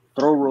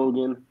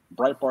Rogan,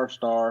 Breitbart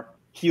star,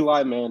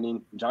 Eli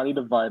Manning, Johnny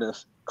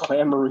DeVitus,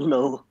 Clan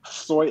Marino,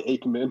 Soy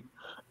Aikman,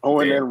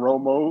 Owen N.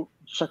 Romo,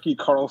 Chucky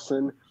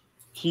Carlson,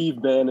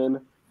 Heath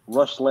Bannon,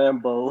 Rush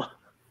Lambeau,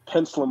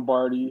 Pence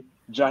Lombardi,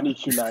 Johnny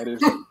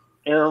Unitas,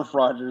 Aaron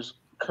Rodgers,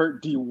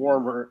 Kurt D.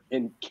 Warmer,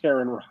 and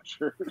Karen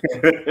Rodgers.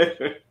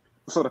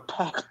 So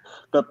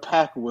the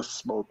pack was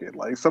smoking.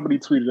 Like somebody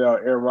tweeted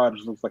out, Aaron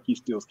Rodgers looks like he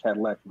steals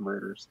Cadillac from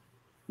Raiders,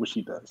 which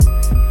he does.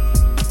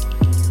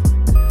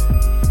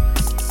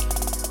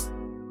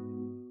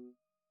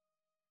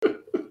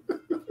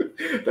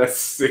 That's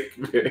sick,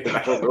 man.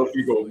 I don't know if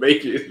you're gonna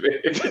make it,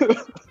 man.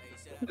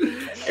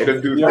 And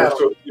them dudes gonna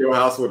show up to your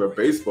house with a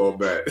baseball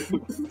bat.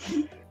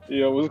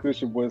 Yeah, what's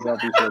good, your boys out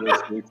there?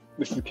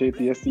 This is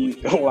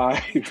KPSC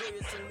Live.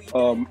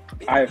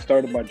 I have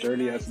started my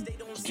journey as a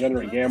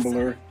degenerate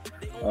gambler.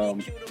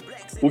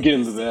 We'll get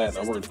into that.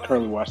 We're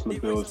currently watching the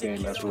Bills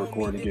game as we're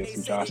recording against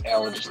some Josh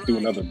Allen just threw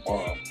another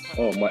bomb.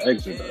 Oh, my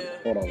eggs are done.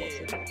 Hold on 1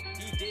 second.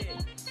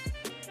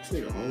 This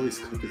nigga always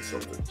cooking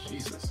something.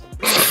 Jesus.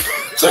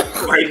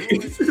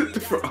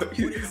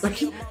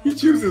 He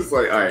chooses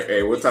like, all right,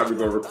 hey, what time we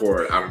gonna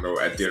record? I don't know,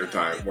 at dinner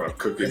time when I'm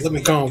cooking. Let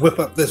me go and whip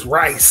up this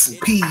rice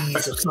and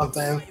peas or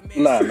something.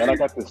 Nah, man, I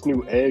got this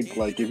new egg.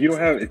 Like, if you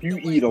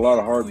eat a lot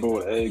of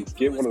hard-boiled eggs,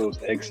 get one of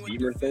those egg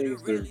steamer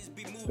things.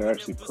 They're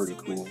actually pretty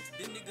cool.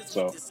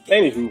 So,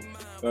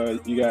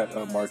 anywho, you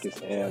got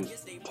Marcus and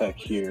Tech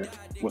here.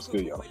 What's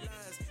good, y'all?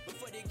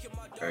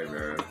 Hey,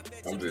 man,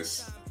 I'm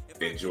just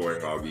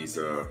enjoying all these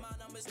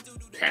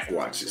pack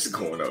watches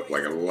going up.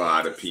 Like, a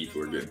lot of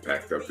people are getting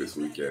packed up this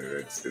weekend,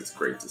 and it's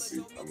great to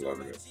see. I'm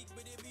loving it.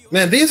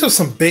 Man, these are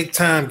some big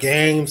time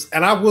games,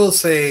 and I will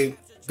say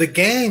the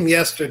game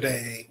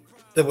yesterday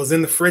that was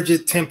in the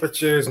frigid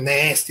temperatures,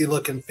 nasty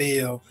looking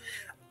field.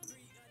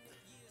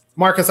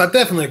 Marcus, I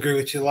definitely agree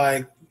with you.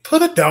 Like,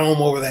 put a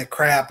dome over that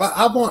crap.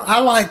 I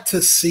like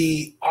to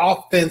see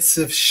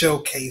offensive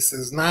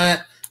showcases,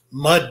 not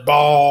mud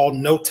ball,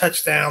 no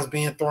touchdowns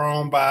being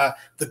thrown by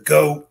the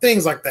GOAT,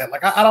 things like that.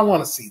 Like, I don't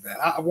want to see that.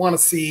 I want to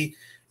see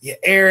you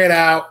air it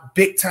out,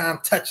 big time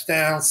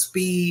touchdown,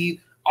 speed,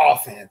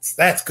 offense.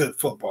 That's good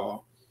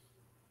football.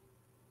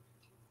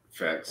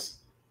 Facts.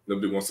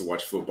 Nobody wants to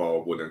watch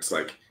football when it's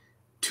like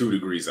 2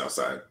 degrees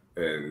outside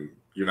and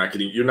you're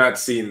not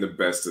seeing the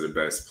best of the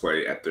best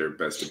play at their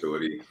best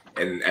ability.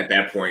 And at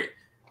that point,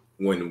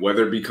 when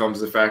weather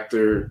becomes a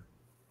factor,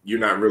 you're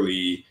not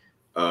really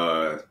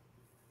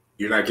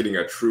you're not getting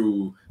a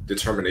true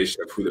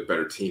determination of who the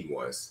better team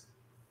was,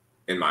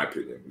 in my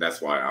opinion. That's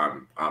why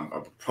I'm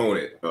a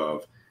proponent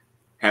of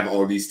have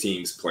all these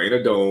teams play in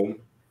a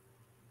dome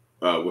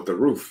with a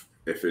roof.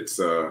 If it's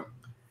a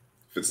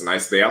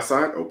nice day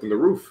outside, open the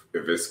roof.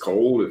 If it's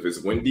cold, if it's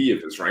windy,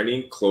 if it's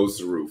raining, close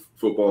the roof.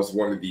 Football is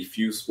one of the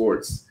few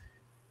sports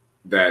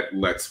that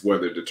lets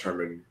weather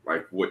determine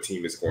like what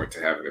team is going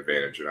to have an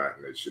advantage or not,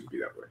 and it shouldn't be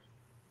that way.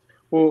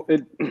 Well,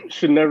 it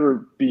should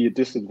never be a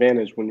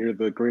disadvantage when you're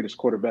the greatest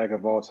quarterback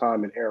of all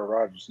time, and Aaron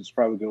Rodgers is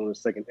probably going to win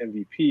his second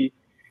MVP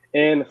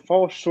and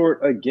fall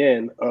short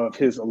again of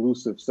his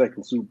elusive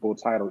second Super Bowl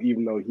title,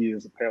 even though he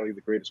is apparently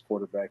the greatest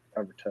quarterback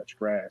to ever touch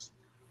grass,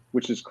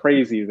 which is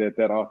crazy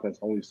that offense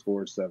only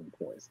scored 7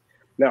 points.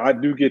 Now, I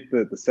do get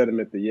the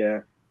sentiment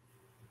that,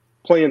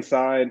 play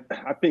inside.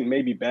 I think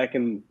maybe back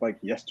in like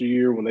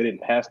yesteryear when they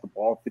didn't pass the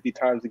ball 50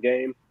 times a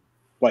game,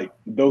 like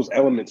those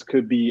elements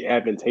could be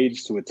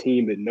advantageous to a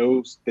team that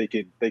knows they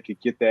could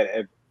get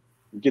that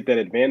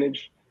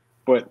advantage.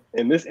 But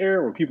in this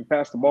era when people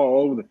pass the ball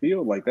all over the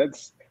field, like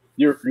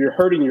you're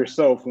hurting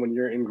yourself when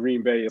you're in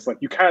Green Bay. It's like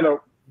you kind of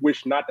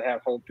wish not to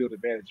have home field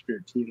advantage for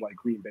a team like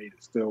Green Bay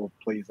that still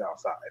plays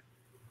outside.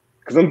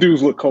 Because them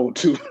dudes look cold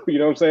too. You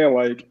know what I'm saying?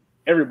 Like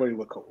everybody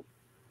look cold.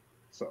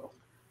 So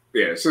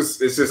yeah, it's just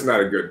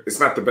not it's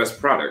not the best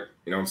product.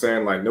 You know what I'm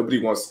saying? Like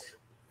nobody wants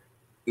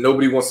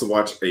to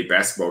watch a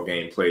basketball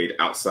game played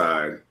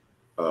outside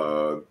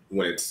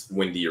when it's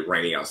windy or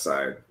raining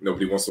outside.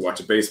 Nobody wants to watch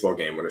a baseball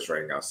game when it's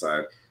raining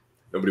outside.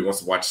 Nobody wants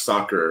to watch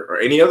soccer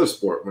or any other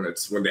sport when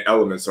the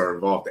elements are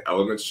involved. The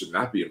elements should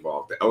not be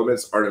involved. The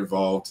elements aren't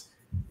involved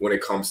when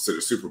it comes to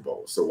the Super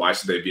Bowl. So why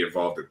should they be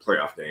involved in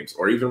playoff games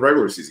or even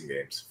regular season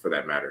games for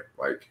that matter?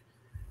 Like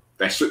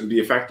that shouldn't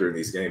be a factor in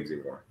these games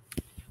anymore.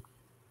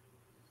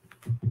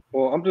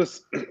 Well, I'm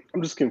just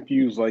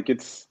confused. Like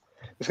it's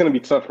going to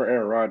be tough for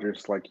Aaron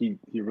Rodgers. Like he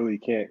really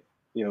can't,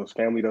 his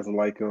family doesn't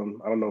like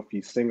him. I don't know if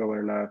he's single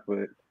or not,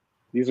 but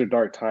these are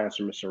dark times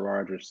for Mr.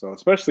 Rodgers. So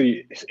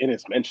especially in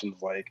his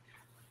mentions, like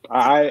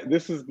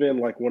this has been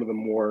like one of the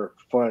more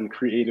fun,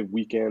 creative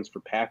weekends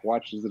for pack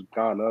watches that have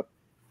gone up.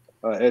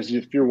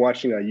 If you're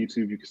watching on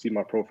YouTube, you can see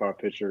my profile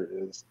picture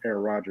is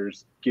Aaron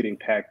Rodgers getting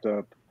packed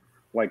up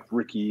like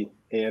Ricky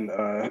in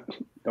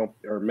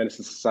Menace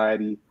to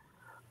Society.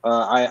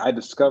 I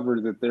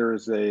discovered that there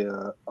is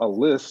a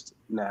list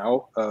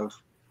now of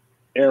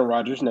Aaron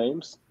Rodgers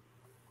names.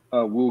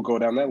 We'll go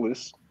down that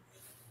list.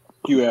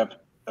 You have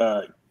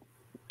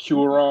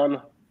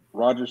QAnon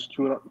Rodgers,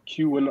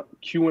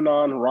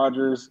 QAnon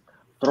Rodgers,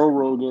 Throw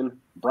Rogan,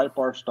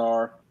 Breitbart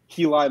Star,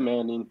 Eli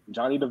Manning,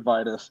 Johnny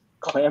DeVitus,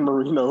 Clan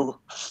Marino,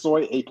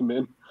 Soy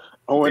Aikman,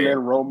 Owen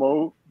and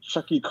Romo,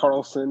 Chucky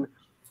Carlson,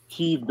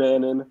 Heath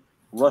Bannon,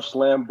 Rush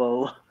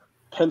Lambeau,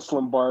 Pence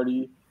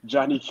Lombardi,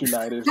 Johnny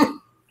Unitas,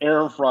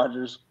 Aaron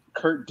Rodgers,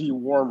 Kurt D.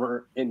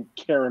 Warmer, and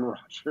Karen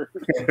Rodgers.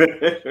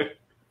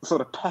 So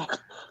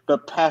the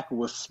pack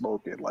was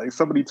smoking. Like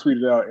somebody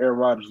tweeted out, Aaron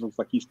Rodgers looks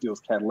like he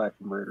steals Cadillac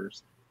from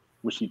Raiders,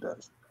 which he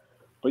does.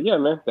 But yeah,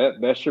 man,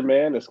 that's your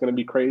man. It's gonna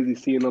be crazy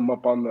seeing him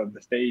up on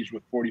the stage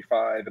with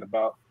 45 in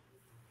about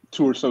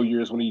 2 or so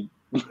years when he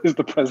is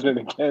the president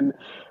again.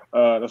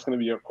 That's gonna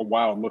be a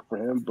wild look for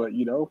him. But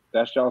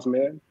that's y'all's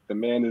man. The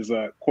man is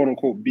quote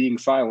unquote being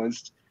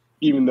silenced,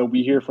 even though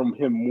we hear from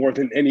him more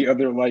than any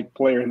other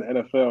player in the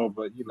NFL.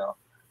 But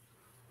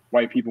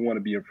white people want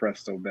to be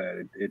oppressed so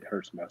bad it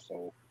hurts my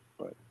soul.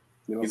 But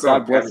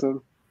God bless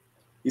him.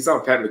 He's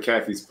on Pat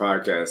McAfee's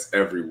podcast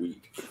every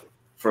week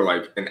for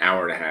an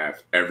hour and a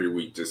half every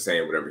week, just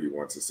saying whatever he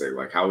wants to say.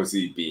 Like, how is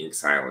he being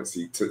silenced?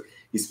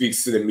 He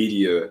speaks to the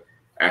media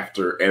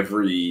after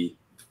every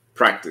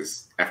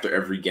practice, after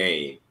every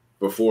game,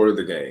 before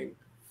the game.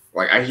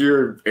 I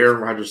hear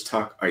Aaron Rodgers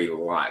talk a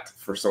lot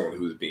for someone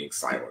who's being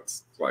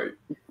silenced.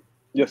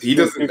 Yes, he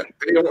doesn't.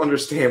 They don't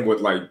understand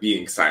what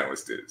being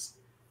silenced is.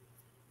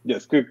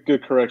 Yes,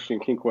 good correction.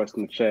 King Quest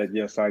in the chat.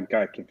 Yes, I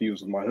got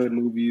confused with my hood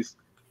movies.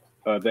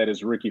 That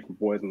is Ricky from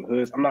Boys in the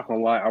Hood. I'm not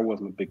gonna lie, I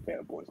wasn't a big fan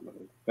of Boys in the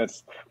Hood.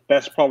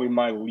 That's probably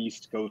my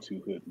least go-to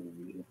hood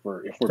movie. If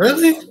we're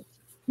really?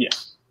 Yeah,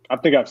 I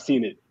think I've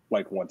seen it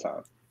one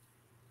time.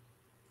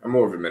 I'm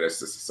more of a Menace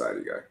to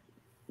Society guy.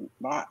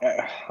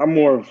 I'm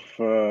more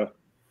of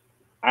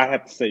I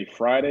have to say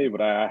Friday,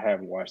 but I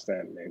haven't watched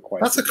that in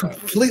quite. That's a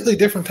completely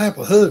different type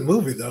of hood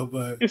movie, though.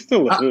 But it's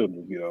still a hood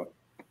movie, though.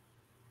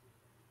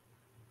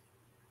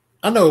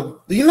 I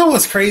know. You know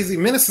what's crazy?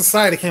 Menace to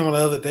Society came on the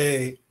other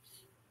day,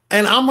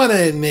 and I'm gonna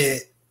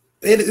admit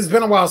it's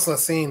been a while since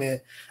I've seen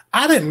it.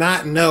 I did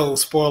not know,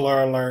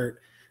 spoiler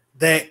alert,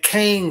 that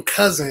Kane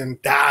Cousin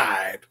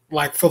died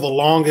for the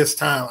longest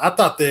time. I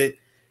thought that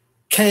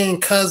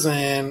Kane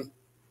Cousin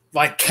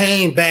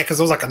came back because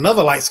it was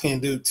another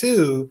light-skinned dude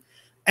too.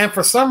 And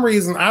for some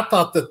reason, I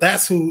thought that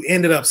that's who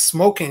ended up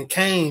smoking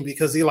Kane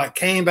because he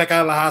came back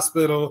out of the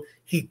hospital,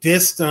 he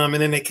dissed him,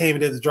 and then they came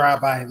and did the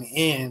drive-by in the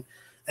end.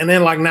 And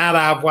then now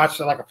that I've watched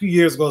it a few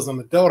years ago as an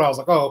adult, I was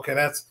like, oh, okay,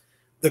 that's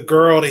the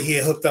girl that he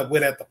had hooked up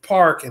with at the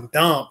park and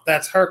dumped.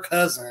 That's her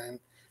cousin.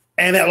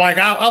 And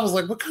I was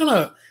like, what kind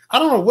of, I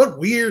don't know what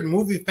weird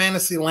movie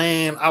fantasy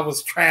land I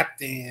was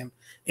trapped in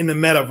the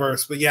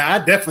metaverse. But yeah, I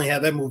definitely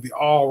had that movie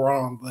all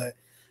wrong. But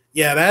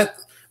yeah, that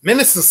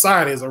Menace to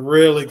Society is a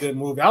really good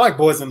movie. I like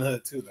Boys in the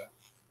Hood too, though.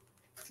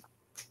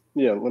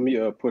 Yeah, let me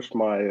push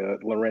my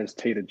Larenz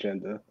Tate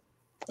agenda.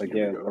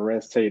 Again,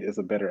 Larenz Tate is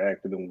a better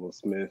actor than Will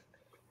Smith.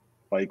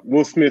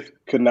 Will Smith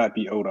could not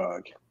be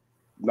O-Dog.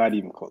 Not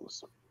even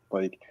close.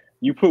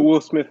 You put Will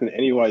Smith in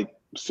any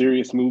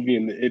serious movie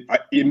and it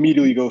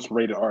immediately goes from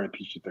rated R to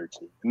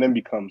PG-13 and then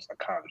becomes a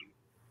comedy.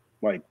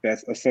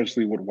 That's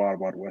essentially what Wild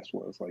Wild West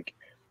was.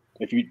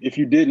 If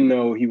you didn't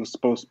know, he was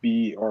supposed to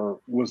be or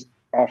was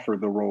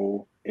offered the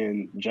role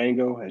in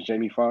Django as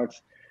Jamie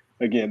Foxx.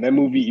 Again, that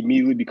movie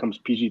immediately becomes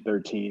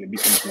PG-13. It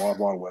becomes Wild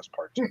Wild West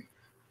Part 2.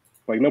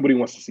 Nobody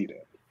wants to see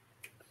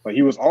that.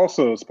 He was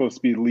also supposed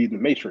to be the lead in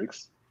The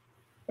Matrix.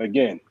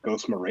 Again,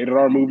 goes from a rated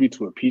R movie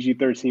to a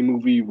PG-13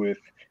 movie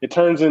it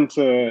turns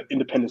into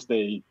Independence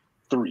Day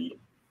 3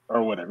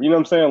 or whatever. You know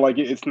what I'm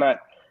saying? It's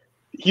not,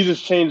 he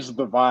just changes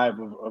the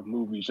vibe of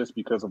movies just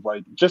because of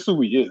just who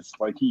he is.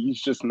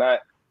 He's just not,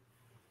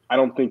 I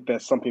don't think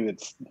that's something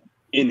that's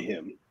in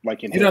him.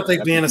 You don't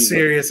think being a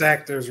serious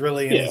actor is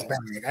really in his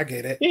bag. I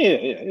get it. Yeah.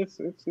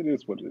 It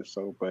is what it is.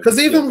 So, but because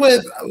even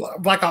with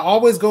I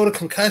always go to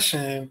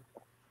Concussion,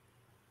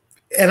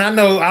 and I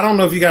don't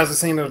know if you guys have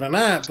seen it or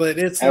not, but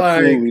it's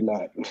absolutely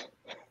not.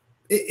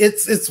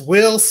 It's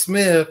Will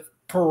Smith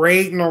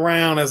parading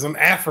around as an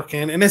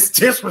African, and it's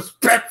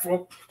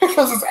disrespectful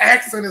because his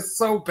accent is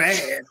so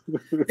bad.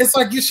 It's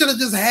you should have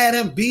just had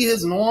him be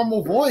his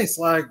normal voice.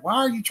 Why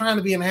are you trying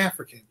to be an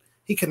African?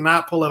 He could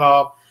not pull it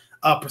off.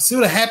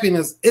 Pursuit of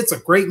Happiness, it's a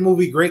great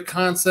movie, great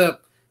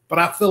concept, but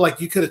I feel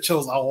you could have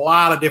chose a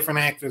lot of different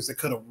actors that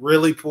could have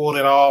really pulled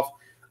it off.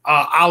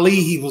 Ali,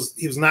 he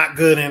was not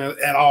good in it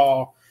at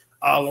all.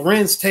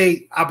 Larenz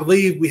Tate, I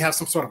believe we have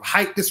some sort of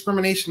height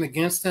discrimination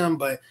against him,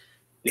 but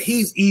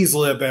he's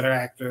easily a better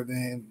actor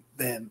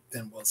than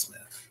Will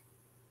Smith.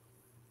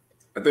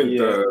 I think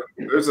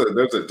there's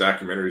a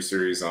documentary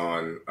series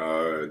on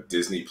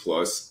Disney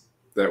Plus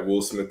that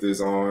Will Smith is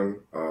on.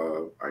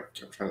 I'm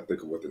trying to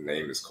think of what the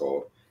name is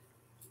called.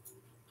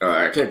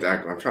 I can't.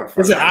 I'm trying to find.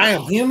 Is it I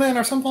Am Human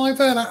or something like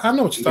that? I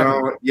know what you're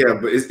talking about. Yeah,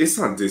 but it's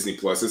on Disney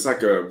Plus. It's one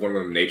of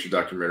them nature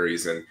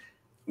documentaries, and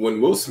when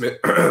Will Smith,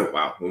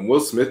 when Will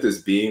Smith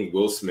is being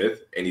Will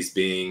Smith and he's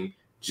being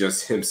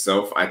just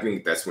himself, I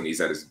think that's when he's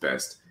at his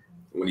best.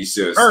 When he's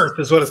just Earth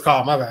is what it's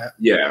called. My bad.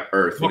 Yeah,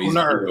 Earth. When he's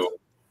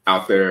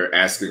out there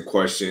asking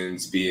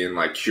questions, being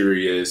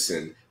curious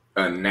and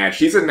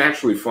he's a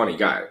naturally funny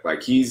guy.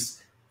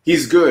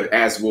 He's good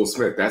as Will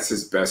Smith. That's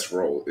his best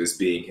role, is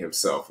being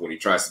himself. When he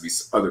tries to be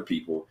other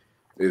people,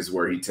 is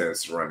where he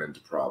tends to run into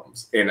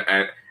problems. And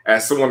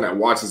as someone that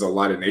watches a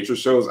lot of nature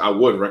shows, I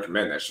would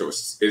recommend that show.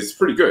 It's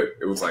pretty good.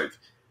 It was like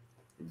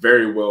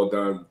very well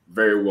done,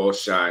 very well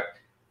shot,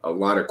 a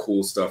lot of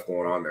cool stuff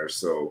going on there.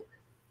 So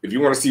if you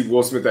want to see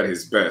Will Smith at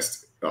his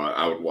best,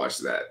 I would watch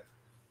that.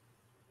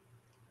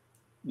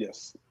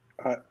 Yes.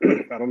 I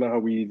don't know how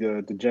we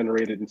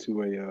degenerated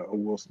into a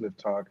Will Smith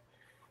talk,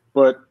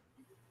 but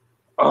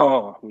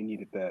we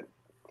needed that.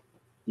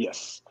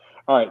 Yes.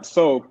 All right.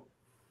 So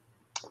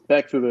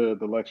back to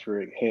the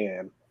lecture at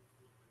hand.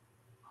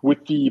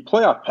 With the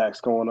playoff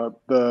packs going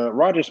up, the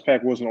Rodgers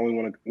pack wasn't the only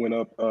one that went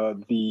up.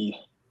 The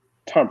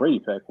Tom Brady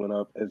pack went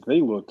up as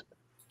they looked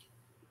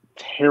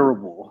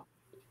terrible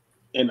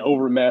and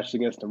overmatched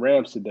against the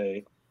Rams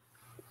today.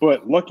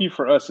 But lucky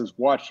for us as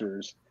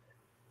watchers,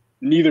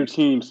 neither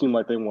team seemed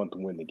like they wanted to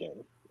win the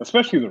game,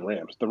 especially the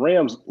Rams. The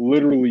Rams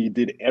literally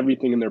did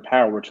everything in their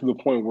power to the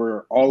point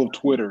where all of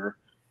Twitter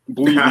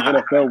believed the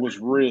NFL was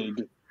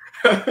rigged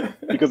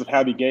because of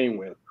how the game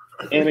went.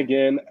 And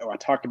again, I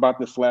talked about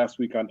this last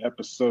week on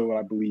episode,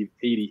 I believe,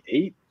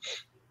 88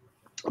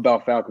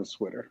 about Falcons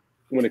Twitter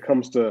when it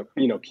comes to,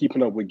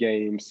 keeping up with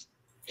games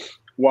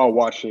while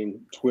watching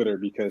Twitter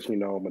because,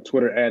 I'm a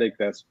Twitter addict.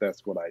 That's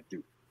what I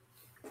do.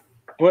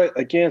 But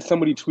again,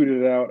 somebody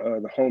tweeted out,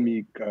 the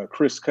homie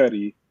Chris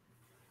Cuddy,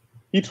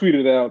 he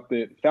tweeted out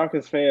that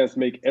Falcons fans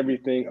make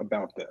everything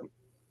about them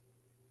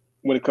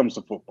when it comes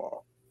to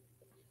football.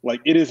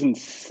 Like, it is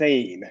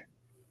insane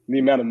the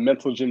amount of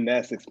mental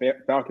gymnastics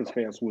Falcons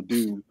fans will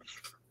do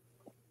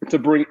to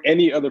bring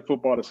any other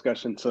football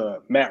discussion to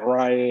Matt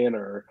Ryan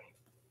or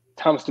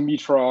Thomas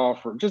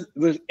Dimitroff or just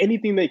there's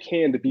anything they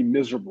can to be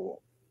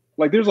miserable.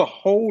 Like, there's a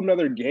whole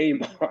nother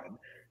game on.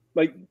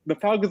 Like, the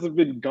Falcons have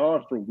been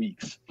gone for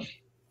weeks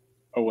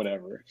or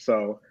whatever.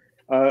 So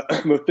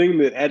the thing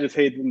that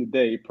agitated them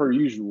today, per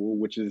usual,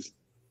 which is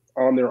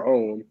on their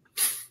own,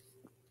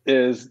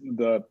 is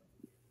the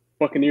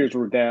Buccaneers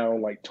were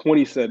down like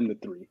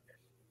 27-3.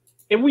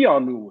 And we all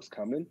knew it was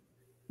coming.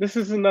 This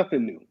isn't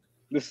nothing new.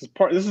 This is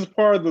part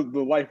of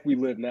the life we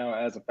live now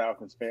as a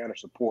Falcons fan or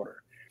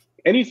supporter.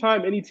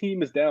 Anytime any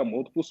team is down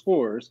multiple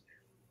scores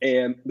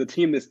and the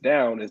team that's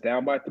down is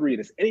down by 3 and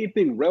it's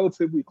anything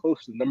relatively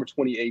close to number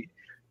 28,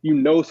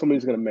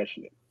 somebody's going to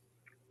mention it.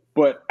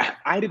 But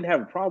I didn't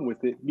have a problem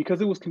with it because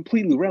it was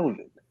completely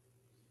relevant,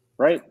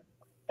 right?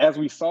 As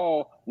we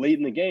saw late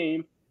in the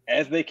game,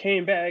 as they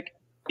came back,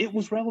 it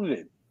was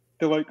relevant.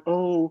 They're like,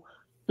 oh,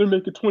 they're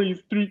making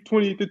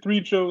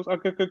 28-3 shows.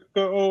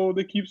 Oh,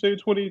 they keep saying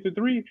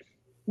 28-3.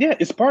 Yeah,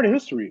 it's part of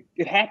history.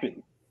 It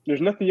happened.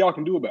 There's nothing y'all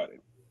can do about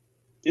it.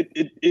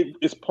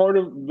 It's part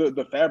of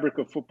the fabric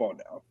of football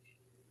now.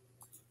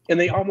 And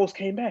they almost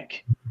came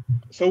back.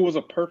 So it was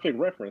a perfect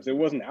reference. It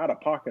wasn't out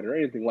of pocket or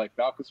anything. Like,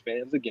 Falcons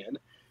fans, again,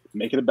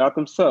 make it about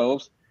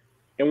themselves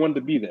and wanted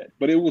to be that.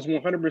 But it was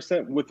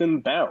 100%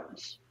 within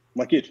bounds.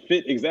 Like, it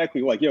fit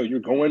exactly. Like, you're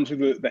going to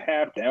the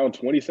half down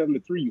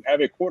 27-3. You have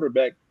a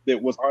quarterback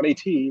that was on a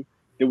team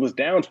that was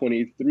down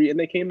 23, and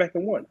they came back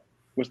and won,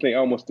 which they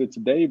almost did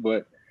today.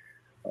 But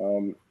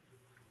I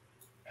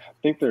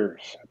think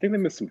they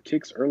missed some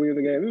kicks early in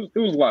the game. It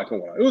was a lot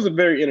going on. It was a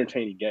very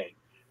entertaining game.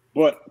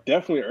 But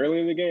definitely early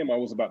in the game, I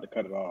was about to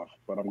cut it off.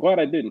 But I'm glad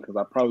I didn't because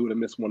I probably would have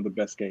missed one of the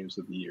best games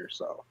of the year.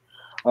 So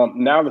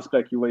now the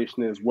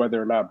speculation is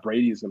whether or not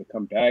Brady is going to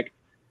come back.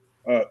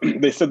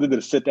 They said they did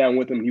a sit down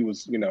with him. He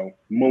was,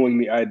 mulling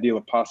the idea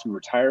of possibly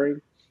retiring.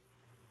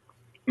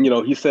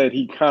 He said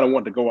he kind of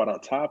wanted to go out on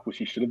top, which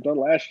he should have done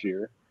last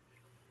year.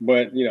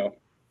 But,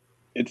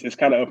 it's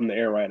kind of up in the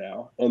air right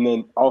now. And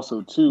then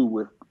also, too,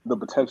 with the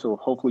potential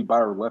of hopefully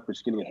Byron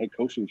Leftwich getting a head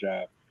coaching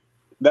job,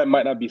 that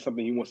might not be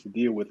something he wants to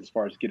deal with as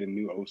far as getting a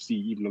new OC,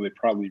 even though they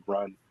probably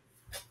run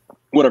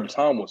whatever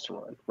Tom wants to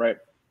run, right?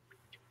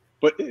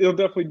 But it'll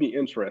definitely be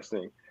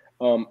interesting.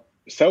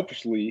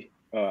 Selfishly,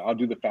 I'll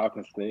do the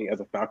Falcons thing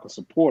as a Falcons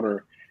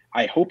supporter.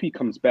 I hope he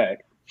comes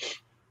back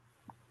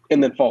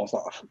and then falls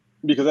off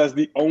because that's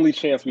the only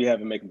chance we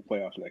have in making the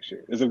playoffs next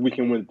year is if we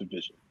can win the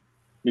division.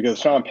 Because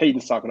Sean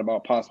Payton's talking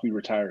about possibly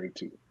retiring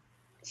too.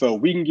 So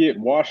we can get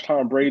washed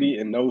Tom Brady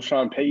and no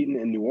Sean Payton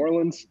in New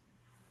Orleans.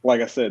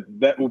 Like I said,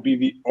 that will be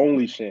the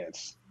only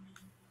chance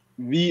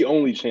the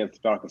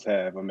Falcons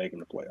have of making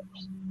the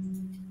playoffs.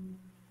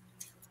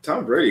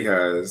 Tom Brady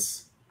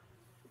has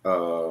he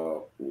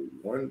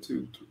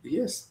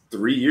has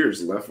 3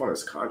 years left on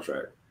his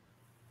contract.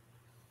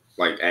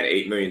 Like at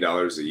 $8 million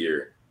a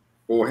year.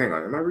 Oh, hang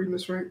on. Am I reading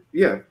this right?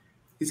 Yeah.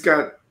 He's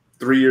got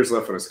 3 years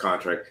left on his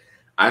contract.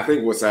 I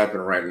think what's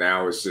happening right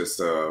now is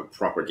just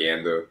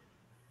propaganda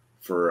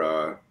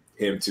for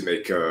him to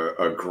make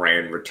a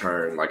grand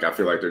return. Like, I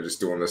feel like they're just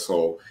doing this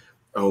whole,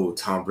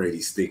 Tom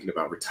Brady's thinking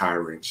about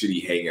retiring. Should he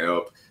hang it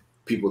up?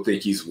 People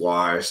think he's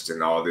washed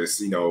and all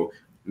this,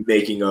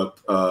 making up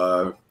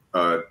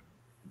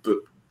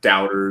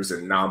doubters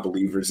and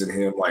non-believers in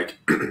him. Like,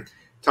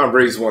 Tom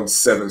Brady's won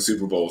 7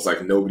 Super Bowls.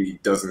 Like, nobody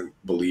doesn't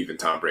believe in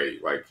Tom Brady.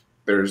 Like,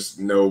 there's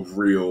no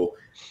real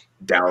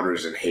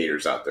doubters and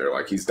haters out there.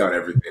 Like, he's done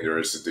everything there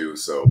is to do.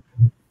 So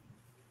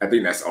I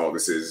think that's all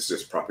this is. It's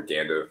just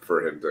propaganda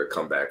for him to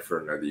come back for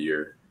another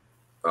year.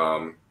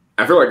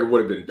 I feel like it would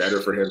have been better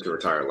for him to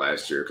retire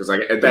last year because,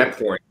 like, at that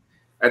point,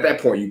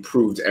 you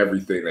proved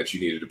everything that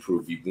you needed to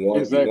prove. You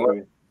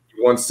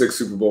won 6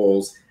 Super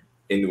Bowls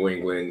in New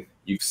England.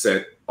 You've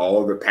set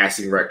all the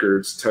passing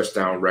records,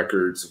 touchdown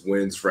records,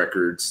 wins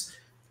records,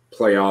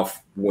 playoff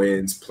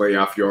wins,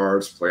 playoff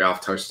yards,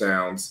 playoff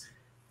touchdowns.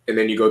 And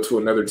then you go to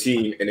another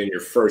team and in your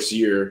first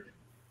year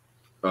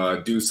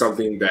do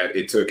something that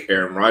it took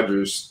Aaron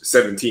Rodgers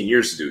 17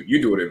 years to do.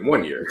 You do it in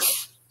 1 year.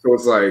 So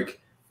it's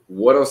like,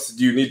 what else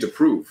do you need to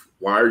prove?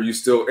 Why are you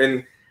still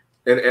in?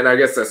 And I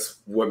guess that's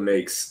what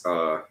makes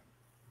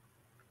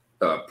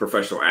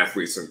professional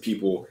athletes and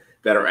people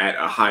that are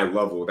at a high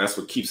level, that's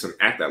what keeps them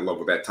at that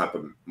level, that type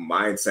of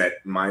mindset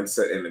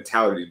and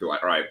mentality to be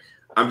like, all right,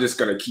 I'm just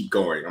going to keep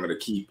going. I'm going to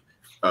keep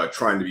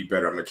trying to be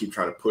better. I'm going to keep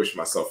trying to push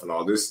myself and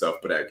all this stuff.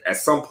 But at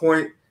some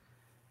point,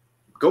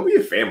 go be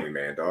a family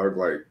man, dog.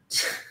 Like,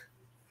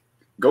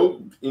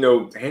 go,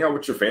 hang out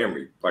with your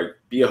family. Like,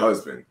 be a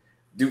husband.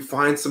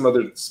 Find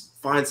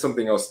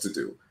something else to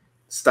do.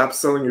 Stop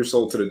selling your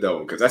soul to the devil,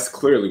 because that's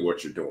clearly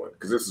what you're doing,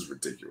 because this is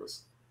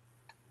ridiculous.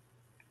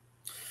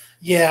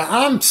 Yeah,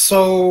 at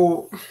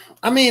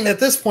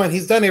this point,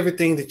 he's done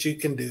everything that you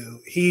can do.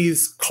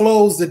 He's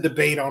closed the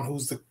debate on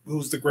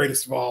who's the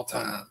greatest of all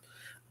time.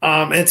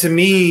 And to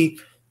me,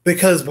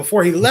 because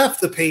before he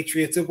left the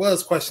Patriots, it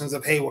was questions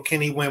of, hey, well,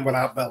 can he win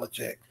without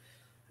Belichick?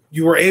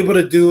 You were able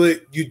to do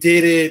it. You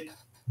did it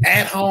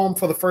at home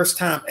for the first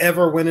time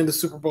ever, winning the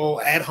Super Bowl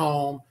at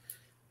home.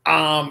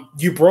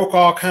 You broke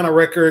all kind of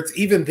records.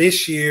 Even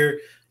this year,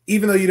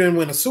 even though you didn't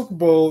win a Super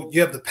Bowl,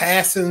 you have the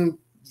passing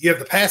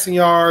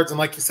yards, and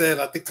like you said,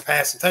 I think the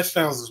passing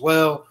touchdowns as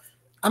well.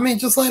 I mean,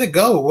 just let it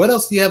go. What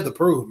else do you have to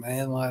prove,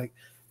 man? Like,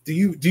 do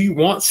you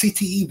want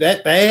CTE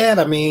that bad?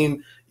 I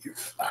mean,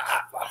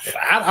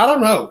 I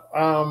don't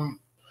know.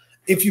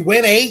 If you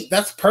win 8,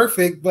 that's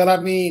perfect. But I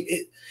mean,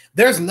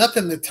 there's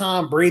nothing that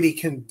Tom Brady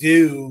can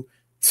do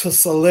to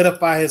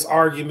solidify his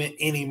argument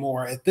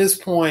anymore. At this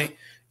point,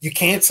 you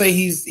can't say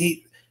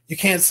you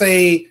can't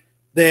say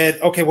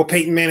that, okay, well,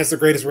 Peyton Manning is the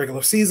greatest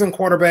regular season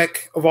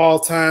quarterback of all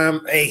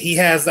time. Hey, he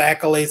has the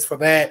accolades for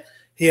that.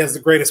 He has the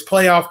greatest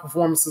playoff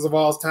performances of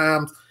all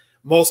time,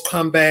 most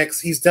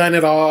comebacks. He's done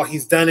it all.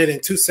 He's done it in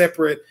 2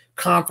 separate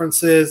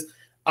conferences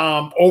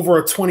over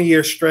a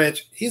 20-year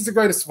stretch. He's the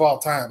greatest of all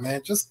time,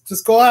 man.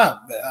 Just go out,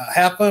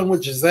 have fun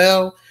with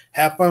Giselle,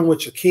 have fun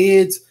with your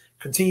kids,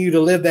 continue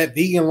to live that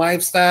vegan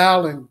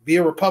lifestyle and be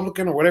a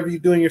Republican or whatever you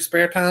do in your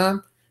spare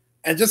time,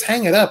 and just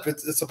hang it up.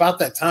 It's about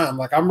that time.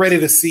 Like, I'm ready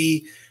to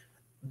see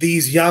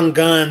these young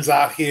guns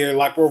out here,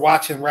 like we're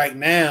watching right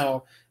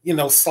now,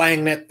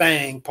 slang that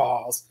thing,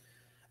 pause.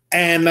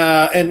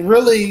 And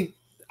really,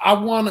 I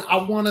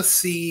want to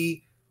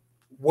see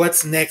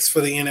what's next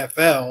for the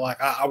NFL.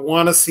 Like, I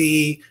want to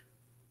see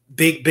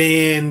Big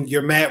Ben,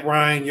 your Matt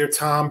Ryan, your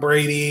Tom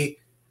Brady,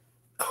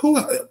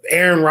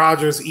 Aaron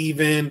Rodgers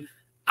even.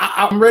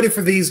 I'm ready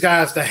for these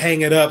guys to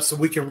hang it up so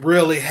we can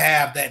really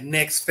have that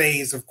next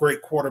phase of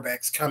great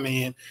quarterbacks come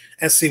in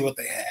and see what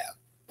they have.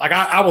 Like,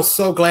 I was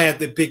so glad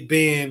that Big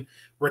Ben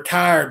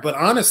retired, but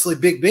honestly,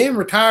 Big Ben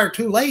retired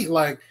too late.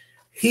 Like,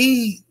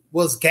 he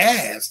was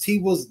gassed. He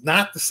was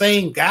not the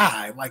same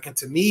guy. Like, and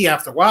to me,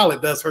 after a while,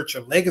 it does hurt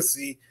your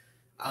legacy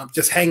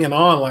just hanging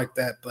on like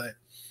that. But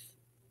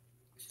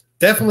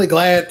definitely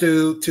glad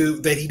to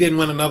that he didn't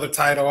win another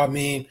title. I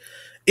mean,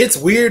 it's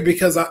weird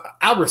because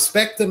I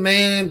respect the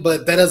man,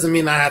 but that doesn't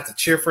mean I have to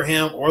cheer for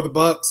him or the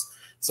Bucks.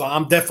 So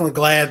I'm definitely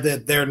glad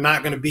that they're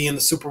not going to be in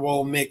the Super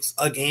Bowl mix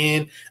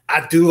again.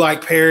 I do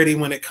like parity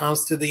when it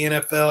comes to the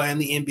NFL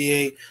and the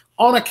NBA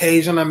on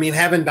occasion. I mean,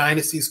 having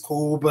dynasty is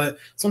cool, but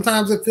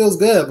sometimes it feels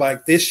good.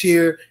 Like this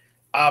year,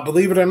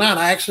 believe it or not,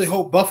 I actually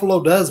hope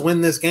Buffalo does win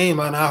this game,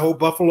 and I hope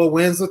Buffalo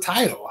wins the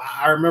title.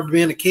 I remember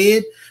being a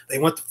kid. They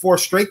went to 4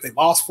 straight. They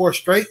lost 4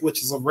 straight,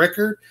 which is a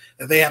record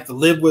that they have to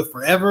live with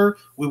forever.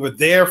 We were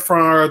there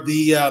for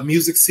the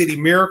Music City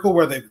Miracle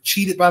where they were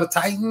cheated by the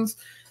Titans.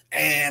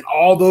 And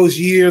all those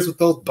years with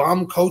those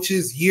bum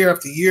coaches, year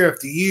after year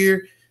after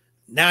year,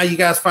 now you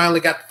guys finally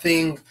got the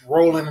thing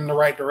rolling in the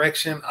right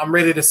direction. I'm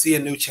ready to see a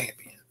new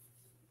champion.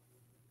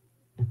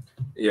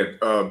 Yeah,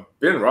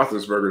 Ben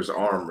Roethlisberger's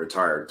arm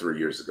retired 3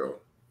 years ago.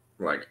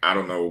 Like, I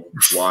don't know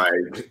why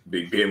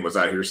Big Ben was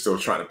out here still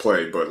trying to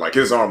play, but like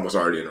his arm was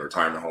already in a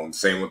retirement home.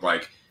 Same with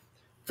like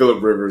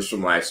Phillip Rivers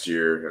from last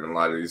year and a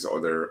lot of these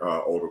other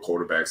older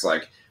quarterbacks.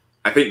 Like,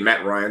 I think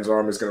Matt Ryan's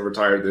arm is going to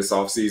retire this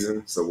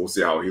offseason, so we'll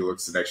see how he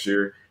looks next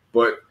year.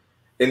 But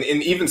and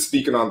even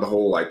speaking on the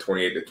whole like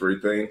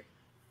 28-3 thing,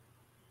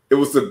 it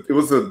was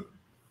the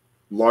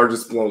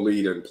largest blown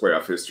lead in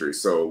playoff history.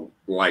 So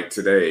like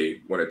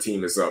today, when a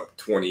team is up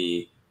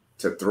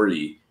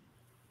 20-3,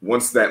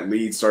 once that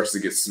lead starts to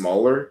get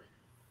smaller,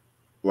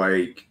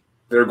 like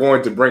they're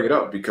going to bring it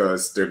up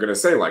because they're going to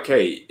say like,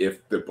 hey,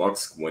 if the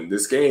Bucks win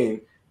this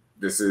game,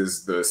 this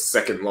is the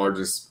second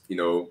largest,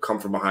 come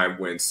from behind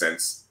win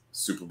since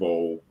Super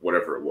Bowl,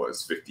 whatever it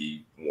was,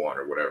 51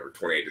 or whatever,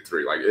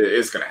 28-3. Like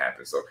it's gonna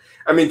happen. So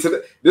I mean,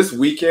 this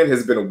weekend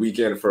has been a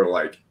weekend for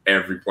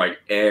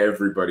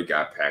everybody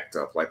got packed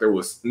up. Like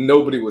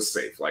nobody was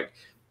safe. Like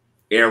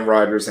Aaron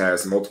Rodgers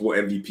has multiple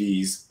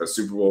MVPs, a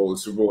Super Bowl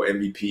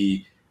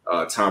MVP.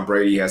 Tom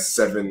Brady has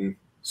 7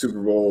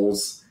 Super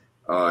Bowls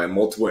and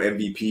multiple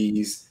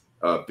MVPs.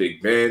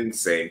 Big Ben,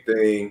 same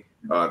thing.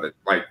 The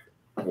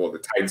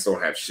Titans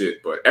don't have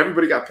shit, but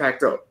everybody got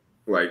packed up.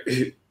 Like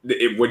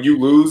when you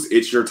lose,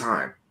 it's your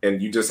time,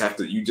 and you just have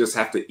to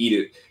eat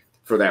it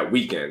for that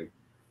weekend.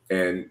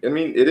 And I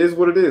mean, it is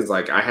what it is.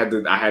 Like I had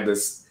to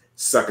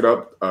suck it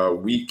up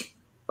week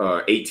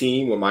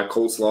 18 when my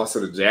Colts lost to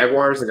the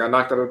Jaguars and got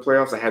knocked out of the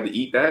playoffs. I had to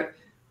eat that.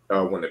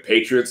 When the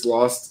Patriots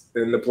lost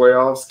in the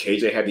playoffs,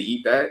 KJ had to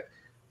eat that.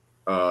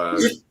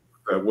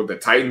 With the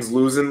Titans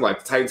losing, like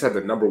the Titans had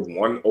the number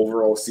 1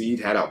 overall seed,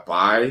 had a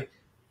bye,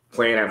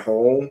 playing at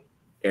home,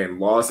 and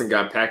lost and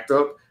got packed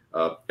up.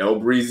 El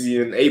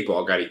Breezy and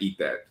 8-Ball got to eat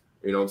that.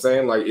 You know what I'm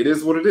saying? Like it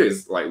is what it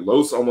is. Like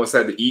Los almost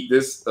had to eat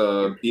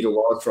a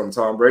loss from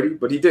Tom Brady,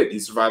 but he did. He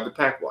survived the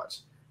pack watch.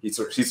 He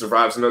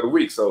survives another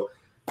week. So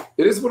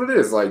it is what it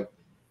is. Like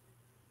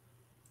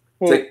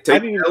take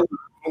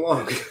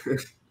along.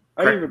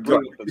 I didn't even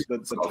bring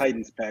the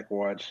Titans pack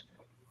watch,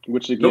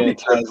 which again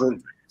ties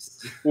in.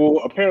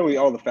 Well, apparently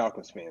all the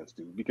Falcons fans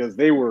do, because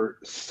they were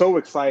so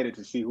excited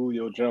to see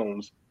Julio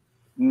Jones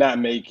not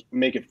make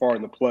it far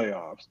in the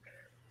playoffs,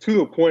 to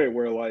the point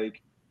where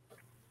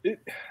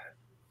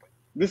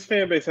this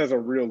fan base has a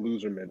real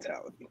loser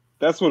mentality.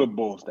 That's what it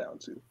boils down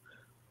to.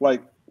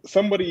 Like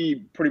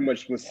somebody pretty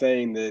much was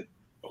saying that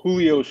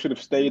Julio should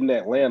have stayed in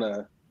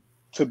Atlanta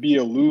to be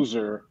a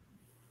loser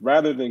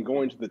rather than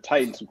going to the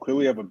Titans, who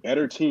clearly have a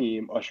better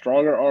team, a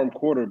stronger arm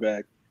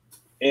quarterback,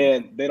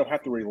 and they don't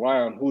have to rely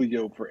on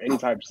Julio for any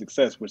type of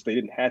success, which they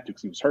didn't have to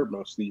because he was hurt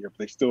most of the year, but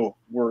they still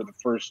were the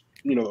first,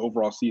 the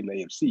overall seed in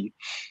the AFC.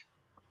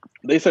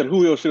 They said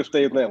Julio should have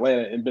stayed in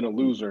Atlanta and been a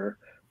loser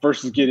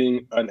versus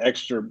getting an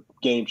extra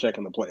game check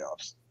in the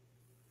playoffs.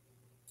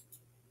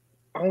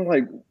 I'm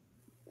like,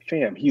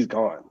 fam, he's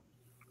gone.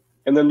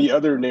 And then the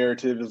other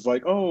narrative is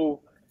like,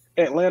 oh,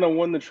 Atlanta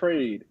won the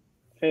trade.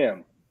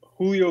 Fam,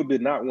 Julio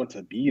did not want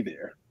to be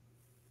there.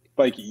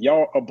 Like,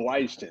 y'all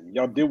obliged him.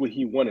 Y'all did what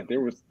he wanted.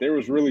 There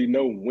was really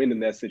no win in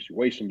that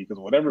situation, because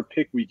whatever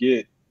pick we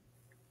get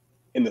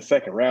in the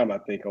second round, I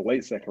think, a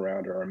late second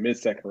rounder or a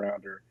mid-second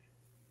rounder,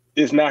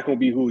 is not going to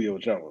be Julio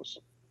Jones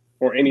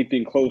or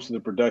anything close to the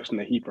production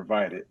that he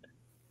provided,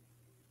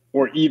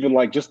 or even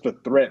like just the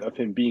threat of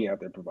him being out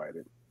there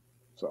provided.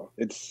 So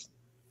it's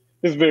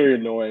very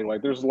annoying.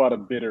 Like, there's a lot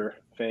of bitter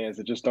fans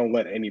that just don't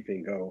let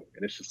anything go,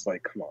 and it's just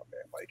like, come on,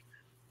 man. Like,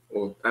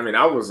 well, I mean,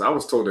 I was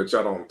told that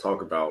y'all don't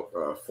talk about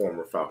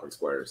former Falcons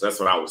players. That's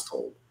what I was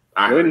told.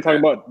 We didn't talk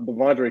about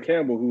Devondre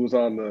Campbell, who was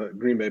on the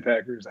Green Bay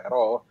Packers at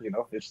all.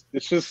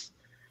 It's just,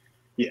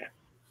 yeah.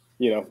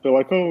 They're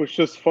like, oh, it's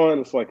just fun.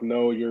 It's like,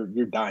 no,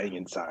 you're dying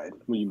inside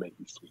when you make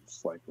these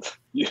tweets. Like,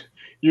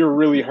 you're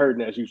really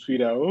hurting as you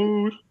tweet out,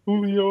 oh,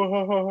 Julio,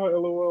 ha ha ha,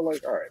 LOL.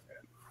 Like, all right, man.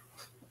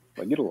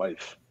 Like, get a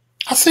life.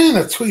 I seen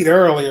a tweet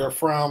earlier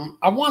from,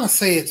 I want to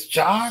say it's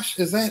Josh.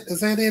 Is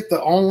that it?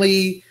 The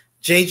only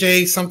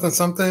JJ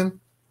something?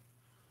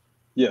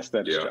 Yes,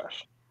 that is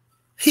Josh.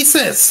 He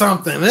said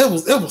something. It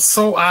was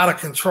so out of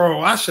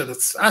control. I should have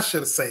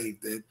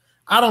saved it.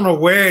 I don't know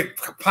where it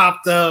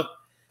popped up,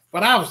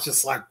 but I was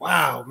just like,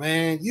 wow,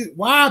 man,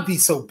 why be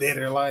so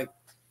bitter? Like,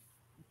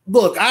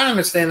 look, I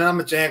understand that I'm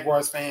a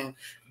Jaguars fan.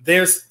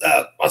 There's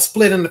a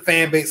split in the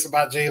fan base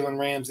about Jalen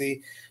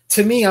Ramsey.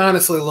 To me,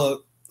 honestly,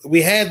 look,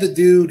 we had the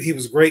dude. He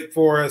was great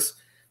for us.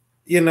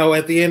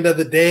 At the end of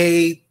the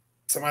day,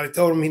 somebody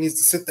told him he needs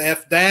to sit the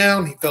F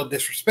down. He felt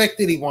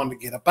disrespected. He wanted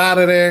to get up out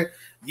of there.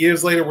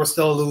 Years later, we're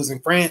still a losing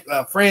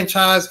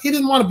franchise. He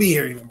didn't want to be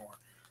here anymore.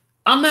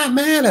 I'm not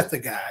mad at the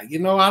guy.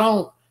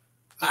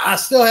 I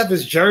still have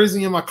his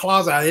jersey in my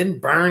closet. I didn't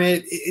burn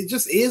it. It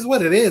just is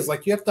what it is.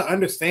 Like, you have to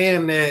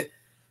understand that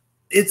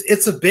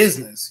it's a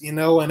business, and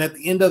at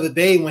the end of the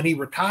day, when he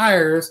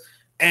retires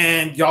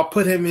and y'all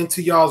put him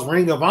into y'all's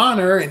Ring of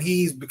Honor and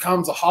he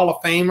becomes a Hall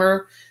of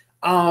Famer,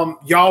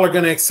 y'all are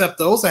going to accept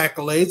those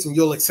accolades and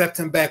you'll accept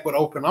him back with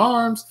open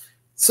arms.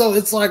 So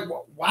it's like,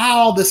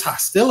 wow, this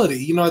hostility.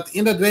 At the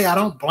end of the day, I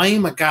don't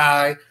blame a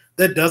guy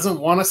that doesn't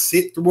want to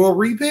sit through a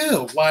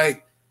rebuild.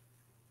 Like,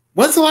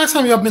 when's the last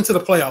time y'all been to the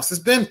playoffs? It's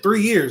been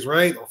 3 years,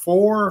 right? Or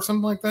 4 or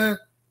something like that?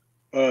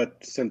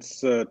 Since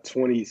the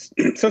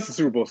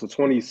Super Bowl, so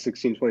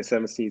 2016,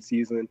 2017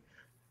 season.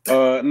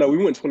 No, we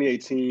went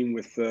 2018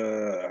 with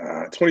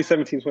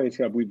 2017,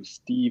 2018, I believe, was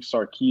Steve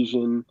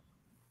Sarkisian.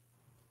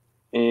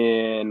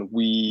 And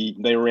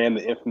they ran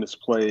the infamous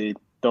play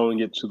throwing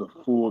it to the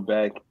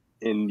fullback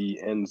in the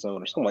end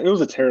zone or something. Like, it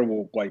was a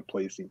terrible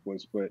play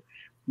sequence, but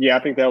yeah, I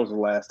think that was the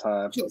last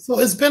time. So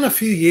it's been a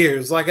few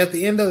years. Like, at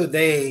the end of the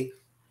day,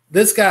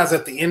 this guy's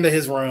at the end of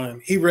his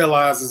run. He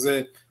realizes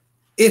that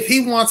if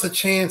he wants a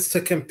chance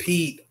to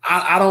compete,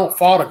 I don't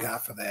fault a guy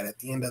for that at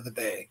the end of the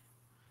day.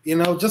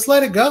 Just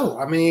let it go.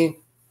 I mean,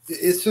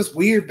 it's just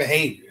weird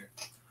behavior.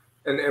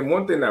 And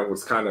one thing that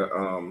was kind of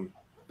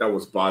that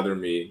was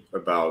bothering me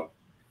about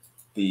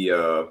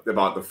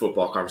the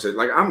football conversation,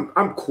 like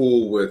I'm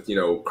cool with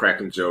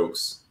cracking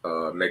jokes,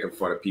 making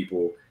fun of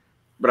people,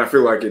 but I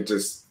feel like it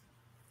just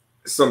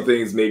some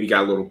things maybe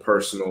got a little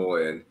personal,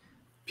 and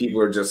people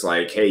are just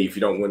like, hey, if you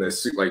don't win a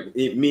suit, like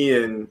me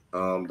and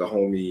the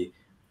homie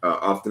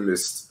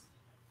Optimist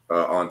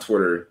on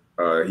Twitter,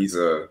 he's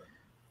a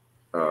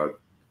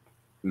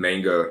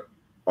manga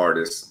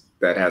artist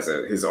that has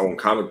his own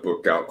comic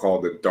book out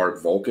called The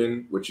Dark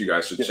Vulcan, which you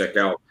guys should check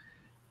out.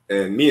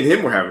 And me and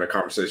him were having a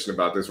conversation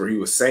about this where he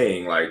was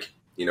saying, like,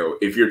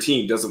 if your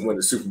team doesn't win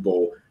the Super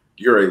Bowl,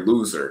 you're a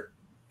loser.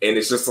 And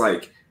it's just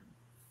like,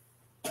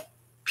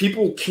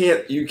 you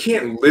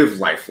can't live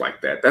life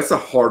like that. That's a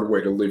hard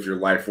way to live your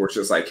life where it's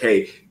just like,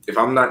 hey, if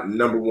I'm not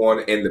number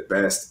one and the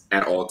best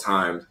at all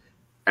times,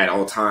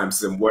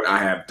 then what I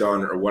have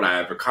done or what I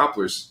have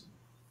accomplished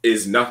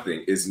is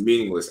nothing, is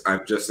meaningless.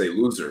 I'm just a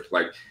loser.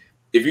 Like,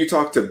 if you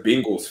talk to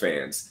Bengals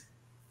fans,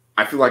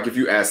 I feel like if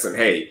you ask them,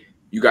 hey,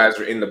 you guys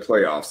are in the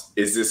playoffs,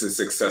 is this a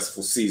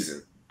successful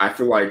season? I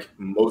feel like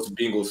most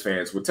Bengals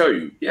fans would tell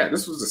you, yeah,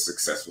 this was a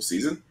successful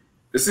season.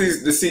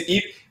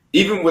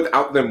 Even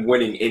without them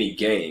winning any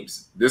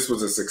games, this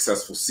was a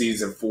successful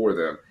season for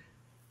them.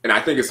 And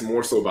I think it's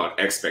more so about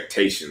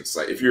expectations.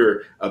 Like, if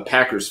you're a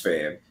Packers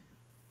fan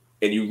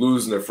and you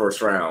lose in the first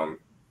round,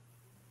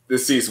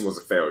 this season was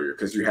a failure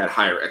because you had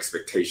higher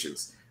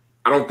expectations.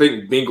 I don't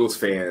think Bengals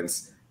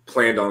fans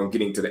planned on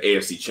getting to the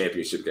AFC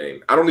Championship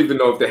game. I don't even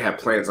know if they had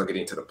plans on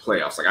getting to the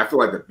playoffs. Like, I feel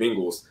like the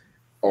Bengals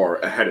are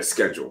ahead of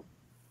schedule.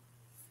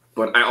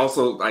 But I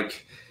also,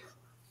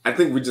 I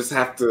think we just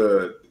have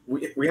to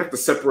we have to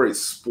separate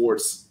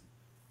sports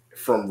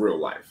from real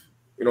life.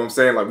 You know what I'm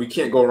saying? Like, we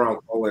can't go around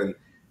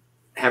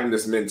having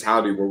this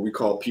mentality where we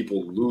call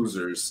people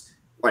losers.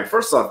 Like,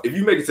 first off, if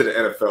you make it to the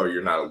NFL,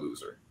 you're not a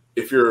loser.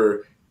 If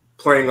you're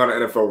playing on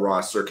an NFL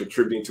roster,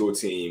 contributing to a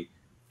team,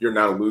 you're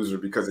not a loser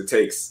because it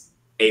takes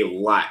a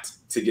lot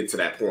to get to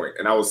that point.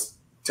 And I was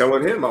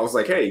telling him, I was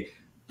like, hey,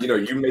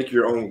 you make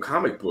your own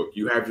comic book.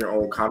 You have your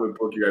own comic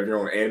book. You have your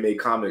own anime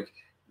comic,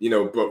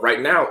 but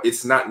right now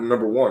it's not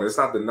number one. It's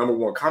not the number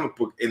one comic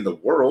book in the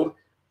world.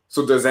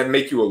 So does that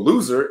make you a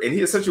loser? And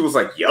he essentially was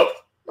like, yep.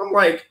 I'm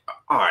like,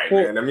 all right,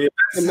 man. I mean,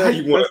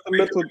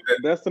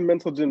 that's the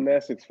mental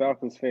gymnastics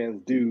Falcons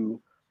fans do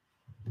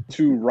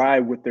to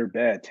ride with their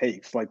bad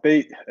takes. Like,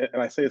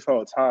 and I say this all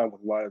the time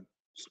with a lot of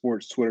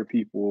sports Twitter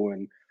people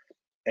and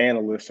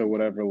analysts or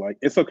whatever, like,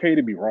 it's okay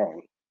to be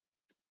wrong.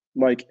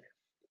 Like,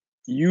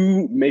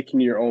 you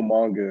making your own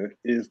manga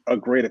is a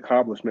great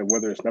accomplishment,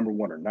 whether it's number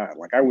one or not.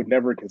 Like, I would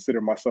never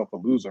consider myself a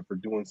loser for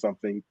doing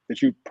something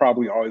that you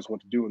probably always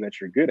want to do and that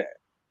you're good at.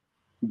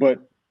 But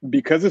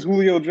because it's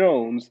Julio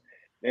Jones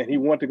and he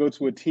wanted to go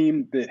to a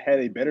team that had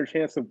a better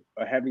chance of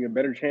having a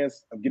better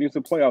chance of getting to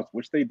the playoffs,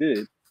 which they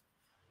did,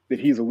 that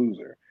he's a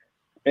loser.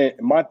 And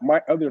my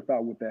other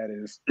thought with that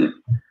is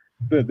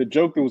the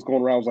joke that was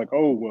going around was like,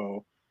 oh,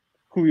 well,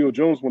 Julio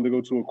Jones wanted to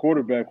go to a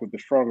quarterback with a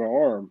stronger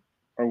arm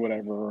or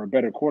whatever, or a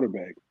better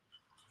quarterback.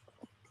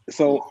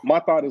 So my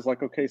thought is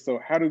like, okay, so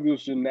how do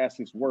those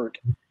gymnastics work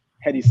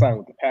had he signed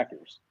with the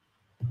Packers?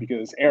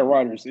 Because Aaron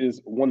Rodgers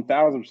is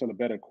 1,000% a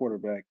better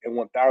quarterback and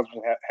 1,000%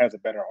 has a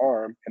better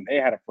arm, and they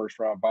had a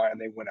first-round bye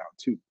and they went out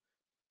too.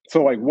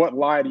 So, like, what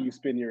lie do you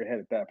spin in your head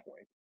at that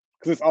point?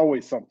 Because it's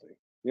always something.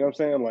 You know what I'm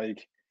saying?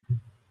 Like,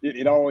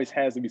 it always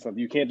has to be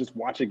something. You can't just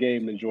watch a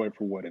game and enjoy it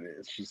for what it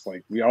is. It's just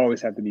like, we always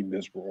have to be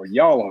miserable, or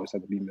y'all always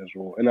have to be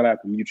miserable, and then I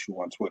have to mute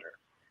you on Twitter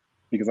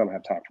because I don't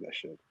have time for that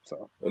shit.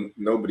 So, well,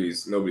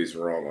 nobody's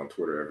wrong on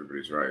Twitter.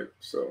 Everybody's right.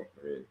 So,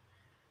 I mean,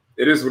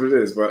 it is what it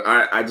is. But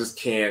I just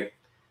can't.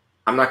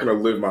 I'm not going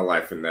to live my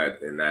life in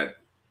that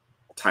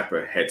type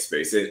of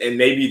headspace. And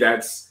maybe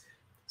that's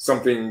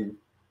something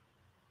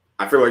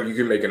I feel like you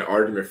can make an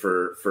argument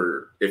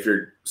for if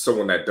you're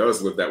someone that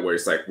does live that way.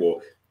 It's like,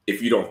 well,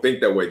 if you don't think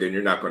that way, then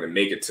you're not going to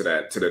make it to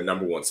the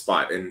number one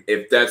spot. And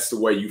if that's the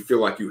way you feel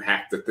like you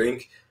have to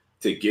think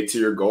to get to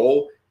your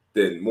goal,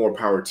 then more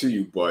power to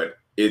you. But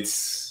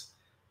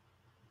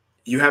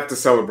you have to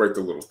celebrate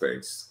the little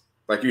things.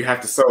 Like, you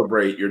have to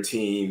celebrate your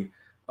team,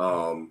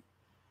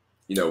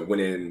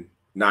 winning,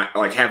 not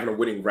like having a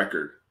winning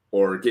record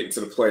or getting to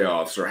the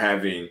playoffs or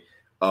having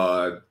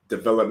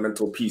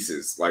developmental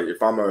pieces. Like,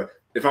 if I'm a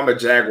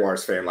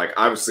Jaguars fan, like,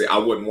 obviously I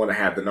wouldn't want to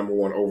have the number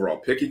one overall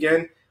pick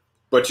again,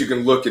 but you can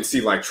look and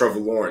see like Trevor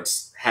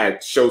Lawrence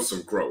showed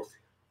some growth.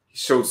 He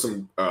showed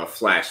some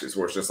flashes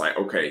where it's just like,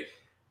 okay,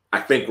 I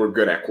think we're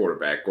good at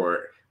quarterback,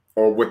 or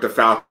with the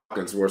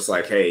Falcons where it's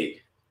like,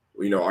 hey,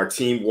 our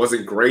team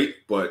wasn't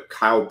great, but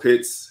Kyle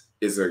Pitts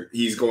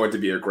he's going to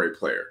be a great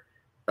player.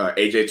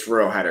 AJ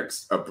Terrell had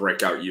a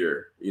breakout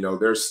year.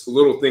 There's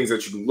little things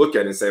that you can look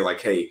at and say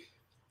like, hey,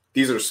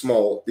 these are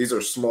small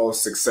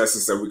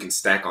successes that we can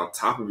stack on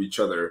top of each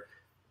other,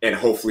 and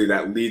hopefully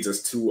that leads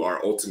us to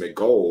our ultimate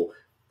goal.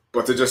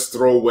 But to just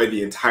throw away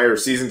the entire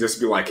season, just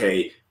be like,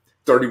 hey,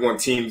 31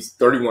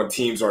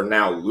 teams are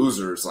now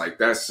losers. Like,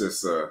 that's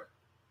just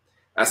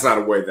that's not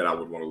a way that I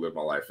would want to live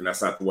my life, and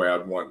that's not the way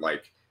I'd want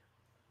like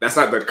that's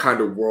not the kind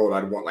of world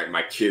I'd want like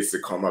my kids to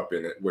come up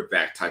in with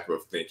that type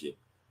of thinking.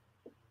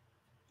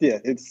 Yeah,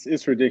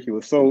 it's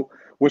ridiculous. So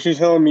what you're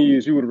telling me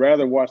is you would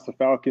rather watch the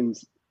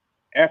Falcons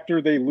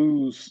after they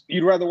lose.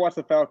 You'd rather watch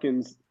the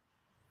Falcons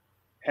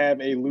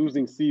have a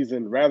losing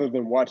season rather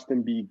than watch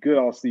them be good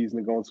all season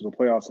and go into the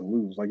playoffs and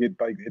lose. Like it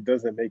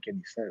doesn't make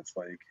any sense.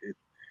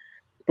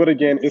 But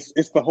again,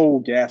 it's the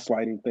whole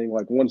gaslighting thing.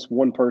 Like once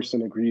one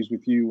person agrees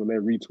with you and they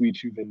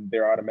retweet you, then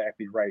they're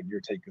automatically right.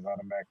 Your take is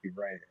automatically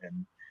right.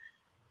 And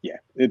yeah,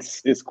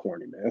 it's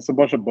corny, man. It's a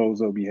bunch of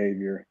bozo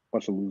behavior,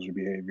 bunch of loser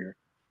behavior.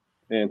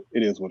 And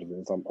it is what it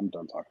is. I'm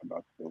done talking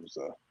about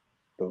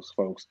those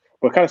folks.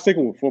 But kind of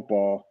sticking with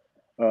football,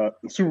 the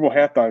Super Bowl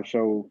halftime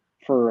show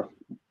for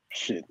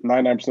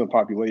 99% of the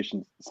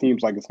population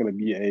seems like it's going to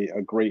be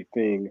a great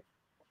thing,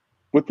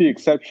 with the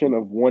exception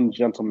of one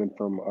gentleman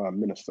from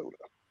Minnesota,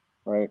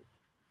 right?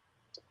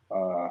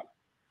 I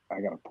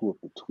got to pull up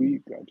the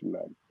tweet. I do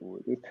not know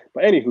what it is.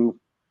 But anywho,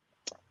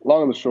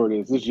 long and the short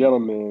is this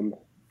gentleman,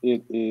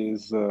 it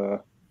is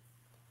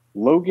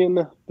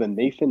Logan the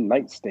Nathan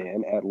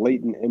Nightstand at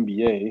Layton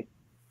NBA,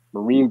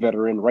 Marine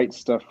veteran, writes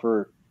stuff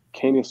for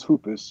Canis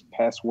Hoopus,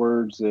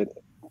 passwords at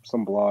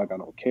some blog, I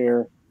don't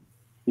care.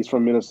 He's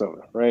from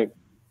Minnesota, right?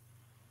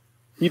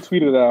 He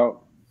tweeted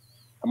out,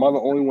 "Am I the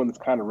only one that's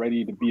kind of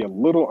ready to be a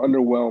little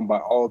underwhelmed by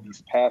all of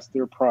these past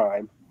their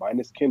prime,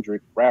 minus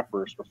Kendrick,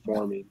 rappers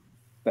performing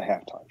the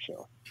halftime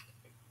show?"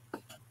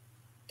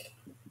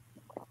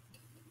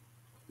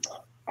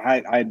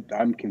 I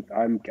am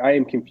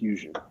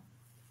confusion.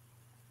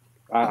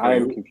 I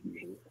am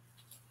confusion.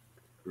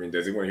 I mean,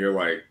 does he want to hear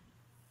like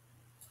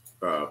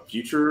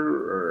Future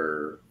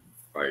or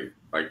like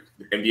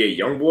NBA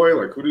YoungBoy?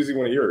 Like, who does he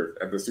want to hear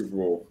at the Super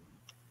Bowl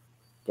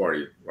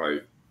party?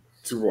 Like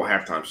Super Bowl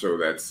halftime show?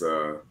 That's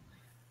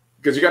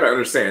because you got to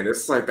understand,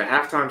 it's like the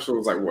halftime show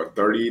is like what,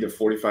 30 to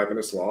 45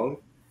 minutes long.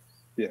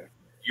 Yeah,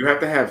 you have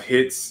to have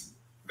hits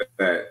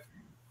that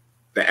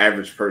the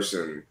average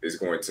person is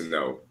going to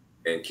know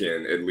and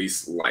can at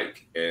least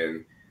like,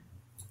 and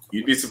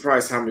you'd be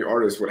surprised how many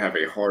artists would have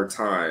a hard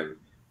time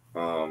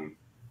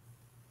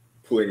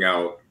pulling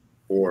out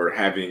or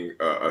having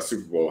a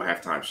Super Bowl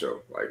halftime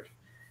show. Like,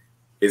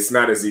 it's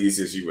not as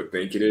easy as you would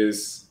think it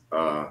is.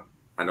 I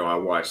know I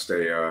watched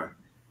a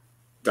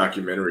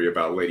documentary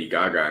about Lady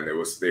Gaga, and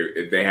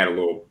they had a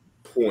little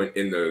point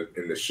in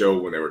the show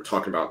when they were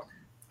talking about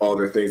all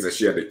the things that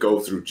she had to go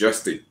through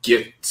just to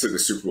get to the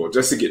Super Bowl,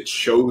 just to get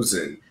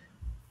chosen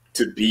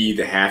to be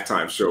the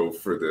halftime show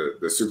for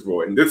the Super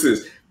Bowl. And this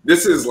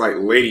is like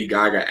Lady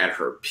Gaga at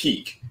her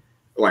peak.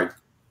 Like,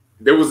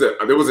 there was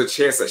a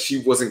chance that she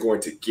wasn't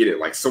going to get it,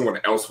 like someone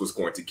else was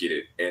going to get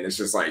it. And it's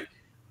just like,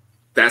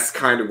 that's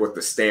kind of what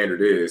the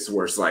standard is,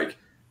 where it's like,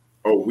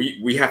 oh,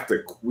 we have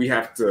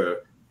to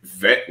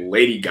vet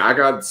Lady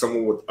Gaga,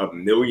 someone with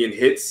 1 million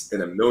hits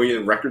and 1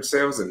 million record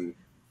sales, and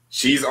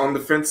she's on the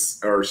fence,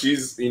 or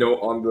she's,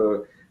 on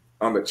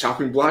the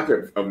chopping block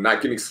of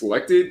not getting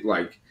selected.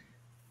 Like,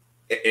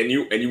 and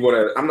you want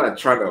to, I'm not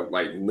trying to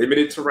like limit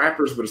it to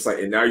rappers, but it's like,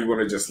 and now you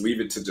want to just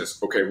leave it to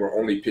just, okay, we're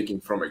only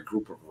picking from a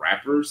group of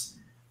rappers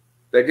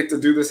that get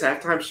to do this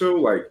halftime show.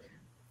 Like,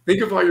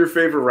 think of all your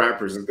favorite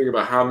rappers and think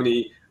about how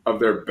many of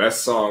their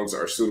best songs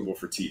are suitable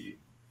for TV.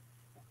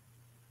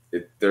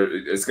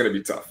 It's going to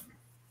be tough.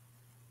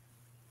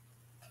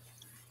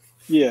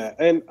 Yeah,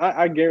 and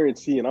I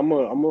guarantee, and I'm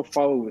gonna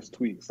follow his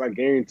tweets. I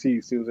guarantee,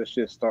 as soon as that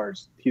shit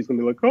starts, he's gonna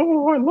be like,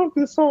 "Oh, I love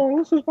this song.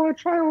 This is my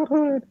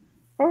childhood.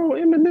 Oh,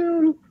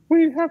 Eminem.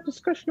 We have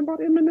discussion about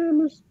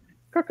Eminem."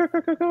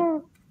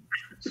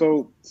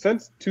 So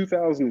since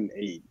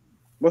 2008,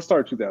 let's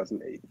start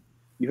 2008.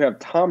 You have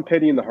Tom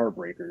Petty and the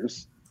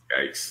Heartbreakers.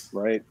 Yikes!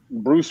 Right,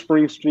 Bruce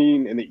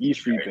Springsteen and the E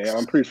Street Band.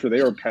 I'm pretty sure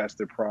they were past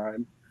their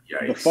prime.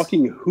 Yikes. The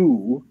fucking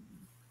Who.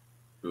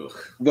 Ugh.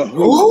 The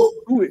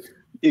Who.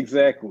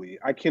 Exactly.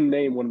 I can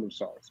name one of those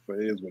songs, but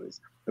it is what it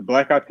is. The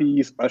Black Eyed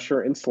Peas,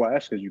 Usher, and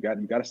Slash, because you got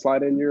to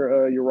slide in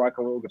your rock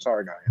and roll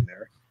guitar guy in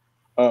there.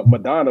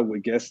 Madonna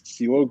with guests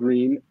CeeLo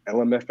Green,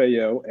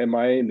 LMFAO,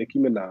 MIA, Nicki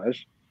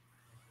Minaj.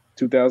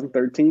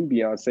 2013,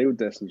 Beyonce with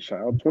Destiny's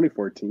Child.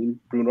 2014,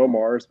 Bruno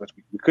Mars, but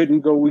we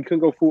couldn't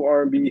go full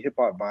R&B hip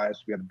hop vibes.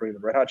 We had to bring the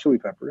Red Hot Chili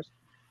Peppers.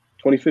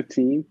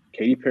 2015,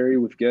 Katy Perry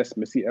with guests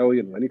Missy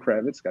Elliott and Lenny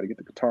Kravitz. Got to get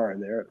the guitar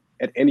in there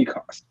at any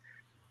cost.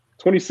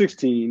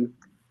 2016,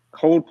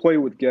 Coldplay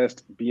with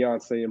guest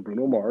Beyonce and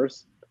Bruno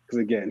Mars. Because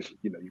again,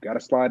 you got to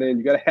slide in.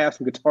 You got to have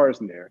some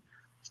guitars in there.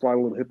 Slide a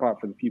little hip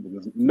hop for the people.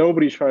 Because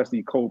nobody's trying to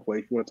see Coldplay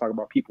if you want to talk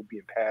about people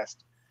being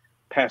past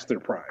their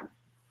prime.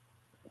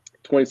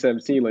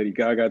 2017, Lady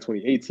Gaga.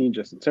 2018,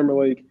 Justin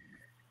Timberlake.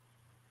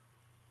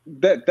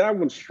 That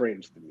one's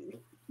strange to me.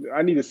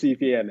 I need to see if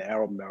he had an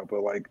album now.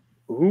 But like,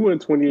 who in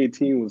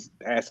 2018 was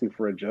asking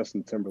for a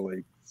Justin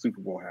Timberlake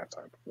Super Bowl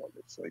halftime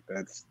performance? Like,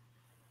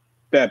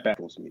 that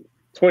baffles me.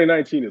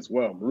 2019 as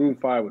well. Maroon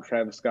 5 with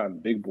Travis Scott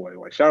and Big Boy.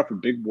 Like, shout out for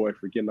Big Boy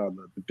for getting on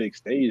the big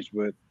stage,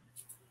 but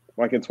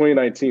like in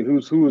 2019,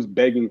 who was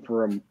begging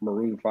for a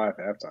Maroon 5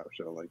 halftime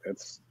show? Like,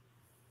 that's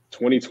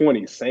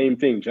 2020. Same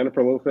thing.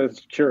 Jennifer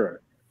Lopez, Shakira.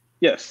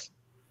 Yes,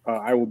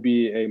 I will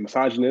be a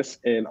misogynist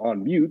and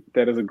on mute.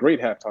 That is a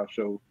great halftime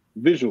show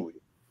visually.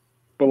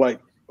 But like,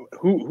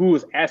 who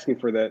was asking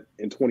for that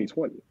in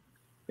 2020?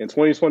 In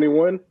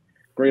 2021,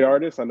 great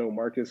artists. I know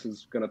Marcus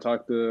is going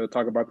to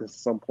talk about this at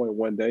some point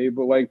one day.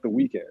 But like The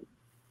Weeknd,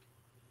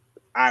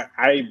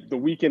 The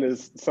Weeknd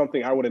is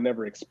something I would have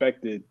never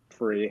expected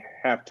for a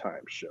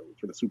halftime show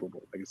for the Super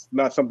Bowl. Like, it's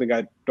not something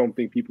I don't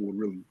think people would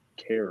really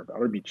care about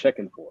or be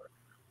checking for.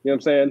 You know what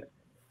I'm saying?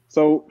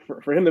 So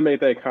for him to make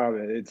that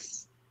comment,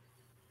 it's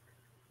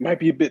might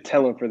be a bit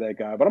telling for that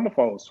guy. But I'm gonna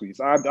follow Sweets.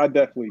 I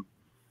definitely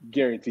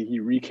guarantee he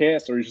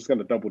recants or he's just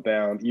gonna double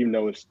down, even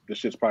though the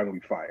shit's probably gonna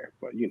be fire.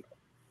 But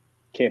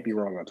can't be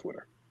wrong on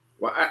Twitter.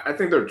 Well, I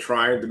think they're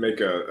trying to make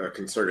a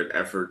concerted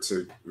effort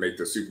to make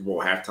the Super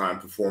Bowl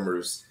halftime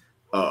performers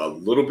a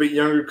little bit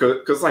younger,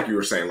 because like you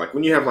were saying, like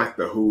when you have like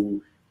the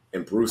Who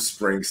and Bruce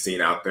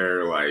Springsteen out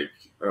there, like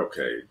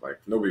okay, like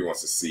nobody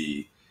wants to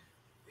see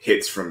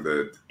hits from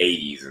the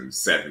 80s and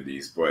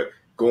 70s, but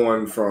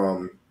going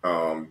from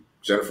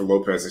Jennifer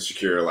Lopez and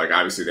Shakira, like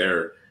obviously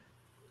they're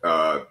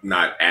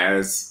not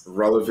as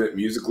relevant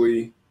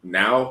musically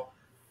now,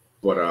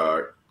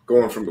 but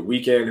going from The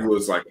Weeknd, who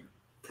was like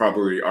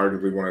probably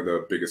arguably one of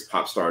the biggest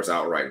pop stars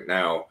out right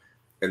now,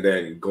 and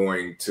then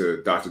going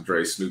to Dr.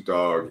 Dre, Snoop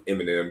Dogg,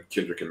 Eminem,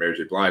 Kendrick, and Mary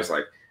J. Blige,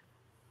 like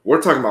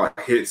we're talking about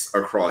hits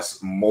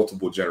across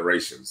multiple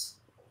generations.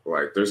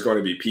 Like there's going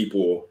to be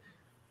people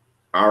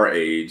our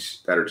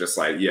age that are just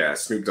like, yeah,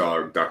 Snoop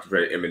Dogg, Dr.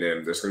 Dre,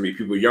 Eminem. There's going to be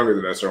people younger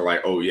than us that are like,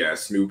 oh yeah,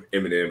 Snoop,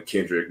 Eminem,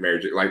 Kendrick, Mary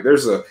J. Like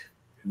this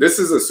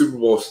is a Super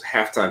Bowl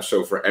halftime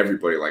show for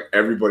everybody. Like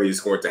everybody's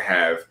going to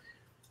have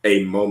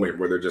a moment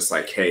where they're just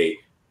like, hey,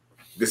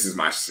 this is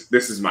my shit.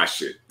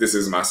 This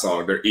is my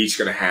song. They're each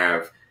going to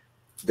have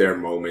their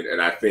moment.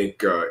 And I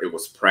think it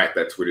was Pratt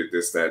that tweeted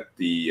this, that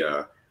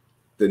the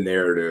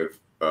narrative,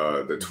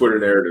 the Twitter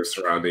narrative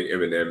surrounding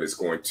Eminem is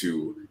going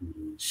to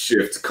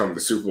shift come the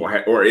Super Bowl,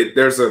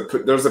 there's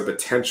a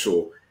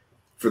potential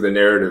for the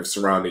narrative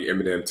surrounding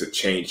Eminem to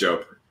change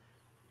up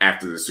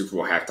after the Super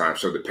Bowl halftime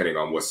show, depending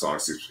on what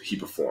songs he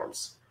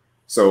performs.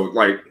 So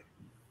like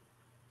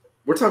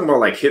we're talking about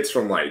like hits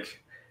from the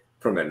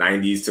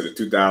 90s to the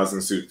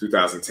 2000s to the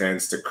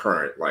 2010s to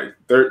current. Like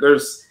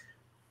there's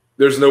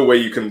no way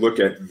you can look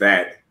at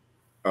that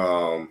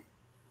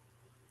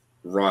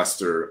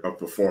roster of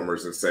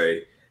performers and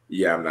say,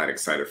 yeah, I'm not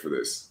excited for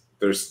this.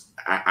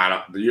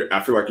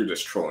 I feel like you're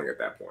just trolling at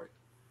that point.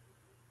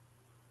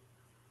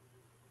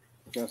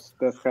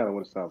 That's kind of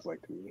what it sounds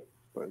like to me.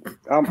 But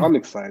I'm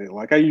excited.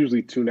 Like I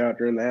usually tune out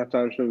during the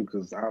halftime show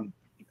because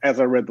as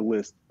I read the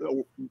list,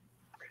 a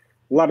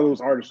lot of those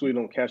artists really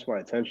don't catch my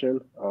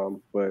attention.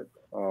 But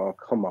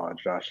come on,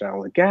 Josh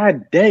Allen,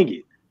 God dang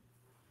it!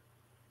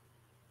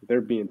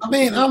 They're being.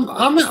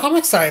 I'm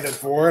excited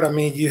for it. I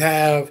mean, you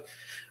have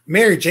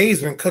Mary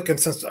J's been cooking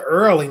since the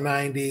early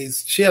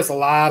 90s. She has a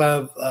lot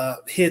of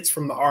hits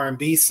from the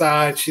R&B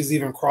side. She's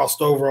even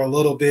crossed over a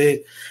little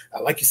bit.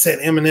 Like you said,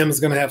 Eminem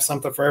is going to have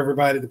something for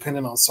everybody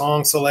depending on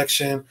song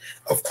selection.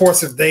 Of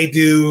course, if they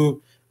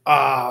do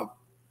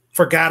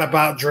Forgot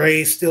About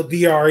Dre, Still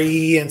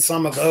DRE, and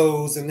some of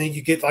those, and then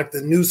you get like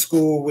the new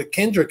school with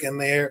Kendrick in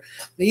there.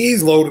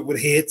 He's loaded with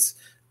hits.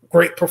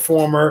 Great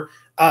performer.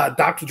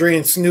 Dr. Dre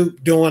and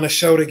Snoop doing a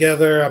show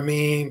together. I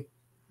mean,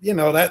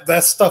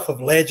 that's stuff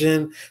of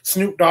legend.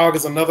 Snoop Dogg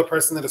is another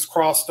person that has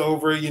crossed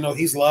over.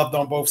 He's loved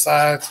on both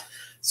sides.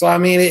 So, I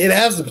mean, it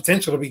has the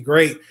potential to be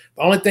great.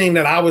 The only thing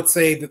that I would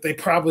say that they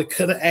probably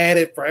could have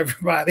added for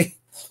everybody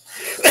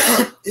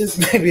is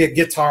maybe a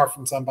guitar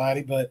from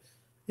somebody, but,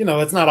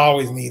 it's not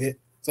always needed.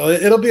 So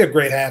it'll be a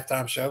great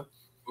halftime show.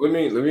 Let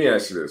me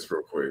ask you this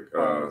real quick.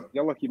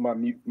 Y'all lucky my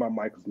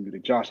mic was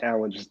muted. Josh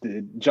Allen just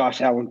did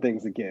Josh Allen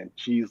things again.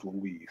 Jeez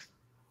Louise.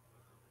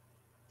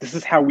 This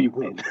is how we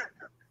win.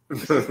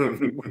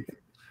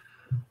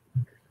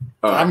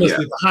 I must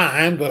be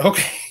behind, but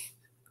okay.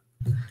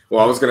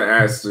 Well, I was going to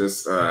ask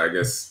just, I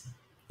guess,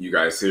 you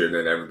guys here and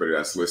then everybody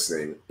that's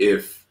listening,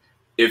 if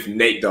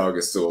Nate Dogg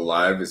is still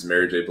alive, is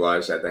Mary J.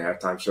 Blige at the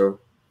halftime show?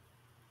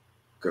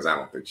 Because I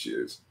don't think she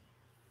is.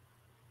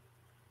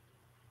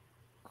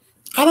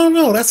 I don't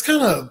know. That's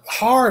kind of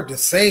hard to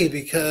say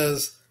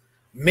because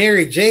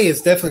Mary J.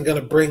 is definitely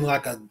going to bring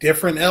like a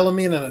different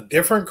element and a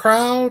different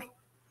crowd.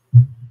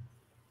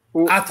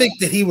 Well, I think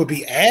that he would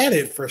be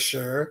added for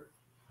sure.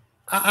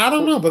 I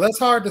don't know, but that's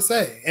hard to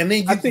say. And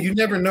then you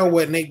never know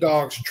what Nate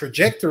Dogg's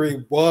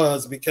trajectory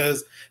was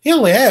because he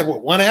only had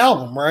one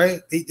album,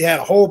 right? He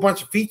had a whole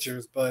bunch of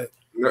features, but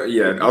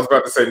yeah, I was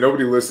about to say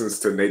nobody listens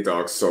to Nate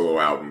Dogg's solo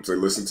albums. They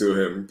listen to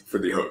him for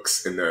the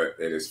hooks and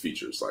his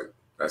features. Like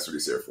that's what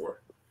he's here for.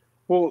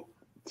 Well,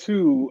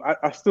 two,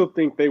 I still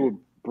think they would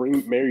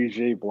bring Mary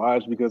J.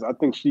 Blige because I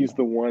think she's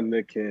the one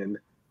that can.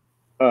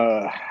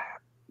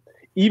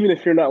 Even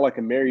if you're not like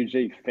a Mary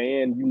J.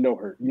 fan, you know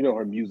her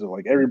music.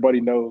 Like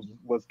everybody knows,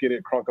 let's get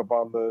it crunk up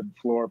on the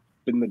floor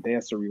in the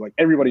dancery. Like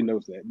everybody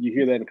knows that. You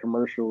hear that in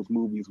commercials,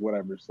 movies,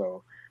 whatever.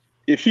 So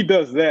if she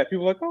does that,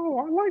 people are like, oh,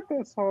 I like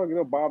that song.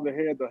 Bob their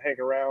head, they'll hang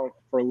around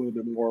for a little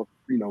bit more,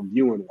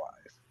 viewing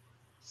wise.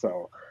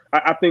 So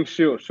I think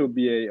she'll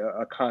be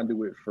a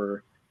conduit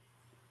for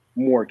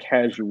more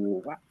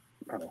casual.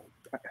 I don't know.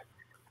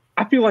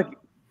 I feel like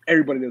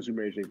everybody knows who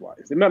Mary J. Blige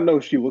is. They might know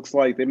what she looks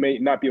like. They may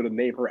not be able to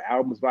name her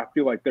albums, but I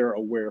feel like they're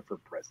aware of her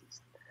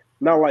presence.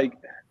 Not like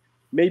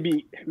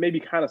maybe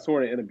kind of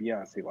sort of in a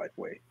Beyonce like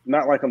way.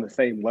 Not like on the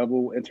same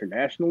level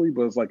internationally,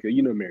 but it's like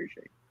Mary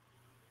J.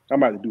 I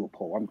might have to do a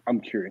poll. I'm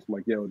curious. I'm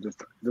like, yo, does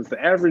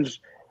the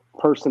average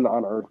person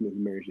on earth know who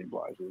Mary J.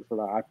 Blige is?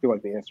 And I feel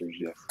like the answer is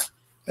yes.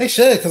 They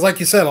should, because like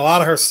you said, a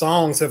lot of her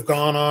songs have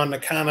gone on to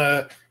kind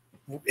of,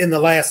 in the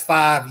last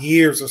 5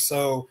 years or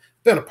so,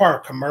 been a part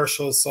of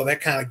commercials. So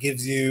that kind of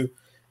gives you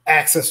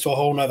access to a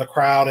whole nother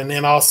crowd. And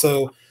then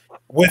also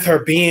with her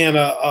being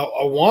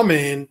a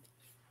woman,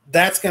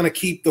 that's going to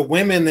keep the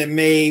women that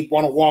may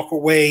want to walk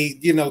away.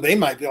 They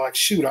might be like,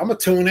 shoot, I'm going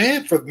to tune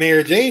in for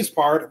Mary J's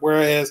part.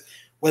 Whereas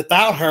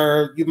without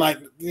her, you might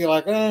be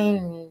like,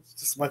 it's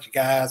just a bunch of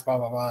guys, blah,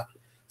 blah, blah.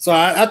 So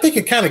I think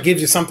it kind of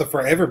gives you something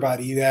for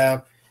everybody. You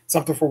have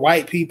something for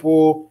white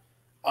people,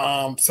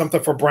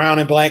 something for brown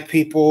and black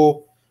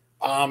people,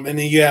 and then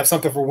you have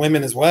something for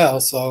women as well.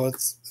 So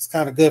it's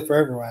kind of good for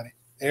everybody.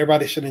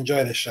 Everybody should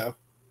enjoy this show.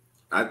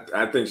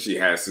 I think she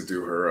has to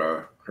do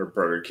her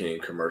Burger King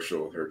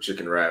commercial, her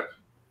chicken wrap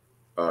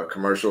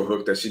commercial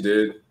hook that she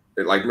did.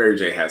 Like Mary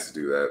J has to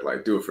do that.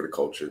 Like, do it for the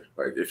culture.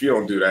 Like, if you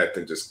don't do that,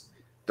 then just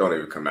don't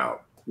even come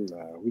out.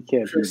 No, we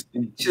can't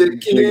do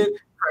chicken,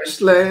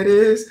 fresh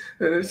lettuce.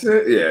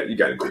 Yeah, you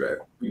got to do that.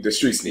 The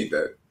streets need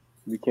that.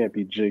 We can't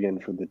be jigging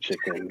for the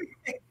chicken.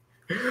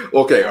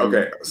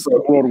 Okay.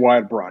 So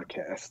worldwide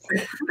broadcast.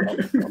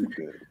 I'm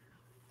good.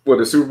 Well,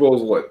 the Super Bowl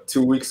is what,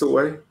 2 weeks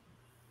away?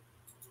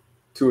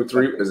 2 or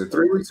 3? Is it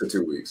 3 weeks or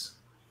 2 weeks?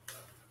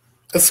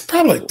 It's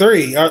probably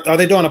 3. Are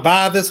they doing a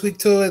bye this week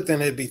to it?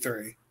 Then it'd be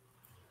 3.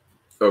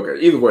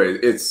 Okay. Either way,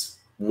 it's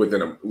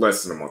within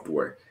less than a month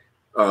away.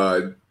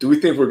 Do we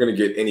think we're going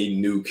to get any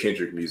new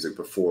Kendrick music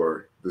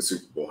before the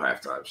Super Bowl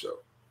halftime show?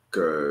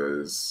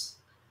 Because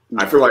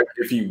I feel like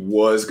if he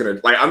was going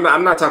to, like, I'm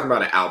not talking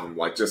about an album,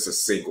 like just a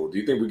single. Do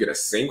you think we get a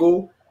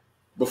single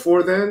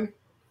before then?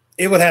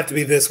 It would have to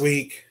be this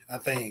week, I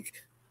think.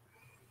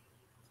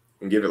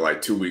 And give it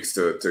like 2 weeks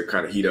to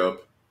kind of heat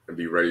up and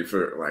be ready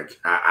for, like,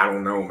 I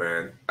don't know,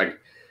 man. Like,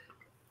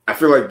 I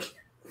feel like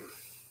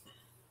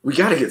we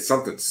got to get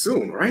something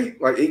soon, right?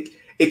 Like,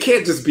 it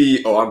can't just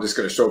be, I'm just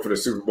going to show up for the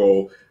Super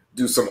Bowl,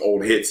 do some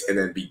old hits, and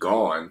then be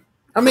gone.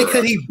 I mean,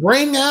 could he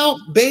bring out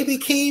Baby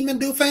Keem and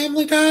do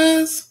Family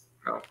Ties?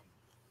 No.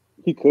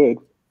 He could.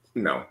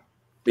 No.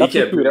 He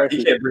can't bring out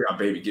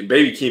Baby Keem.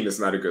 Baby Keem is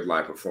not a good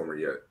live performer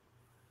yet.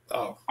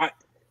 Oh.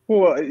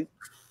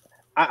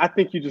 I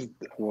think you just,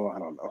 I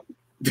don't know.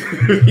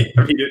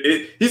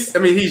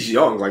 He's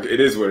young. Like, it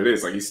is what it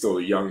is. Like, he's still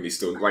young. And he's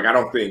still, like, I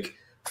don't think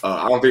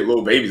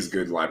Lil Baby's a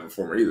good live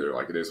performer either.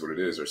 Like, it is what it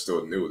is. They're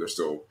still new. They're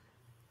still,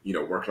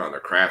 working on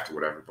their craft or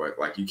whatever. But,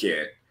 like, you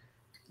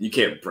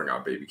can't bring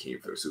out Baby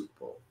Keem for the Super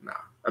Bowl. Nah.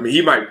 I mean,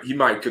 he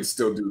might could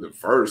still do the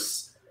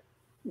verse.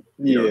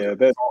 Yeah,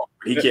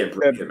 he can't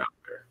bring him out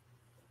there.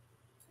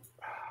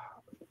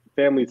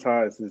 Family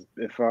Ties is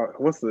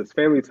what's this?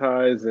 Family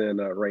Ties and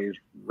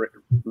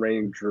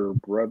Ranger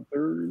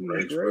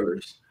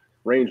Brothers.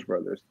 Range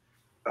Brothers.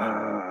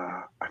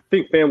 I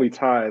think Family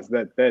Ties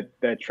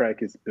that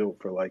track is built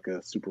for like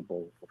a Super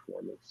Bowl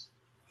performance.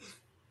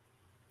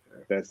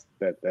 That's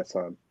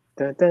on.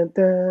 Dun, dun,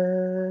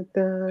 dun,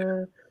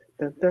 dun,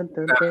 dun, dun,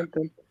 dun, dun,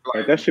 dun.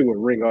 Like, that shit would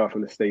ring off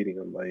in the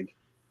stadium. Like,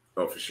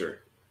 oh, for sure.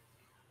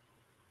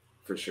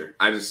 For sure.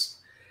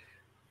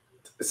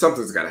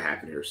 Something's got to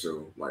happen here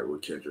soon. Like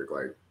with Kendrick,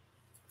 like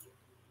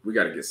we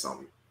got to get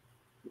something.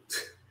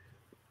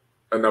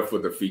 Enough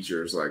with the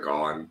features, like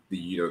on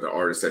the the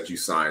artist that you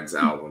sign's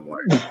album.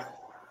 Like,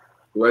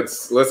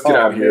 let's get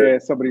out here. Yeah,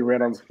 somebody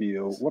ran on the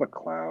field. What a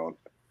clown.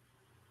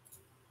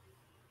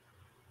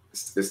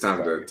 It's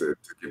time to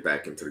get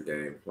back into the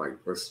game. Like,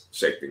 let's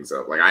shake things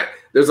up. Like,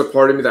 there's a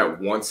part of me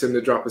that wants him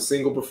to drop a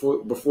single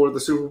before the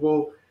Super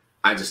Bowl.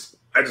 I just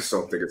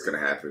don't think it's gonna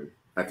happen.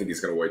 I think he's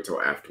gonna wait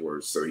till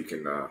afterwards so he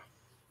can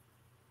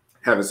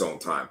have his own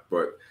time.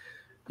 But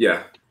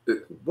yeah,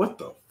 what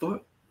the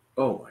fuck?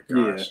 Oh my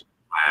gosh! Yeah.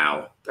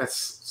 Wow, that's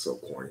so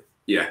corny.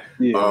 Yeah,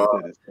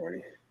 that is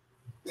corny.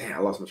 Damn, I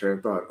lost my train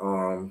of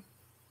thought.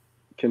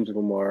 Kendrick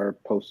Lamar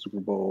post Super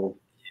Bowl.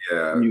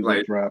 Yeah,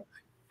 music drop.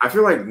 I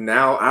feel like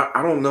now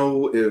I don't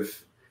know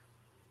if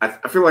I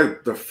feel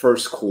like the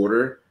first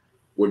quarter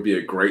would be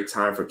a great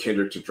time for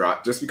Kendrick to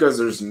drop just because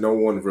there's no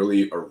one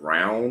really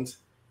around.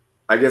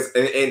 I guess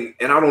and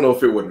I don't know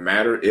if it would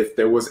matter if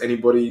there was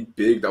anybody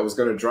big that was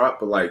gonna drop,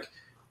 but like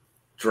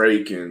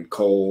Drake and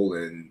Cole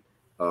and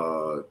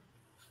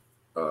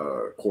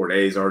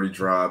Corday's already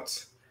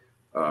dropped.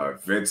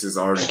 Vince has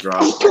already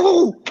dropped.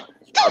 So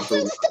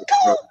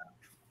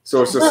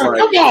it's just like,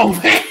 come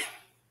on, man.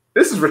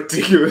 This is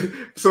ridiculous.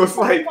 So it's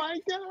like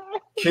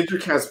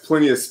Kendrick has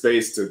plenty of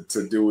space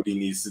to do what he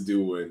needs to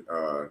do. And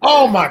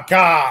oh my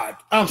God,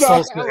 I'm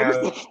so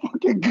scared.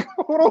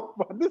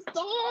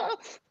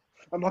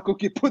 I'm not gonna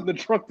get put in the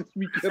trunk this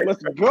weekend.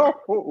 Let's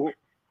go.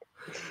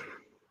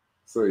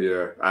 So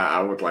yeah,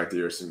 I would like to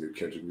hear some new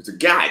Kendrick music.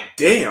 God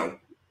damn,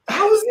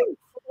 how is he?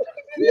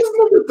 He's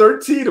number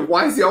 13, and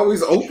why is he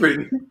always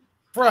open?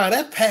 Bro,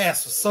 that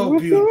pass was so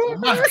beautiful.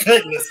 My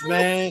goodness,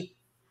 man.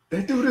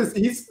 That dude is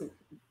he's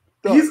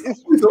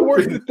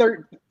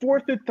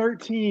fourth and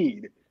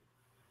 13.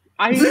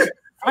 He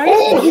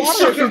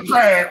shook his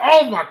bag.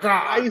 Oh my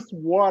god. Ice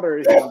water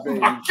in his Oh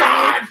my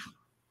god.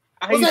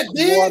 Ice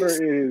water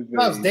in his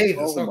That was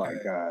Davis. Oh my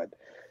god.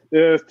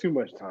 There's too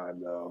much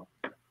time though.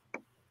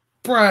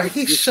 Bro,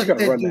 he shook that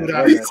dude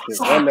out.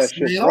 Run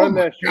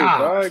that shit,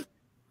 dog.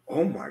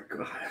 Oh my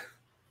god.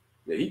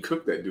 Yeah, he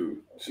cooked that dude.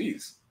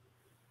 Jeez.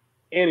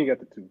 And he got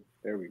the 2.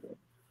 There we go.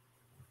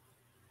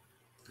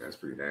 That's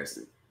pretty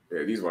nasty.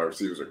 Yeah, these wide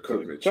receivers are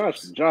cooking.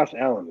 Josh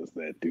Allen is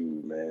that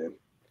dude, man.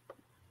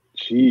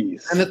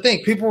 Jeez. And the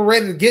thing, people were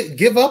ready to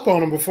give up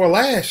on him before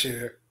last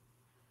year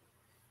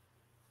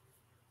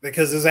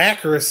because his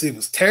accuracy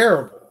was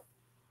terrible.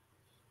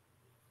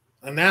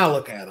 And now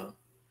look at him.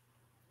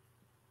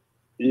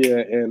 Yeah,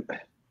 and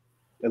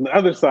the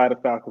other side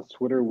of Falcons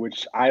Twitter,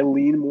 which I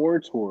lean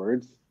more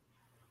towards,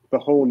 the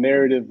whole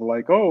narrative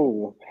like,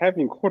 oh,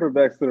 having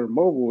quarterbacks that are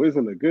mobile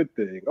isn't a good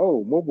thing.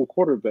 Oh, mobile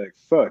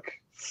quarterbacks suck.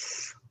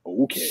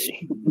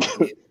 Okay.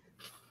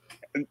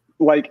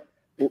 Like,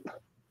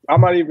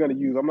 I'm not even going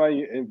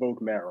to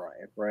invoke Matt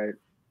Ryan, right?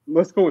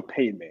 Let's go with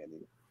Peyton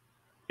Manning.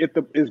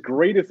 As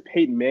great as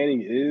Peyton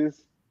Manning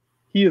is,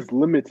 he is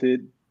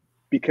limited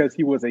because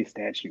he was a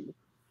statue.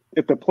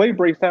 If the play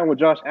breaks down with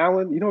Josh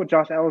Allen, you know what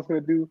Josh Allen's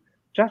going to do?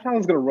 Josh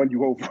Allen's going to run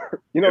you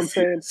over. You know what I'm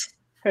saying?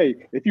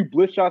 Hey, if you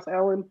blitz Josh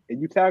Allen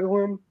and you tackle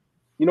him,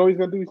 you know what he's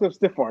going to do? He's going to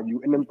stiff arm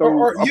you and then throw.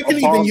 Or you can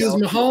even use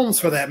Mahomes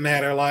for that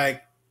matter.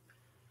 Like,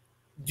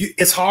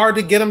 it's hard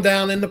to get him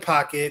down in the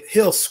pocket.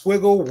 He'll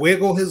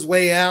wiggle his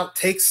way out,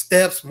 take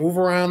steps, move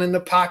around in the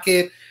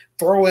pocket,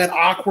 throw at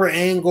awkward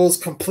angles,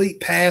 complete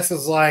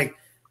passes. Like,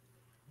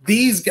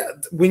 these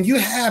guys, when you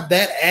have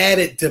that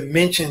added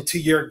dimension to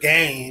your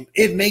game,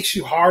 it makes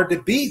you hard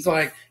to beat.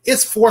 Like,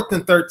 it's 4th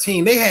and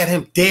 13. They had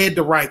him dead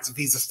to rights if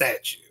he's a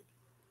statue.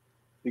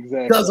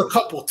 Exactly. Does a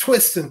couple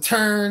twists and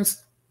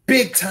turns,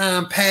 big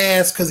time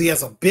pass because he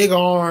has a big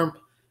arm.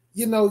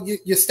 You know,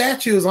 your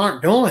statues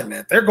aren't doing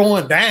that. They're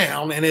going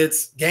down, and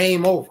it's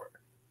game over.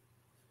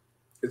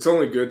 It's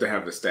only good to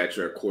have a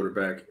statue at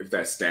quarterback if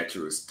that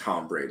statue is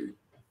Tom Brady.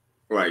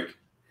 Like,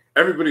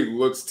 everybody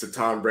looks to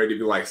Tom Brady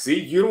and be like, see,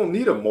 you don't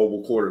need a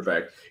mobile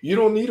quarterback. You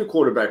don't need a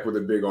quarterback with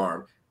a big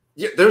arm.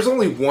 Yeah, there's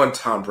only one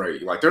Tom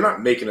Brady. Like, they're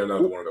not making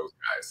another one of those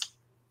guys.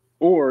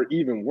 Or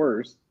even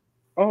worse,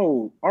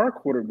 oh, our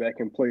quarterback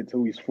can play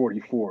until he's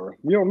 44.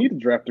 We don't need to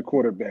draft a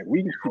quarterback.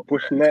 We can keep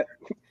pushing that,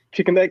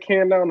 kicking that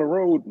can down the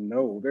road.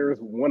 No, there is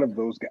one of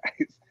those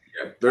guys.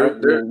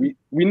 Yeah,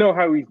 we know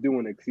how he's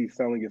doing it because he's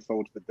selling his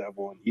soul to the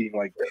devil and eating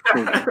like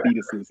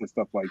fetuses and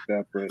stuff like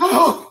that. But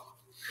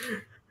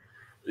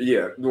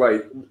yeah,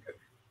 like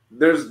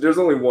there's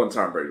only one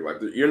Tom Brady. Like,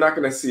 you're not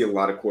going to see a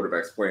lot of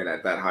quarterbacks playing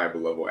at that high of a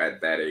level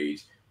at that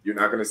age. You're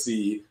not going to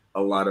see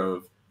a lot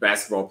of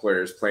basketball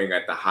players playing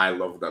at the high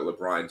level that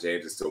LeBron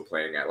James is still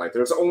playing at. Like,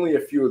 there's only a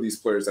few of these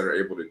players that are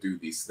able to do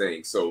these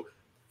things. So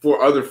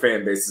for other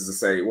fan bases to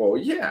say, well,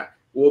 yeah,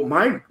 well,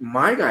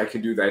 my guy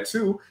can do that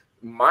too.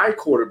 My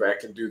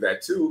quarterback can do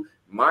that too.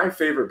 My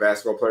favorite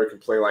basketball player can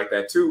play like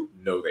that too.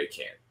 No, they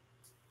can't.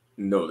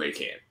 No, they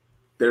can't.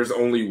 There's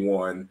only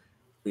one,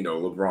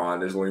 LeBron.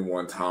 There's only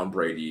one Tom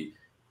Brady.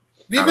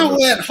 You know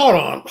what?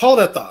 Hold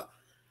that thought.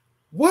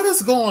 What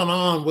is going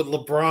on with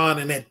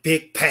LeBron and that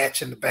big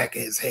patch in the back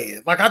of his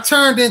head? Like, I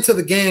turned into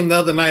the game the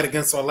other night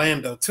against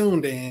Orlando,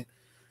 tuned in,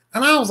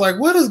 and I was like,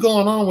 what is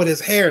going on with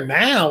his hair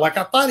now? Like,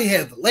 I thought he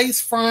had the lace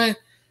front,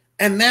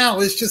 and now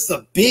it's just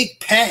a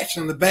big patch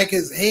in the back of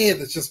his head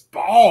that's just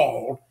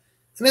bald.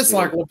 And it's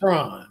like,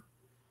 LeBron,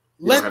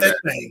 let that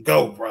thing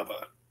go, brother.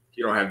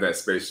 You don't have that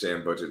Space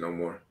Jam budget no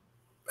more.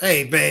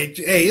 Hey, babe,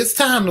 it's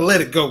time to let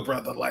it go,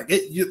 brother. Like,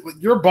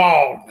 you're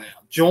bald now.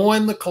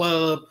 Join the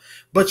club.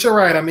 But you're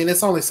right. I mean,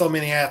 it's only so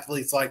many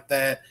athletes like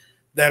that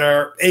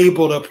are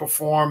able to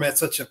perform at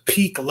such a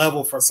peak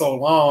level for so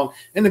long.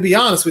 And to be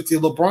honest with you,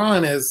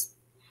 LeBron is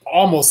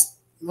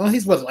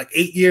he's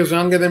 8 years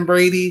younger than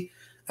Brady.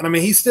 And I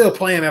mean, he's still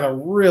playing at a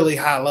really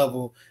high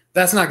level.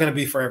 That's not going to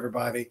be for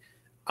everybody.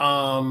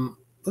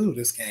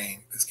 This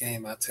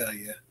game, I tell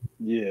you.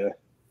 Yeah.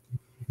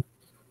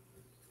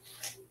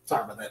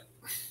 Sorry about that.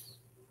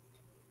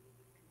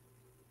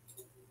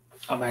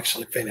 I'm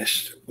actually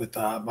finished with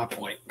my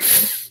point.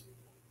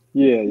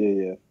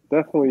 Yeah.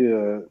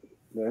 Definitely,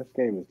 this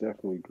game is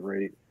definitely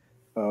great.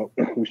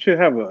 We should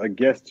have a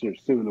guest here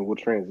soon, and we'll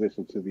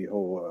transition to the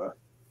whole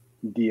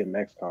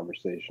DMX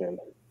conversation.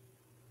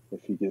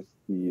 If he gets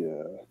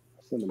the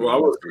Well, I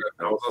was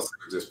also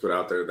going to just put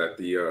out there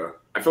that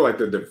I feel like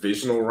the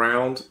divisional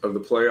round of the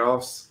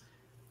playoffs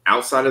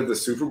outside of the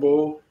Super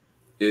Bowl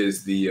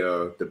is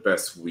the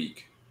best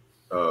week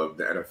of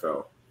the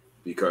NFL,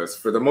 because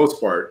for the most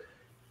part,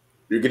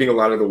 you're getting a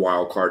lot of the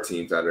wild card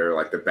teams that are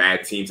like the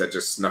bad teams that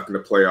just snuck in the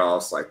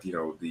playoffs, like,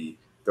 the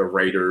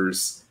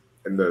Raiders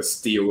and the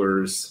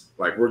Steelers.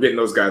 Like, we're getting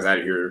those guys out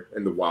of here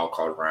in the wild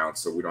card round,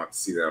 so we don't have to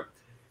see them.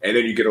 And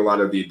then you get a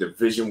lot of the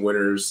division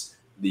winners,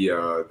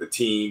 the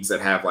teams that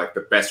have like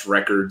the best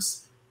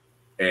records,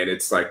 and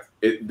it's like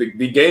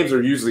the games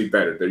are usually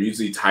better. They're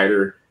usually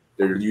tighter.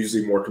 They're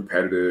usually more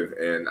competitive,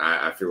 and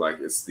I feel like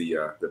it's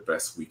the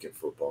best week in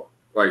football.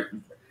 Like,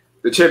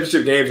 the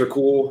championship games are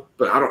cool,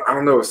 but I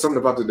don't know. It's something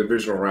about the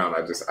divisional round.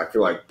 I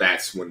feel like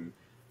that's when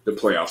the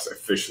playoffs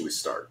officially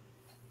start.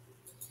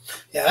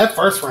 Yeah, that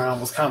first round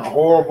was kind of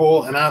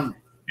horrible, and I'm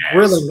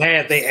really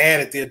mad they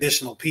added the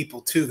additional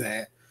people to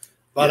that.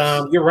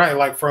 But you're right.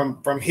 Like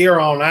from here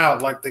on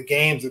out, like the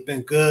games have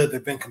been good.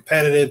 They've been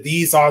competitive.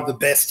 These are the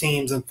best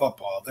teams in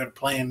football. They're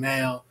playing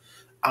now.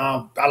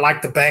 I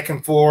like the back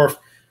and forth.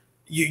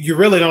 You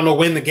really don't know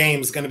when the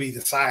game is going to be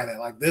decided.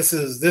 Like this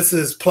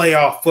is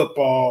playoff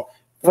football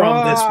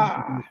from this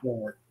week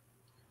forward.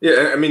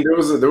 Yeah, I mean there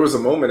was a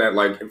moment at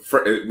like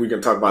we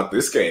can talk about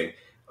this game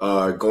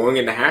going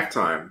into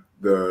halftime.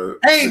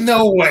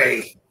 No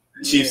way.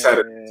 The Chiefs had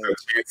a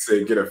chance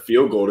to get a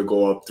field goal to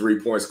go up 3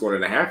 points going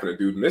into half, and the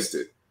dude missed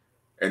it.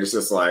 And it's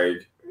just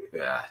like,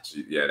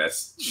 yeah,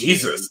 that's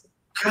Jesus.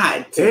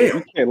 God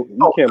damn.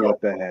 You can't let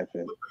that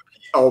happen.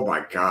 Oh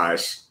my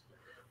gosh.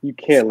 You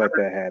can't let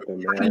that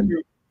happen,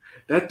 man.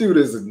 That dude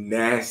is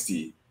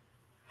nasty.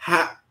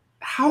 How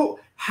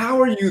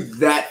are you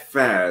that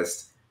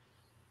fast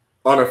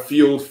on a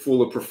field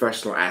full of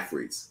professional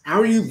athletes? How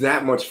are you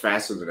that much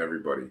faster than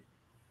everybody?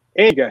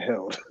 And he got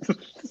held.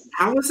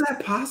 How is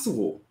that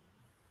possible?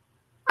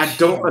 I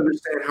don't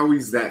understand how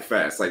he's that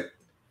fast. Like,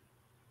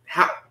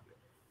 how?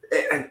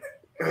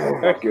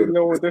 Actually, you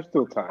know what? There's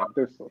still time.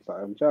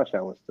 Josh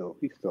Allen's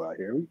he's still out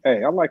here.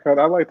 Hey, I like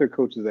their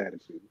coach's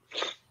attitude.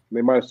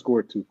 They might have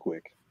scored too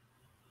quick.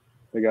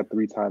 They got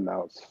 3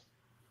 timeouts.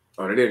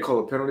 Oh, they didn't call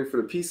a penalty for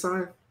the peace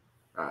sign?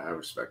 I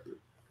respect it.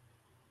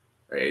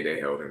 Hey, they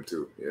held him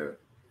too. Yeah.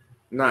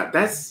 And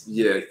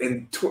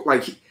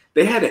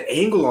they had an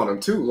angle on him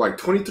too. Like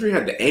 23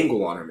 had the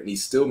angle on him, and he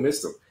still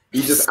missed him.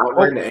 He just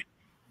outran the angle.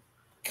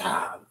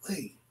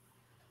 Golly.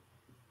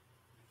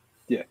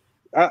 Yeah.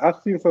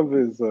 I've seen some of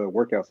his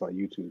workouts on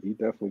YouTube. He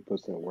definitely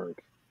puts in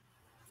work.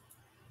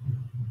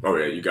 Oh,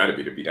 yeah. You got to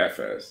be that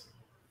fast.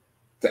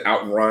 To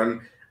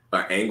outrun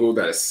an angle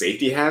that a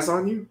safety has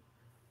on you?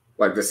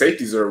 Like, the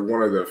safeties are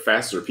one of the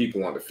faster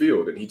people on the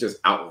field, and he just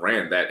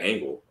outran that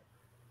angle.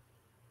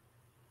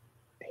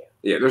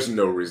 Yeah, there's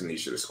no reason he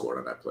should have scored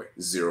on that play.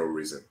 Zero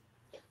reason.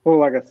 Well,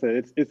 like I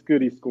said, it's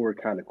good he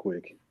scored kind of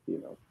quick,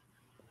 2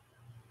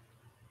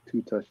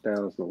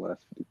 touchdowns in the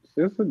last few.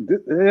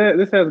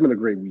 This has been a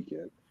great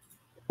weekend.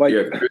 Like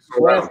the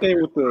last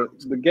game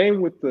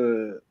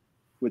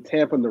with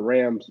Tampa and the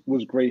Rams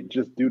was great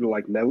just due to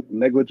like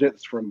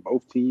negligence from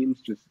both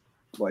teams, just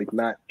like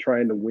not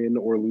trying to win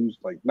or lose,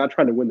 like not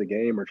trying to win the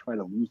game or trying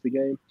to lose the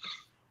game.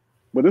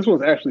 But this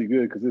one's actually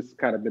good because this has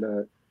kind of been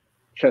a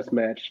chess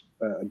match,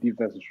 a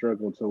defensive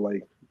struggle until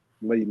like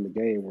late in the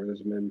game where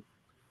there's been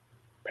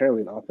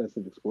apparently an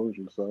offensive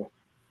explosion. So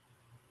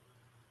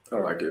I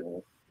like it.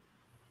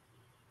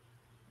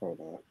 Hold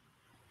on.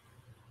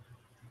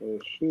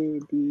 It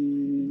should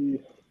be.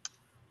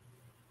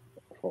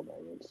 Hold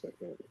on 1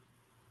 second.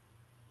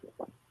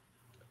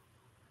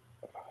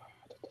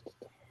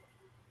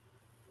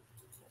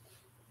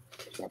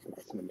 I think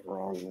I sent the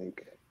wrong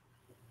link.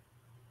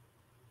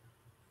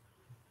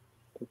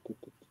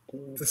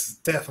 This is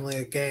definitely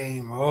a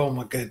game. Oh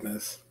my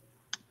goodness.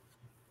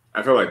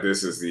 I feel like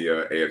this is the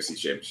AFC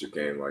Championship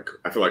game. Like,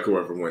 I feel like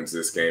whoever wins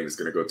this game is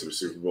going to go to the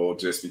Super Bowl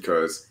just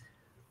because,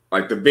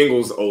 like, the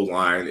Bengals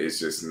O-line is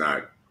just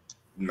not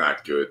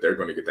good. They're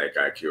going to get that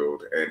guy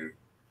killed. And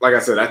like I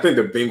said, I think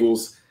the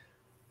Bengals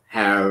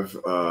have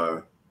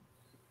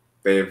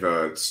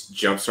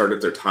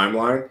jump-started their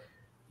timeline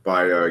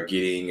by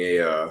getting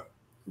a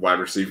wide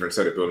receiver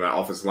instead of building that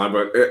offensive line.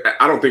 But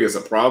I don't think it's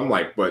a problem.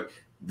 Like, but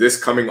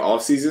this coming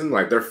offseason,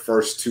 like, their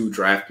first 2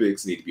 draft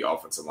picks need to be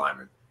offensive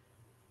linemen.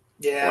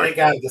 Yeah, they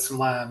got to get some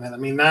linemen. I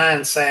mean,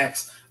 9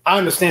 sacks. I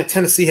understand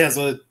Tennessee has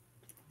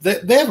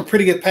they have a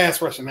pretty good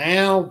pass rush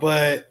now,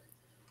 but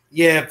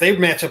yeah, if they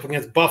match up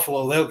against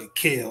Buffalo, they'll get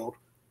killed.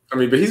 I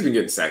mean, but he's been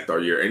getting sacked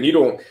all year, and you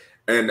don't.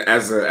 And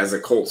as a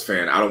Colts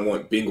fan, I don't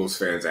want Bengals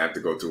fans to have to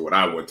go through what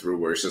I went through,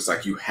 where it's just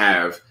like you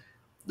have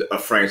a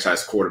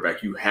franchise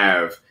quarterback, you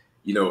have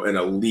an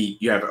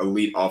elite, you have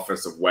elite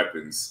offensive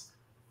weapons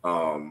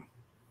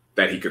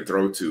that he could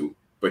throw to,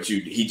 but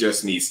he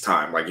just needs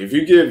time. Like if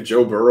you give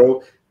Joe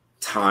Burrow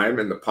time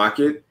in the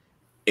pocket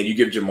and you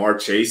give Jamar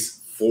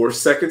Chase 4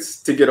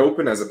 seconds to get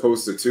open as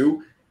opposed to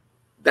 2,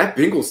 that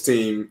Bengals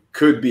team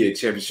could be a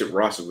championship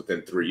roster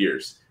within 3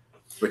 years.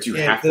 But you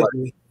have to,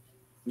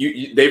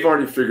 they've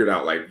already figured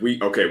out, like, we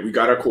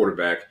got our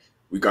quarterback,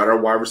 we got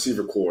our wide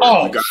receiver core,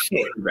 we got our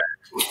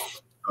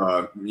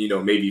quarterback.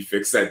 Maybe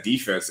fix that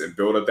defense and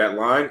build up that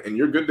line, and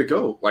you're good to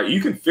go. Like, you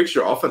can fix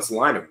your offensive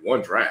line in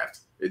 1 draft.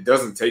 It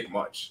doesn't take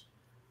much.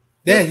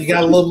 Yeah, you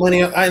got a little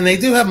money, and they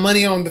do have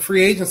money on the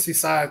free agency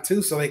side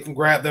too, so they can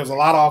grab. There's a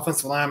lot of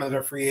offensive linemen that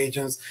are free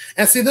agents.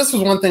 And see, this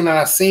was one thing that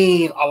I've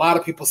seen a lot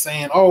of people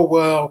saying, "Oh,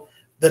 well,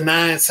 the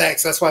 9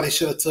 sacks. That's why they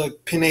should have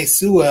took Penei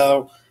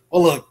Sewell.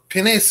 Well, look,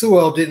 Penei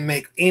Sewell didn't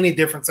make any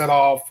difference at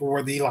all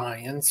for the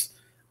Lions.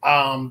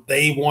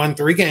 They won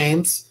 3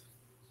 games.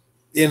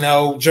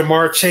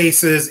 Jamar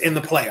Chase is in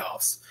the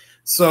playoffs.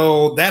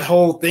 So that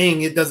whole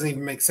thing, it doesn't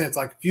even make sense.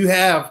 Like, if you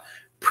have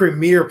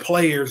premier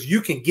players,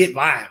 you can get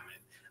linemen.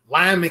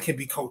 Linemen can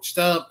be coached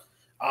up.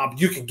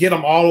 You can get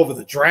them all over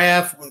the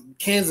draft.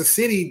 Kansas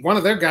City, one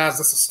of their guys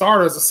that's a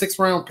starter is a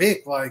 6th-round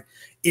pick. Like,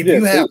 if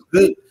you have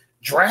good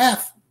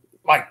draft,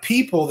 like,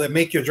 people that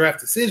make your draft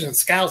decisions,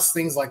 scouts,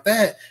 things like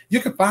that,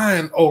 you can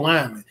find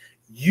O-linemen.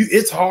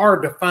 It's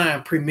hard to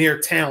find premier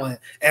talent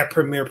at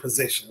premier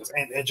positions.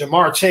 And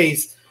Jamar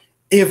Chase,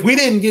 if we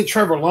didn't get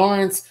Trevor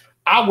Lawrence,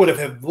 I would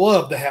have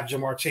loved to have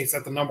Jamar Chase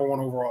at the number 1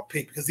 overall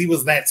pick because he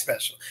was that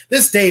special.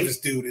 This Davis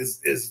dude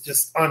is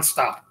just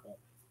unstoppable.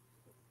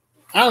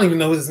 I don't even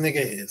know who this nigga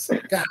is.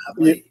 God,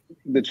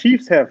 the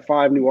Chiefs have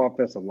 5 new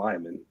offensive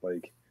linemen.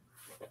 Like,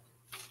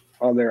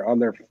 on their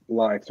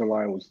line, their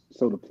line was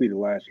so depleted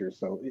last year.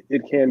 So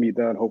it can be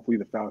done. Hopefully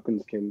the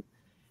Falcons can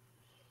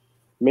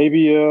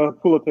maybe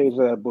pull a page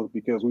of that book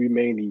because we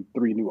may need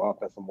 3 new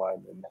offensive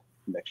linemen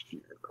next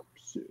year.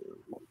 So,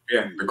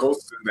 yeah, the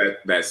Colts did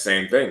that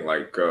same thing.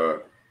 Like,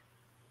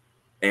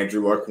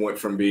 Andrew Luck went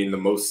from being the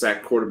most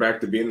sacked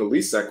quarterback to being the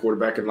least sacked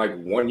quarterback in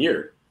like 1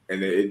 year,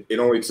 and it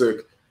only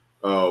took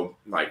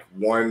like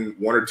one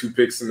or 2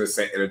 picks in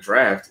a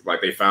draft.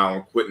 Like, they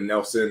found Quentin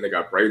Nelson, they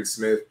got Braden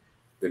Smith,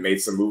 they made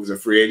some moves in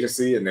free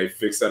agency, and they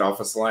fixed that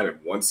offensive line in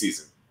 1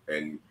 season.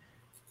 And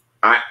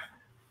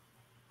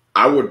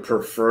I would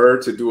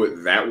prefer to do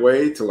it that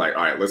way, to like,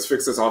 all right, let's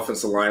fix this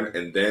offensive line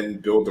and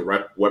then build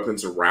the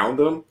weapons around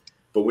them.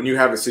 But when you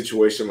have a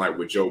situation like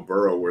with Joe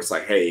Burrow, where it's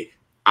like, hey,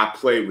 I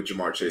played with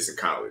Jamar Chase in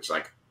college,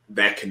 like,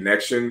 that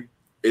connection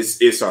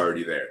it's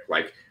already there.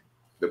 Like,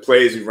 the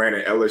plays we ran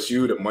at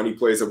LSU, the money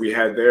plays that we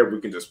had there, we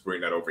can just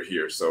bring that over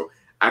here. So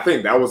I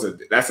think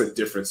that's a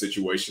different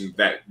situation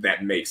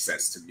that makes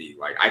sense to me.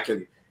 Like, I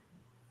can,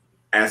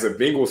 as a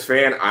Bengals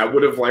fan, I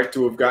would have liked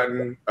to have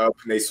gotten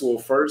Penei Sewell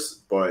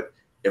first, but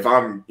if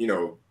I'm,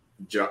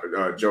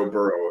 Joe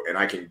Burrow and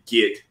I can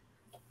get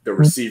the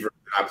receiver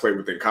that I played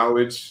with in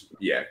college,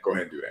 yeah, go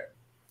ahead and do that.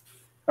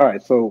 All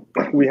right, so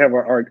we have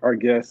our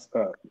guest,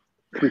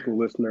 frequent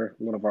listener,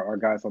 one of our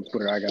guys on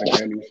Twitter. I got a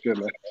guy who's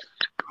gonna.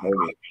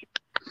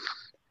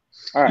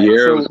 All right,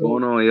 yeah, what's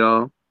going on,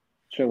 y'all?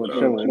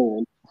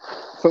 Chilling.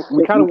 So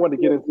we kind of wanted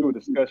to get into a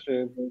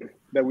discussion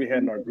that we had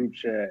in our group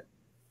chat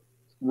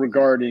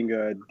regarding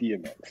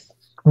DMX,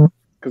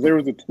 because there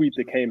was a tweet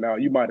that came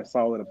out. You might have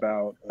saw it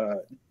about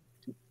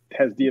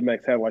has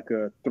DMX had like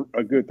a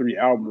good 3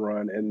 album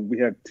run, and we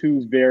have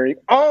 2 varying.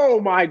 Oh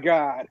my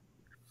God!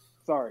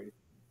 Sorry,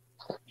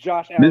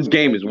 Josh Allen. This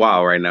game is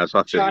wild right now.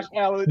 So Josh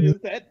Allen is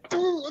that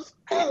dude. Let's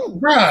go,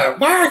 bro.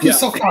 Why are you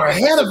so far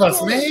ahead of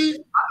us, man?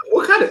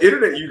 What kind of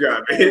internet you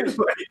got, man? Like,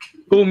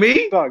 who,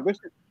 me? Dog, me.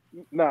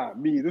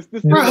 This.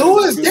 Bro, who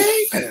is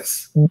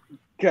Davis?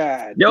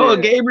 God. Yo,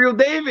 damn. Gabriel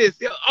Davis.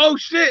 Yo, oh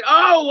shit.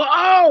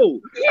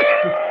 Oh.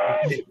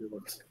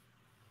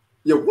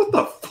 Yo, what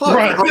the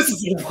fuck? Bro, this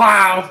is a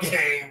wild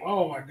game.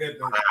 Oh my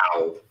goodness.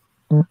 Wow.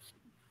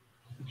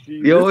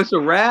 Yo, it's a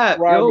wrap.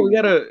 Yo, we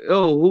gotta.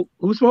 Yo,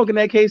 who's smoking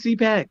that KC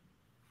pack?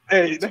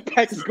 Hey, that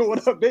pack is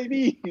going up,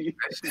 baby.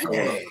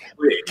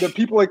 The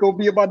people ain't gonna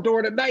be at my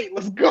door tonight.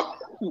 Let's go.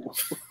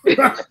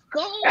 Let's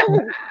go.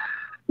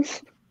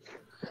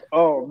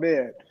 Oh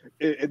man,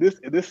 and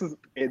this is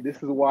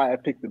why I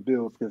picked the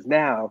Bills, because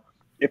now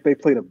if they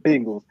play the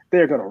Bengals,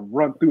 they're gonna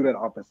run through that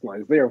offense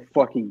line. They are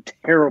fucking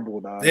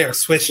terrible, dog. They are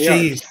Swiss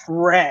cheese.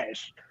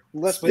 Trash.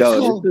 Let's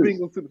go,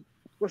 Bengals.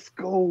 Let's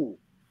go.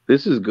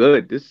 This is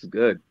good.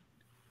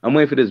 I'm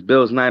waiting for this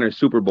Bills-Niners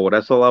Super Bowl.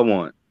 That's all I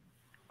want.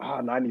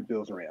 No, I need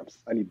Bills-Rams.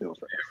 Nah,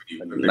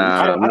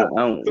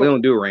 we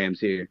don't do Rams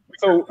here.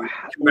 So,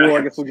 well,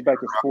 I guess we'll get back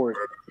to sports.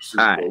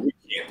 All right. We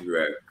can't do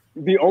that.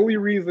 The only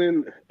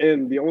reason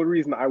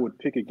I would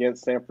pick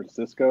against San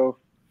Francisco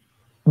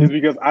is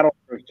because I don't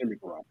trust Jimmy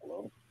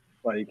Garoppolo.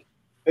 Like,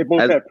 they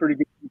both have pretty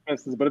good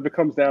defenses, but if it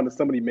comes down to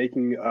somebody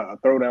making a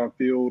throw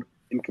downfield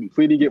and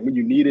completing it when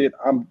you need it,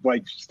 I'm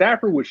like,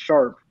 Stafford was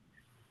sharp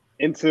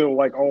until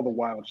like all the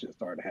wild shit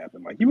started to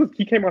happen. Like,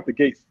 he came out the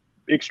gates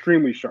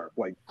extremely sharp,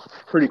 like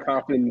pretty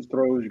confident in his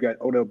throws. You got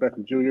Odell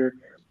Beckham Jr.,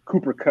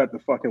 Cooper Kupp, the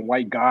fucking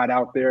white god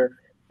out there,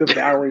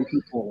 devouring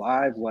people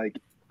alive. Like,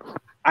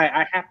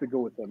 I have to go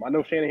with them. I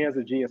know Shanahan's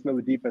a genius. I know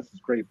the defense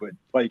is great, but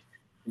like,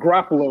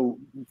 Garoppolo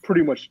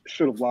pretty much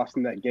should have lost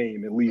in that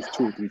game at least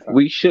 2 or 3 times.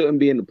 We shouldn't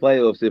be in the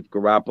playoffs if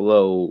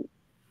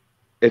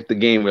the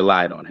game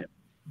relied on him.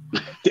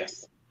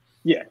 Yes.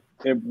 Yeah.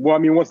 And, well, I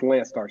mean, once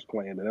Lance starts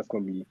playing, then that's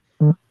going to be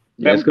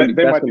that's gonna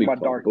be my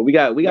dark. But we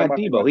got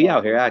Debo. He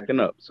out here acting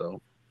up.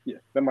 So yeah,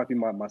 that might be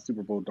my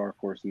Super Bowl dark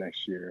horse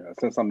next year.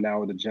 Since I'm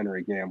now a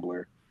degenerate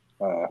gambler,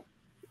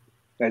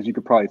 as you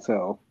could probably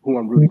tell, who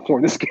I'm rooting for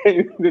in this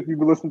game if you've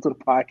been listening to the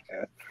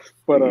podcast.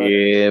 But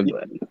buddy.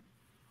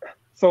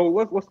 So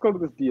let's go to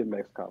this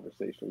DMX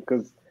conversation,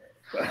 because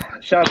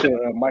shout out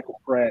to Michael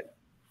Pratt.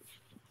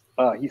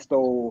 He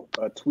stole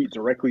a tweet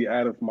directly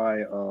out of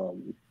my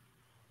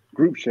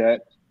group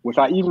chat, which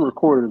I even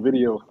recorded a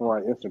video for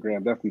my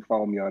Instagram. Definitely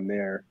follow me on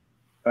there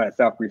at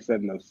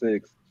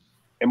Southbreeze706.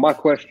 And my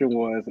question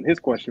was, and his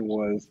question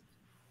was,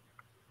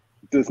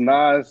 does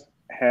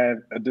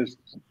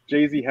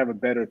Jay-Z have a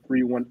better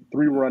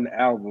three-run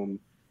album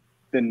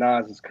than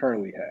Nas is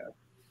currently have?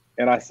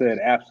 And I said,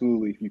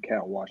 absolutely, if you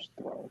count Watch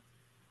the Throne.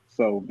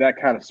 So that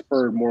kind of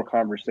spurred more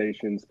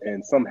conversations,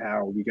 and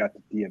somehow we got to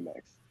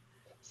DMX.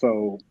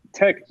 So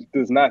Tech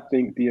does not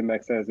think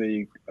DMX has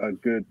a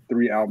good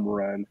 3-album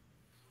run.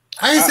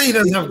 I didn't say he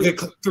doesn't have a good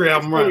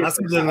 3-album run. I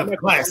said he doesn't have a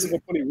classic.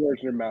 I'm putting words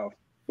in your mouth,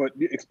 but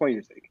explain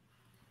your take.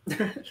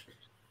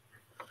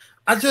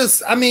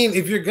 I mean,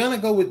 if you're gonna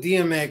go with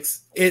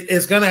DMX,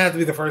 it's gonna have to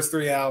be the first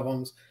 3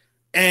 albums.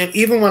 And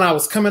even when I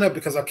was coming up,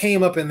 because I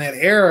came up in that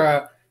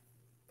era,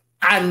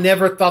 I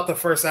never thought the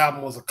first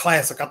album was a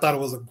classic. I thought it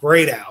was a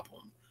great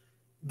album.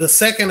 The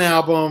second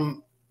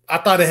album, I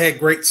thought it had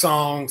great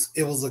songs.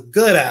 It was a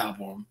good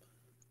album.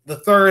 The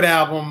third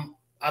album,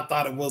 I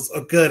thought it was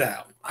a good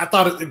album. I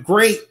thought it was a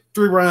great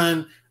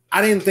 3-run.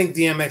 I didn't think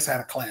DMX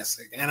had a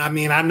classic. And I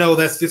mean, I know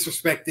that's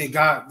disrespected.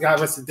 God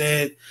rest the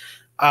dead.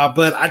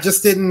 But I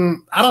just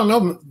didn't, I don't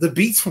know. The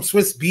beats from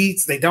Swiss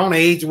Beats, they don't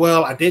age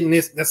well. I didn't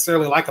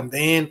necessarily like them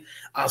then.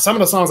 Some of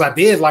the songs I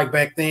did like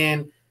back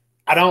then,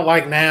 I don't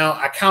like now.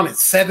 I counted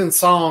 7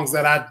 songs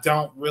that I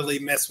don't really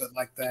mess with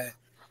like that.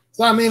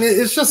 So, I mean,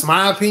 it's just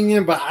my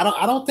opinion, but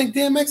I don't think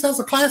DMX has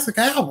a classic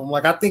album.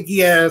 Like, I think he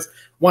has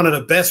one of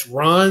the best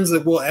runs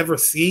that we'll ever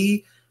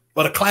see,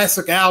 but a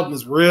classic album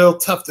is real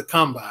tough to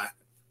come by.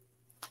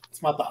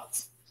 That's my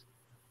thoughts.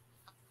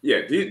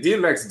 Yeah,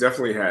 DMX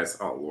definitely has,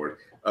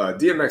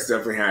 DMX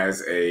definitely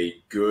has a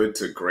good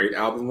to great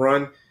album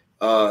run.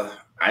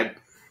 I'd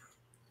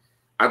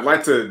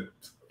like to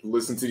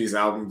listen to these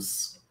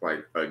albums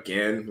like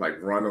again,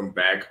 like run them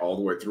back all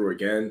the way through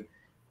again.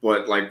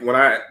 But like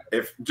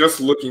if just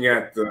looking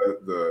at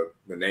the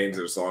names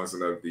of the songs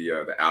and of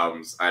the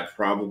albums, I'd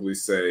probably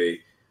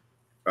say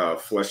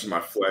Flesh of My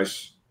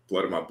Flesh,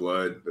 Blood of My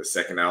Blood. The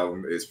second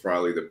album is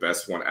probably the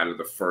best one out of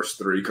the first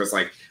 3. Because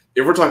like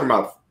if we're talking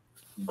about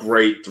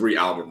great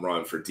 3-album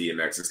run for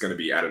DMX, it's going to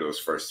be out of those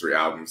first 3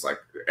 albums. Like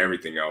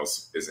everything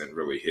else isn't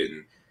really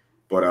hitting.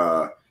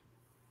 But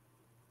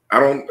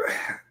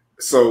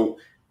so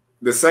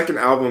the second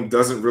album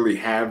doesn't really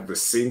have the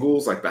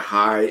singles, like the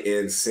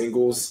high-end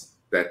singles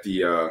that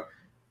the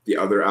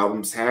other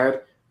albums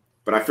had.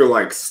 But I feel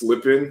like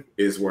Slippin'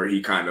 is where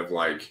he kind of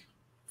like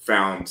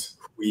found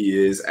who he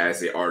is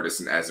as an artist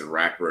and as a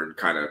rapper and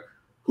kind of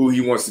who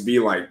he wants to be.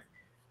 Like,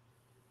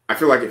 I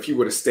feel like if he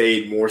would have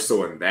stayed more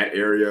so in that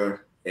area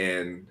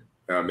and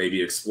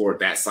maybe explored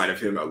that side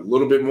of him a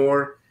little bit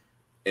more,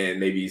 and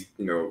maybe,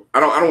 you know, I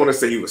don't want to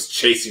say he was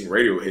chasing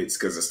radio hits,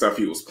 because the stuff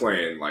he was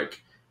playing,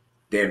 like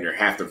damn near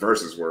half the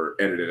verses were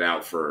edited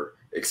out for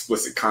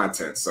explicit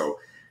content. So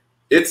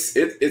it's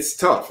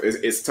tough.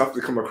 It's tough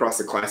to come across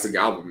a classic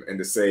album, and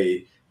to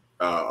say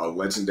a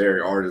legendary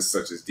artist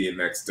such as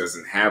DMX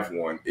doesn't have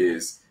one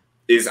is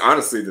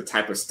honestly the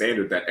type of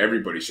standard that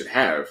everybody should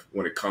have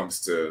when it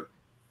comes to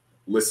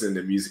listening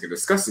to music and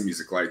discussing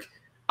music. Like,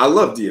 I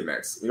love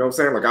DMX. You know what I'm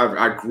saying? Like,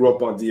 I grew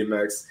up on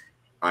DMX.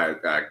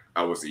 I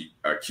was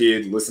a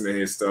kid listening to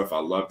his stuff. I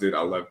loved it.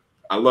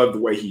 I loved the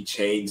way he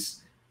changed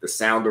the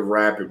sound of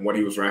rap and what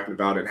he was rapping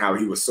about and how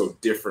he was so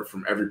different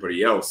from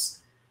everybody else.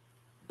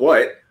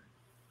 But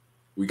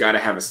we got to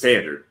have a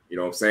standard, you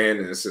know what I'm saying?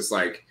 And it's just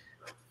like,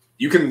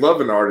 you can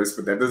love an artist,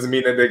 but that doesn't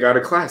mean that they got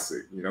a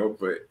classic, you know?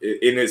 But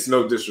and it's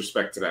no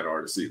disrespect to that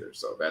artist either.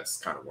 So that's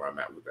kind of where I'm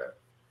at with that.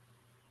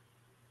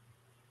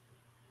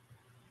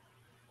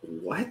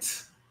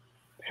 What?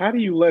 How do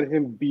you let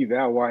him be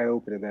that wide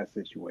open in that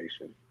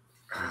situation?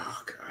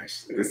 Oh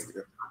gosh,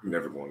 I'm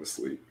never going to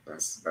sleep.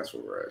 That's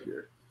where we're at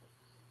here.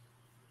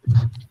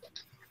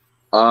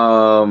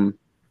 Wow.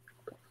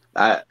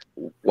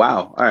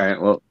 All right.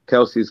 Well,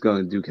 Kelsey's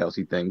going to do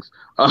Kelsey things.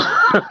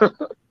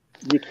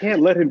 You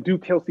can't let him do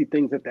Kelsey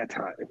things at that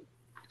time.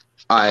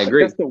 I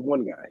agree. That's the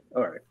one guy.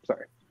 All right.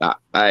 Sorry.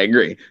 I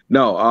agree.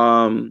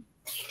 No.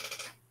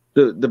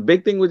 The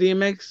big thing with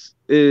DMX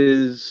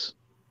is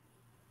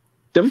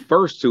them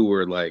first 2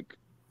 were like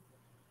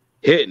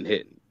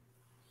hitting.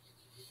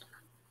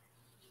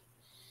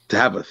 To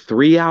have a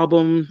 3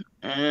 album,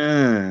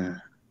 I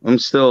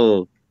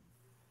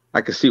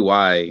can see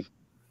why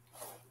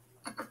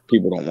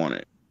people don't want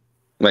it.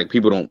 Like,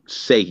 people don't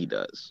say he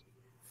does,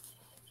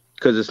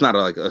 because it's not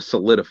like a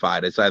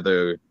solidified. It's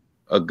either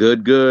a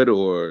good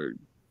or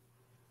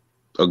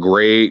a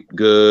great,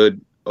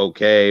 good,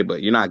 okay.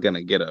 But you're not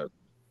gonna get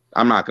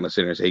I'm not gonna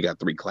sit here and say he got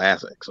 3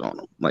 classics on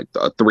him, like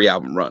a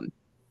 3-album run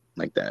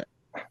like that.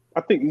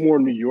 I think more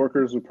New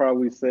Yorkers would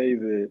probably say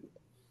that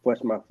Flesh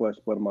of My Flesh,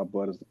 Blood of My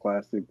Blood is a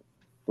classic.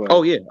 But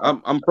oh yeah,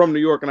 I'm from New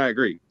York and I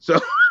agree. So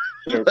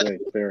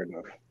fair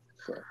enough.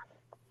 So.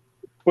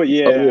 But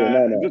yeah,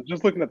 no.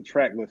 Just looking at the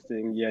track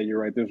listing, yeah, you're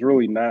right. There's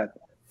really not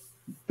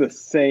the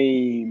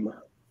same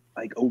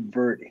like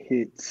overt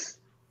hits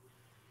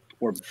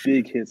or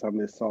big hits on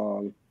this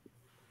song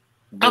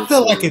I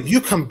feel like if you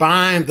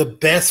combine the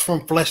best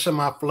from Flesh of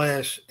My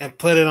Flesh and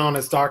put it on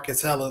As Dark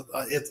as Hell,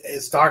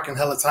 it's Dark and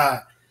Hell is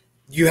High,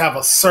 you have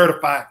a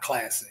certified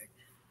classic.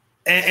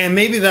 And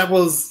maybe that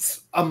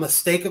was a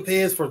mistake of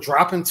his for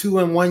dropping 2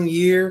 in 1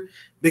 year,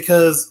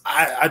 because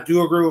I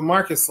do agree with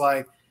Marcus.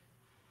 Like,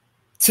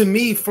 to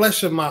me,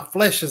 Flesh of My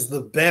Flesh is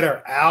the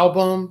better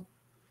album.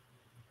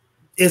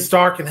 It's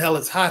Dark and Hell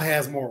is Hot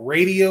has more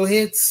radio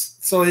hits,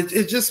 so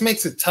it just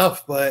makes it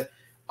tough. But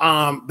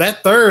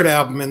that third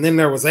album, and then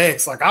there was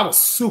X, like, I was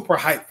super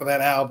hyped for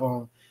that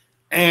album.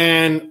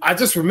 And I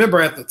just remember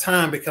at the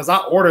time, because I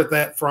ordered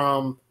that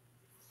from,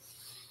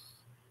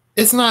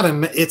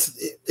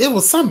 it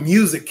was some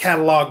music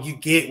catalog you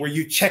get where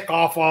you check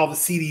off all the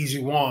CDs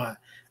you want.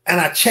 And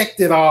I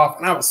checked it off,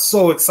 and I was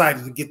so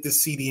excited to get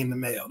this CD in the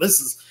mail. This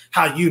is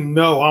how you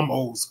know I'm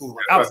old school.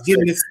 Like, I was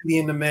getting this CD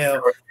in the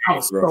mail. I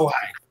was so hyped.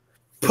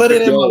 Put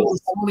it in my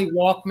Sony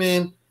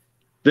Walkman.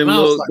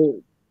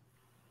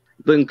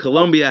 Them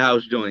Columbia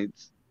House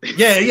joints.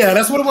 Yeah,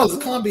 that's what it was,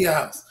 the Columbia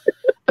House.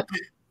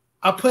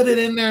 I put it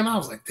in there, and I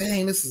was like,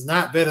 dang, this is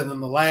not better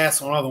than the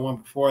last one or the one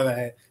before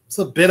that. It's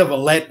a bit of a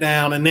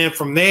letdown. And then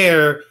from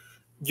there,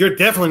 you're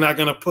definitely not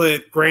going to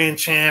put Grand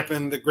Champ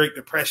and the Great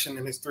Depression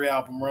in his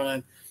 3-album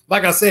run.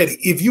 Like I said,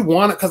 if you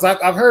want it, because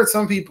I've heard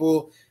some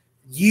people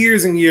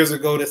years and years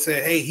ago that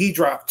said, hey, he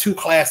dropped 2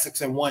 classics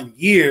in 1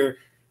 year.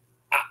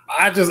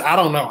 I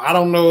don't know. I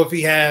don't know if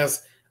he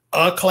has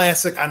a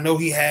classic. I know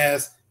he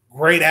has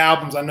great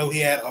albums. I know he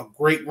had a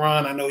great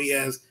run. I know he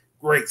has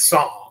great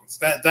songs.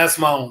 That's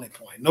my only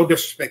point. No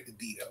disrespect to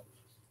Dito.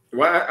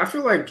 Well, I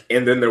feel like,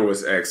 and then there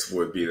was X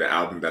would be the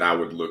album that I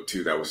would look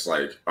to that was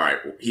like, all right,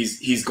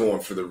 he's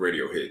going for the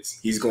radio hits.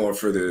 He's going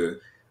for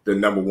the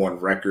number 1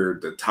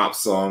 record, the top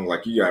song.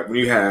 Like, when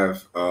you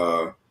have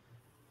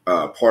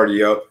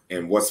Party Up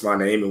and What's My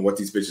Name and What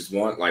These Bitches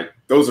Want, like,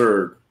 those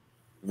are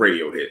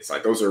radio hits.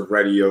 Like, those are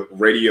radio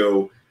ready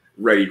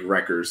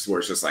records where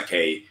it's just like,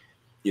 hey,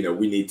 we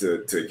need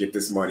to get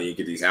this money,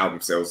 get these album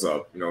sales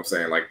up. You know what I'm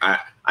saying? Like, I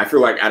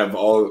feel like out of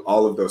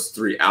all of those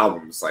 3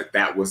 albums, like,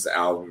 that was the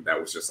album that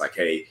was just like,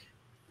 hey,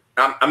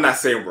 I'm not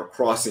saying we're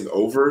crossing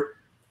over,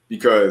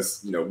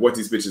 because What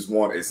These Bitches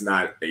Want is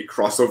not a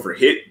crossover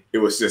hit.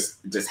 It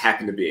just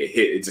happened to be a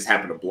hit. It just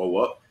happened to blow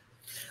up.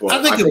 But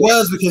I think it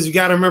was because you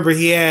got to remember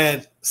he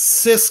had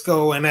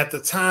Cisco, and at the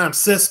time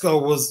Cisco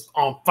was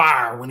on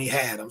fire when he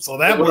had him. So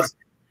that was.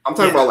 I'm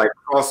talking about like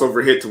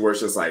crossover hit to where it's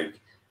just like,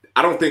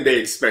 I don't think they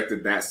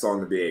expected that song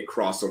to be a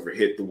crossover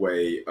hit the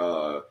way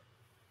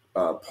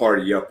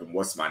Party Up and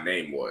What's My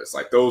Name was.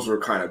 Like, those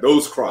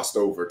crossed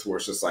over to where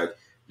it's just like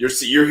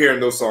you're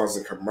hearing those songs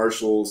in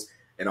commercials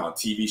and on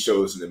TV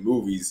shows and in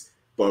movies,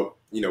 but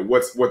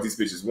what These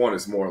Bitches Want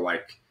is more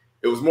like,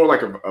 it was more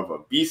like of a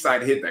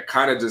B-side hit that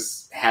kind of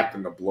just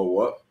happened to blow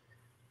up.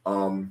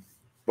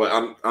 But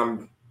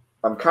I'm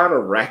kind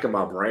of racking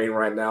my brain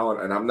right now,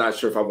 and I'm not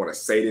sure if I want to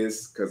say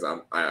this because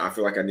I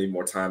feel like I need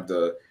more time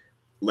to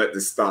let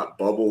this thought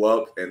bubble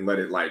up and let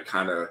it like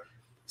kind of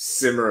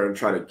simmer and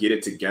try to get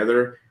it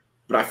together.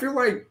 But I feel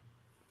like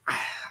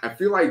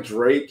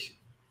Drake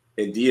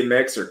and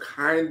DMX are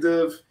kind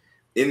of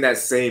in that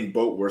same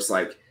boat where it's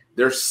like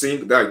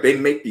they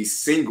make these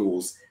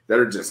singles that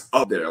are just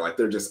up there, like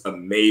they're just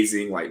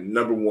amazing, like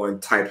number 1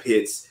 type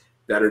hits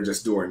that are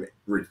just doing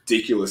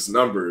ridiculous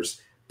numbers,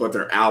 but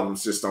their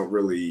albums just don't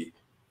really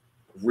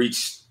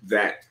reach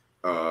that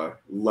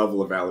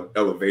level of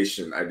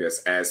elevation, I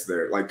guess, as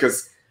they're like,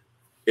 because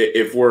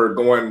if we're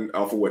going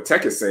off of what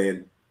Tech is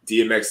saying,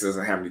 DMX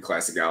doesn't have any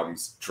classic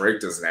albums,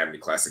 Drake doesn't have any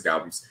classic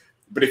albums,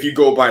 but if you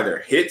go by their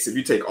hits, if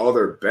you take all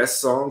their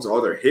best songs,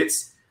 all their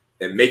hits,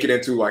 and make it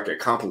into like a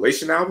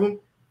compilation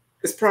album,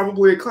 it's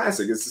probably a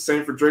classic. It's the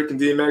same for Drake and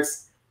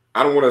DMX.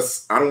 I don't want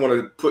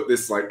to put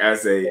this like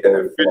as an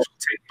official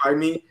take by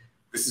me.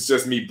 This is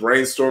just me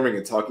brainstorming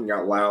and talking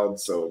out loud.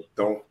 So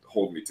don't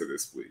hold me to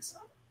this, please.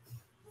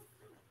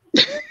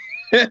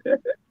 I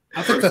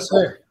think that's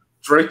fair.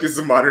 Drake is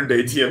the modern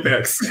day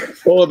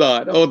DMX. Hold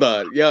on.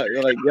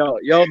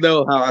 Y'all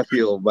know how I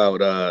feel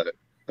about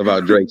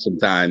Drake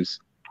sometimes,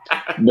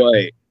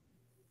 but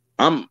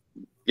y'all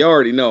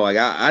already know. Like,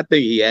 I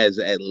think he has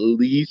at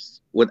least,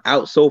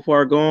 without So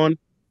Far Gone,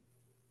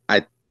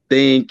 I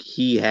think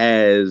he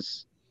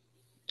has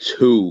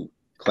 2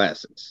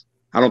 classics.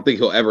 I don't think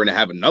he'll ever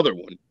have another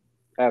one.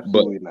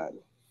 Absolutely not.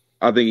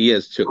 I think he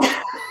has 2.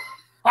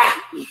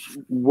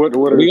 We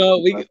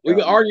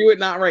can argue it,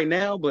 not right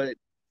now, but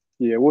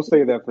yeah, we'll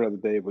say that for another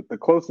day. But the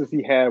closest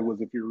he had was,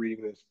 if you're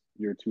reading this,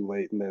 You're Too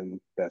Late, and then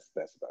that's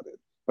about it.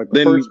 Like,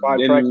 the first 5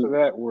 tracks of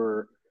that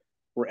were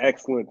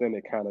excellent. Then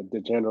it kind of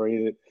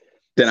degenerated.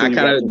 Then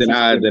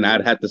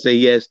I'd have to say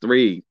he has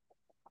 3.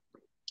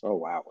 Oh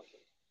wow!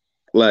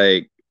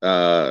 Like,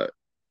 wow.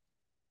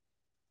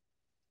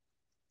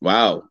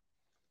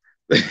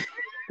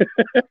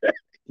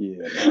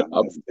 Yeah,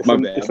 my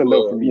bad. It's a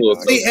no for me.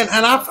 See, and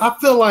I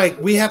feel like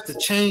we have to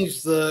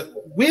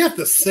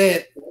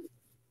set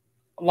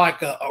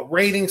like a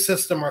rating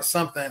system or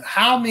something.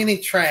 How many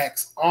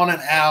tracks on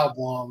an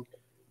album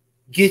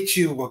get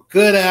you a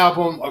good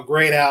album, a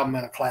great album,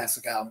 and a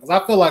classic album. Because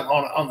I feel like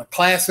on the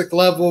classic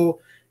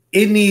level,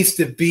 it needs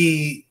to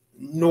be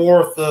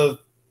north of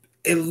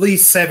at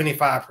least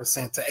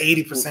 75% to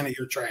 80% of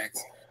your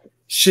tracks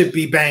should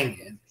be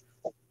banging.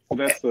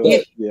 That's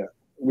yeah.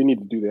 We need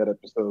to do that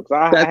episode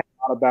because I had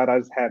thought about it. I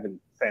just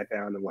haven't sat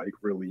down and like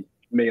really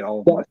made all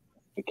of my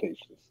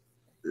specifications.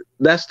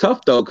 That's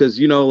tough though, because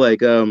you know,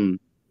 like and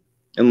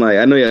like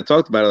I know you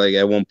talked about it like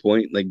at one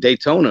point, like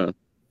Daytona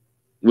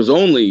was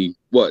only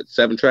what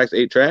 7 tracks,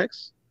 8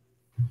 tracks,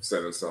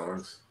 7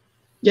 songs.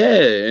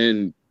 Yeah,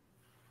 and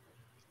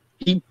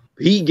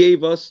he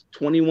gave us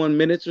 21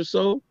 minutes or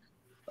so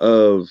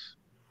of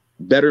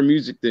better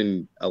music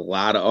than a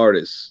lot of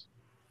artists.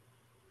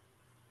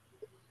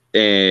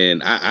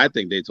 And I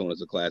think Daytona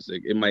is a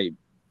classic. It might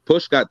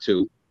Push got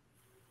 2.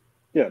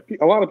 Yeah,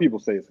 a lot of people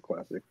say it's a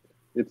classic.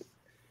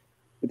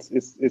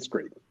 It's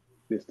great.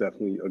 It's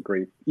definitely a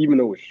great, even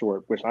though it's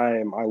short, which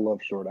I love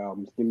short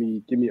albums. Give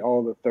me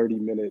all the 30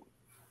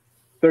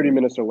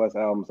 minutes or less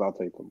albums, I'll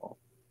take them all.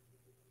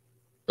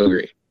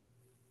 Agree.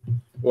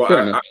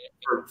 Well,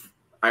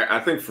 I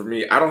think for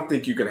me, I don't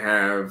think you can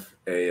have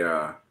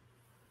I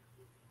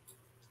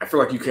feel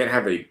like you can't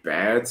have a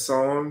bad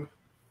song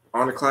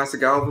on a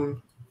classic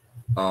album.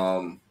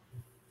 And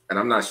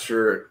I'm not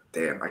sure.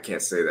 Damn, I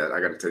can't say that. I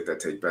got to take that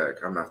take back.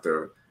 I'm gonna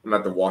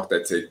have to walk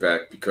that take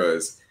back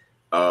because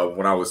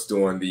when I was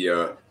doing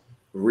the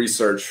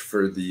research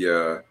for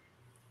the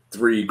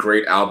 3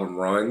 great album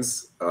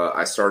runs,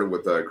 I started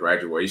with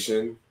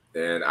Graduation,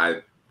 and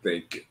I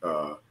think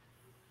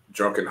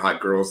Drunken Hot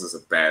Girls is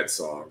a bad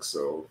song.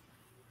 So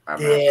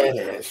it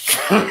is.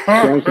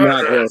 Drunken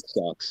Hot Girls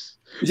sucks.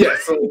 Yeah,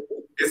 so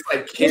it's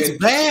like it's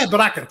bad, but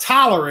I can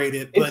tolerate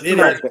it. But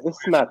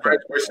it's not that.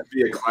 It should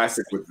be a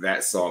classic with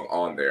that song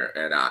on there,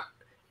 and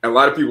a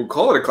lot of people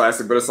call it a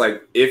classic, but it's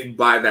like if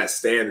by that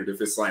standard, if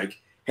it's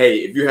like, hey,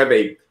 if you have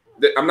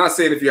I'm not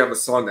saying if you have a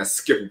song that's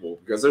skippable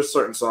because there's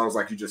certain songs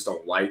like you just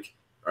don't like,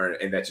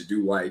 and that you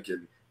do like,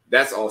 and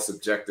that's all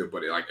subjective.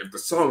 But like if the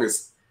song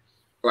is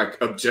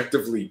like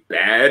objectively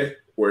bad,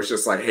 or it's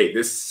just like, hey,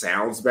 this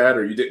sounds bad,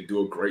 or you didn't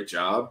do a great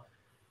job,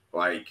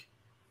 like.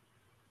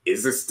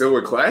 Is it still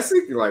a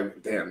classic? You're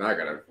like, damn, I'm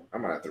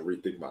gonna have to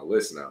rethink my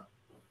list now.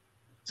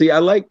 See, I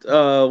liked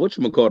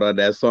whatchamacallit on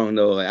that song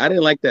though. Like, I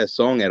didn't like that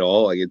song at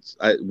all. Like it's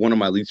one of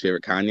my least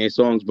favorite Kanye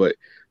songs, but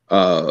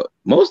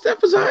most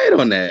Def was alright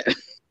on that.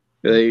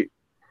 Like,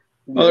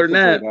 other than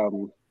that,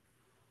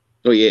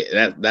 oh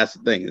yeah, that's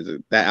the thing. Is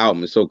that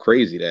album is so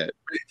crazy that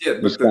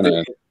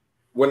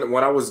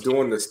when I was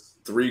doing this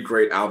 3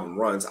 great album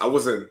runs, I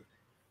wasn't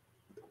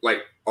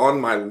like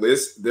on my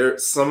list. There,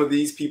 some of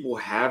these people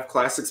have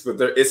classics, but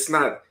it's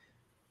not.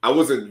 I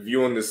wasn't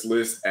viewing this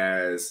list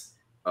as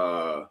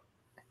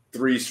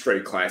 3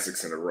 straight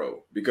classics in a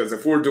row, because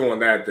if we're doing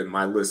that, then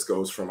my list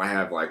goes from I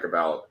have like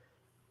about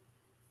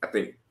I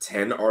think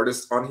 10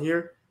 artists on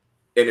here,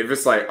 and if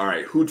it's like all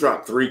right, who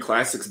dropped 3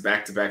 classics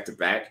back to back to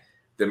back,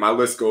 then my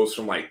list goes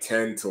from like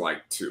 10 to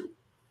like 2,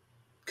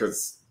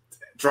 because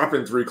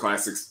dropping 3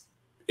 classics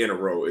in a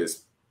row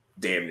is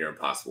damn near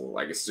impossible.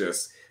 Like it's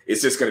just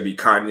going to be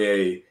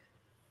Kanye,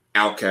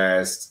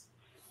 Outkast,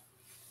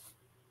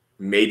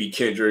 maybe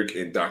Kendrick,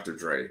 and Dr.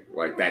 Dre.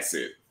 Like, that's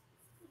it.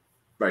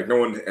 Like, no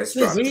one has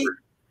dropped 3.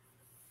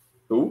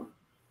 Who?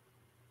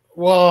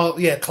 Well,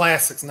 yeah,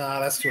 classics. Nah,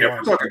 that's true. Yeah,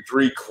 we're talking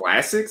 3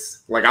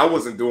 classics. Like, I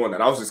wasn't doing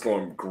that. I was just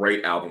going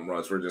great album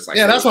runs. We're just like,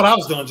 yeah, that's what I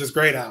was doing, just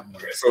great album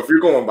runs. So if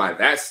you're going by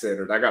that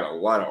standard, I got a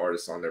lot of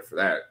artists on there for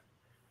that.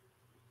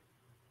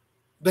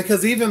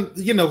 Because even,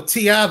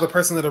 T.I., the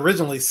person that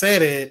originally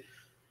said it,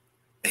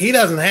 he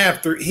doesn't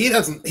have 3. He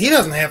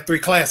doesn't have 3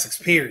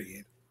 classics.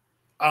 Period.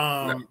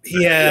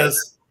 He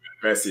has.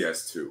 Best he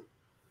has 2.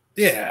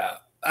 Yeah,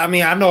 I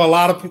mean, I know a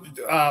lot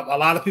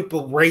of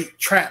people rate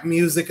trap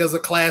music as a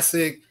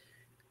classic.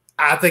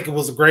 I think it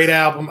was a great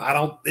album.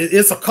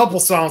 It's a couple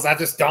songs I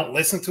just don't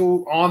listen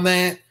to on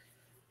that.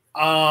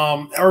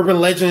 Urban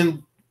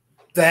Legend,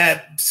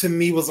 that to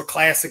me was a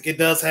classic. It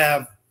does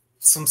have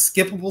some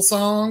skippable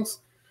songs,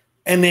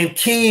 and then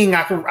King,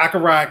 I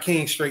could ride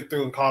King straight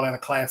through and call that a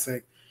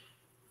classic.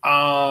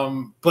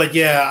 But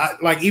yeah,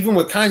 like even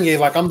with Kanye,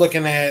 like I'm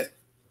looking at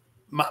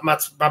my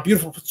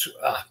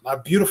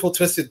beautiful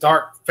twisted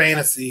dark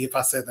fantasy, if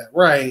I said that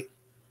right.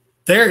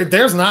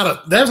 There's not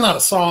a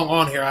song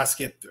on here I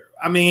skip through.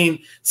 I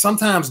mean,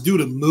 sometimes due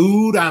to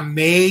mood, I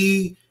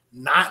may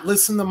not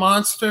listen to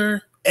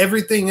Monster.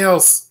 Everything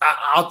else,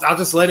 I'll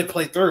just let it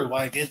play through.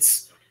 Like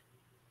it's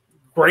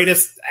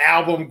greatest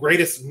album,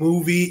 greatest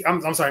movie.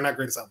 I'm sorry, not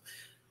greatest album.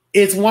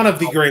 It's one of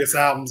the greatest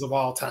albums of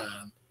all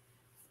time.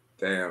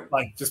 Damn.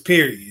 Like just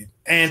period.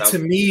 And to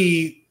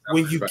me,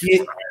 when you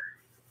get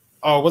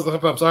what's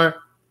the I'm sorry?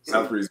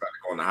 South Korea's about to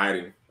go into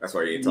hiding. That's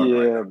why you ain't talking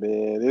right now.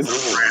 Man.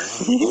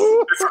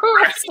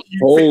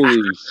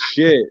 Holy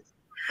shit.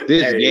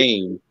 This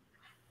game.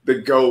 The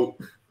GOAT.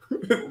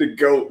 The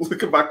GOAT.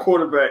 Look at my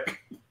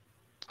quarterback.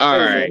 All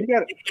right.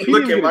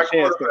 Look at my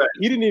quarterback.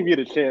 He didn't even get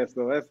a chance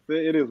though. It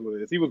is what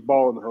it is. He was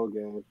balling the whole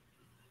game.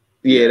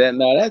 Yeah,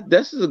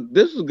 this is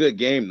a good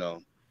game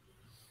though.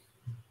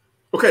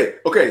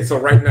 Okay. So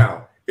right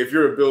now, if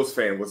you're a Bills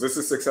fan, was this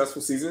a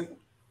successful season?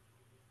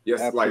 Yes,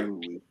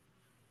 Absolutely.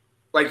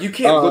 like you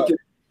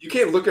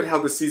can't look at how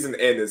the season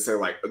ended and say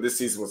like this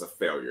season was a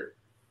failure.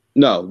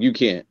 No, you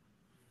can't.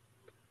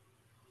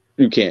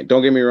 You can't.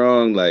 Don't get me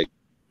wrong. Like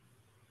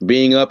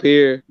being up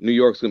here, New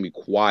York's gonna be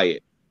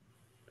quiet,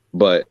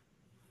 but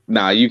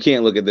you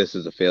can't look at this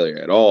as a failure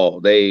at all.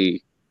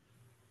 They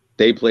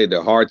played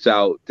their hearts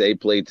out. They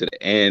played to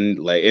the end.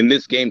 Like, and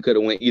this game could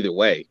have went either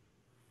way.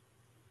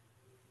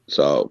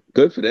 So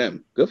good for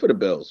them. Good for the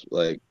Bills.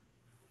 Like,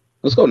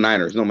 let's go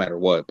Niners, no matter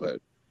what. But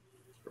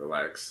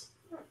relax.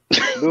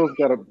 Bills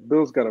got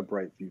a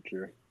bright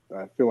future.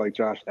 I feel like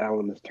Josh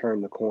Allen has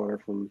turned the corner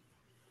from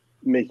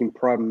making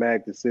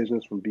problematic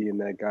decisions from being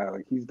that guy.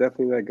 Like he's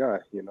definitely that guy,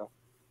 you know.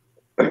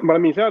 But I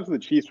mean, shout out to the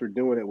Chiefs for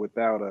doing it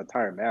without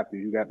Tyrann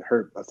Mathieu, who got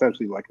hurt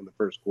essentially like in the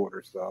first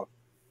quarter. So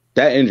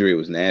that injury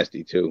was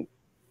nasty too.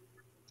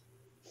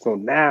 So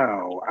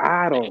now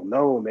I don't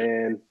know,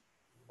 man.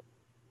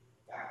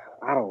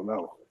 I don't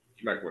know.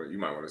 You might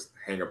want to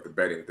hang up the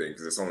betting thing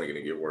because it's only going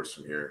to get worse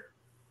from here.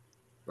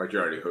 Like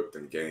you're already hooked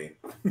in the game.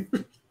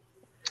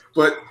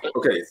 But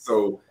okay,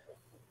 so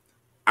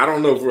I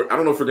don't know if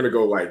we're gonna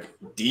go like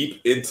deep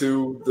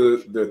into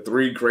the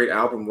 3 great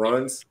album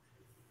runs.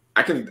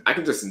 I can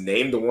just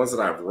name the ones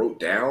that I wrote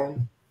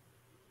down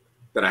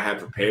that I had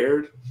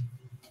prepared,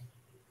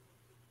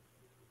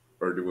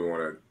 or do we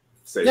want to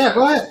say? Yeah,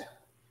 go ahead.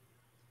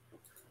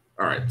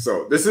 All right,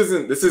 so this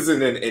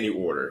isn't in any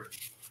order.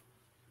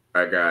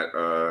 I got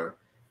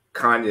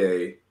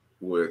Kanye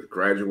with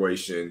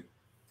Graduation,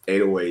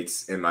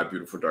 808s, and My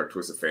Beautiful Dark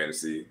Twisted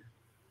Fantasy.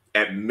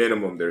 At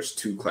minimum, there's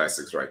 2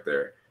 classics right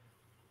there.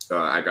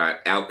 I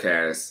got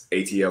Outkast,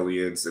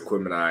 ATLiens,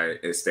 Equipment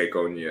and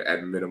Stakeonia.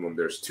 At minimum,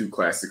 there's 2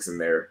 classics in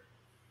there.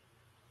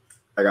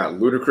 I got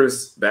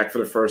Ludacris, Back for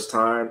the First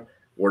Time,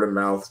 Word of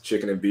Mouth,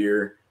 Chicken and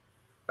Beer.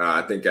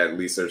 I think at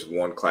least there's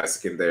 1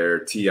 classic in there.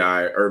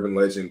 T.I., Urban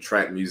Legend,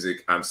 Trap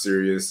Music, I'm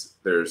Serious.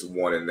 There's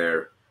 1 in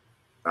there.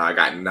 I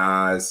got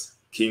Nas,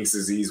 King's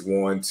Disease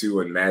 1, 2,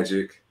 and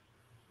Magic.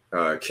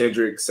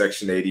 Kendrick,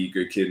 Section 80,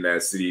 Good Kid,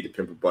 Mad City, To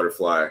Pimp a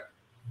Butterfly.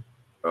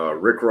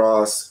 Rick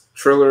Ross,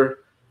 Triller,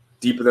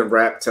 Deeper Than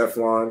Rap,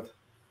 Teflon.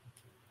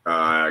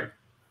 Tyler,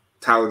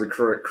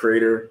 the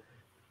Creator,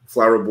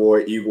 Flower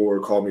Boy, Igor,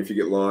 Call Me If You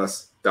Get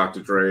Lost. Dr.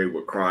 Dre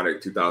with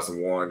Chronic,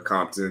 2001,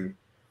 Compton.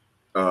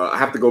 I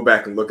have to go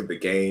back and look at the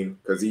game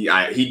because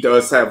he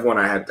does have one.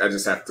 I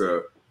just have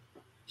to.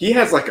 He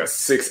has like a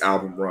 6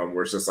 album run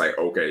where it's just like,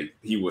 okay,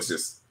 he was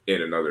just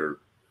in another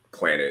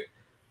planet.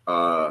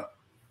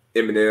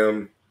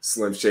 Eminem,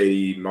 Slim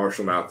Shady,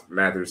 Marshall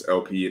Mathers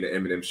LP and the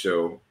Eminem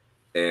Show,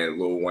 and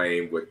Lil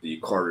Wayne with the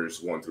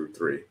Carters 1 through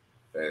 3.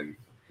 And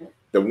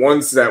the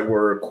ones that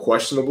were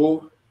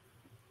questionable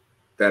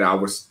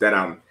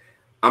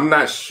I'm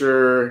not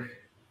sure.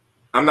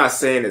 I'm not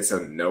saying it's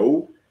a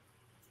no,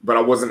 but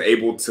I wasn't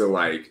able to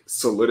like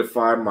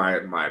solidify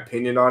my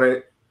opinion on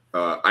it.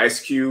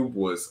 Ice Cube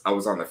I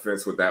was on the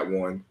fence with that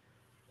one.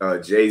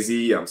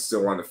 Jay-Z, I'm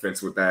still on the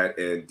fence with that,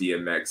 and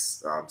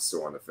DMX, I'm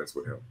still on the fence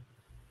with him.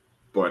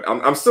 But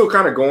I'm still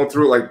kind of going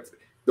through like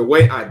the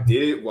way I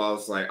did it.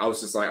 I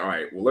was just like, all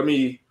right, well, let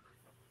me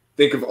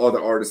think of all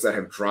the artists that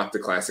have dropped the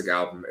classic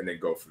album and then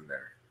go from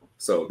there.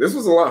 So this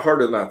was a lot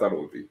harder than I thought it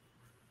would be.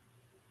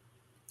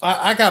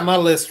 I got my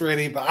list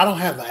ready, but I don't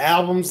have the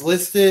albums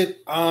listed.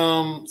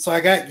 So I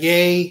got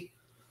Ye.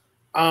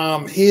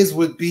 His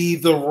would be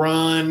the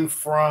run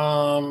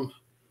from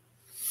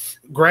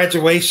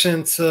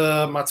Graduation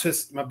to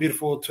my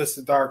beautiful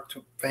Twisted Dark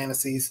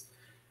Fantasies,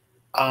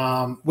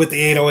 with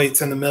the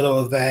 808s in the middle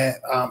of that.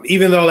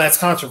 Even though that's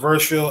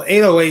controversial,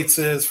 808s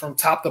is from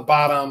top to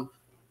bottom.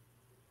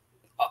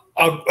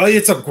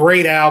 It's a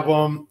great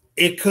album.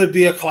 It could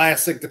be a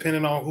classic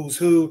depending on who's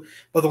who.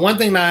 But the one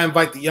thing that I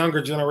invite the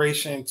younger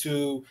generation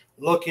to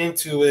look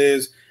into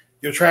is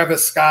your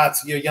Travis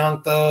Scotts, your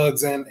Young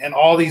Thugs, and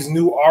all these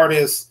new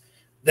artists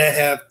that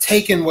have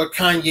taken what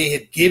Kanye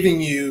had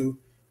given you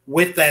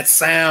with that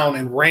sound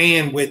and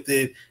ran with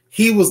it.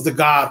 He was the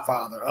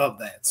godfather of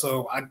that.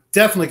 So I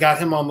definitely got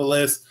him on the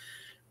list.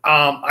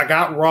 I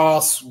got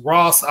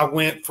Ross. I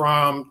went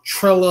from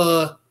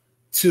Trilla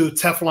to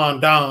Teflon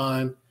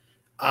Don.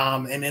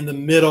 And in the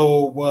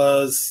middle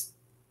was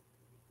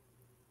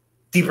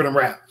Deeper Than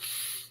Rap.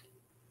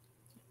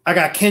 I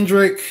got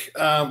Kendrick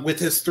with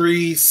his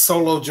 3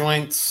 solo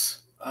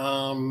joints.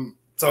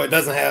 So it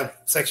doesn't have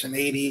Section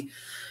 80.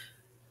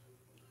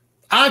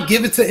 I'll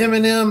give it to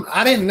Eminem.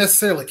 I didn't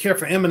necessarily care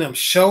for Eminem's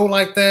show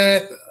like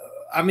that.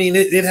 I mean,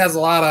 it has a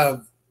lot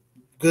of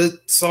good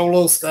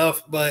solo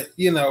stuff, but,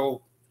 you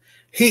know,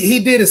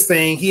 he did his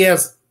thing. He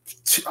has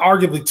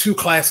arguably 2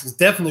 classics,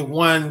 definitely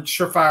 1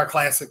 surefire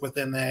classic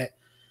within that.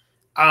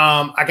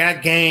 I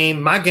got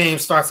Game. My Game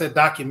starts at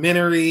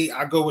Documentary.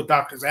 I go with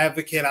Doctor's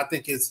Advocate. I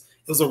think it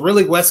was a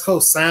really West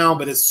Coast sound,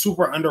 but it's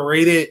super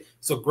underrated.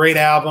 It's a great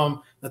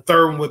album. The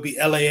third one would be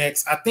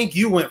LAX. I think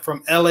you went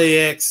from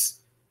LAX,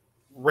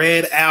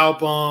 Red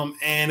Album,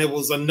 and it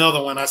was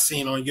another one I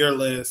seen on your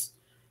list.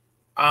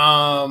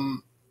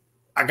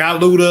 I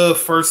got Luda,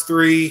 first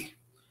 3.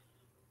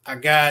 I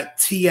got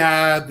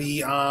T.I.,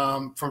 the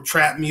from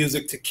Trap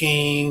Music to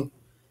King.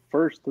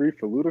 First 3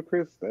 for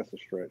Ludacris? That's a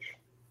stretch.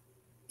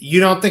 You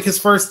don't think his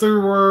first 3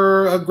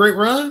 were a great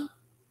run?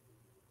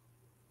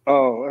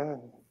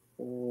 Oh,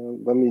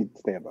 let me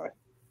stand by.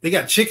 They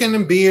got Chicken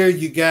and Beer.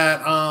 You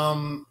got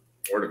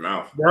Word of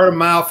mouth. Word of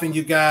Mouth, and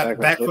you got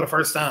Back for the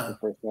First Time.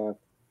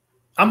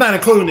 I'm not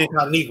including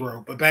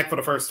Incognito, but Back for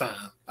the First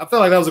Time. I feel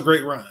like that was a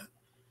great run.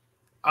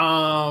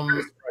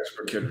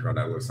 For Kendrick on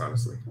that list,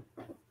 honestly.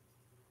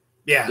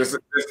 Yeah.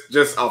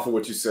 Just off of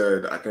what you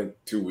said, I think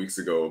 2 weeks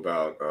ago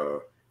about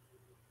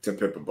To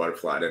Pimp a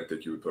Butterfly, I didn't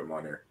think you would put him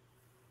on there.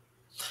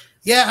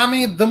 Yeah, I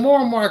mean, the more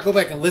and more I go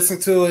back and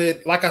listen to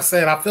it, like I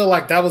said, I feel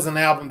like that was an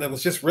album that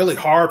was just really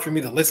hard for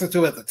me to listen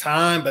to at the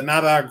time. But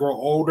now that I grow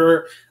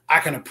older, I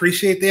can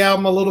appreciate the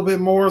album a little bit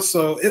more.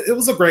 So it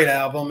was a great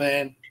album,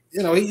 and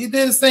you know, he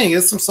did his thing.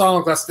 There's some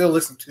songs I still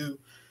listen to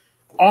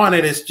on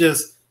it. It's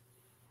just,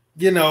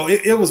 you know,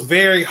 it was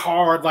very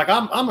hard. Like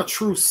I'm a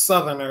true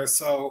Southerner,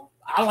 so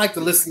I like to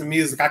listen to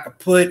music I could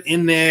put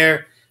in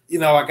there. You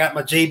know, I got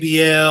my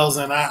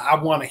JBLs, and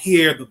I want to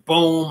hear the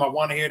boom. I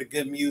want to hear the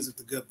good music,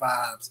 the good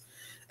vibes.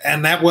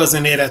 And that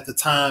wasn't it at the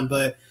time.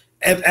 But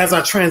as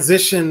I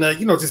transitioned,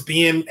 you know, just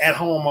being at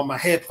home on my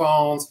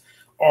headphones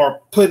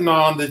or putting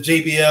on the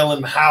JBL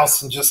in the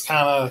house and just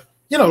kind of,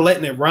 you know,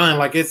 letting it run.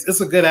 Like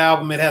it's a good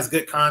album. It has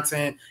good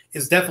content.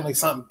 It's definitely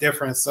something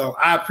different. So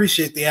I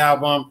appreciate the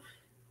album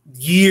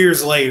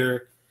years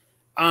later.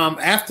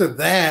 After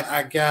that,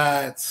 I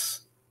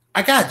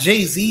got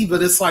Jay-Z,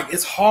 but it's like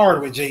it's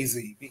hard with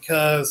Jay-Z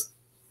because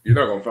you're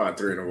not gonna find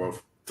three in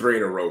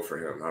a row for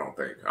him. I don't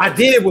think. I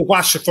did with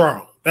Watch the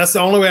Throne. That's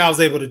the only way I was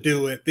able to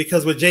do it,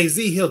 because with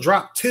Jay-Z, he'll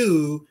drop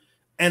 2,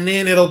 and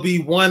then it'll be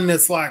one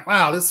that's like,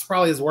 wow, this is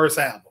probably his worst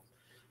album.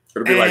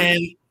 It'll be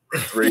like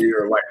 3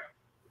 or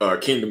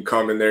like Kingdom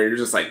Come in there. You're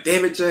just like,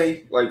 damn it,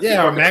 Jay. Like,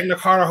 yeah, or Magna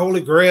Carta, Holy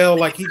Grail.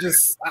 Like he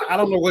just, I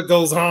don't know what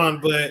goes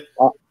on, but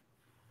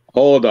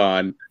hold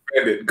on.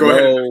 Go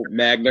ahead.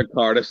 Magna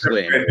Carta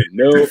slander.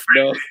 No.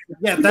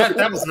 Yeah,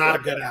 that was not a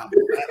good album.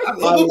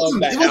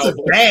 It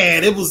wasn't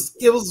bad. It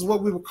was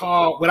what we would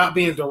call, without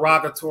being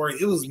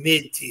derogatory, it was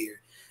mid-tier.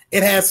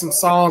 It had some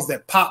songs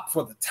that popped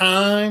for the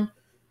time,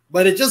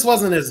 but it just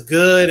wasn't as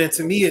good. And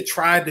to me, it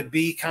tried to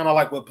be kind of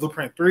like what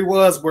Blueprint 3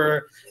 was,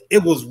 where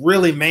it was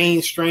really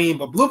mainstream.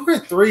 But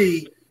Blueprint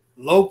 3,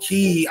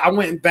 low-key, I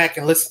went back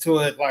and listened to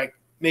it like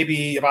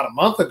maybe about a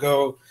month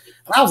ago,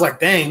 and I was like,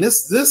 dang,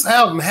 this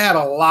album had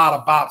a lot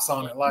of bops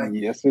on it. Like,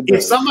 yes, it does.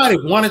 If somebody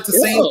wanted to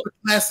say it's a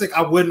classic,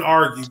 I wouldn't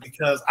argue,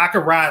 because I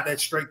could ride that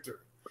straight through.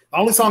 The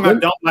only song I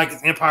don't like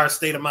is Empire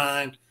State of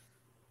Mind.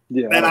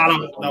 Yeah, and I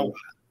don't know why.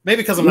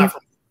 Maybe because I'm not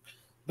from,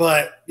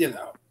 but you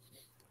know,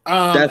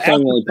 that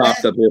song only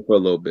popped up here for a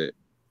little bit.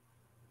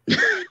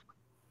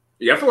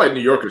 Yeah, I feel like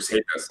New Yorkers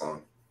hate that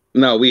song.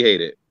 No, we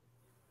hate it.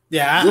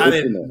 Yeah, I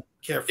didn't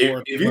care for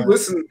it. If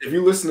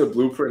you listen to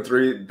Blueprint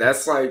 3,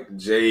 that's like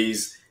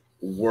Jay's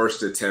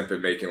worst attempt at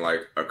making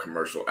like a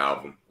commercial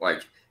album.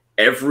 Like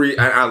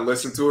I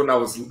listened to it,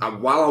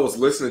 and while I was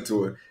listening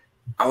to it,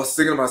 I was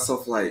thinking to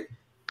myself, like,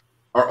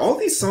 are all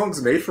these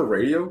songs made for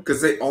radio?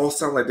 Because they all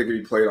sound like they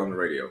could be played on the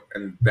radio.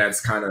 And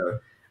that's kind of,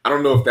 I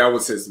don't know if that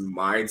was his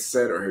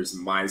mindset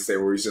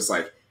where he's just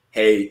like,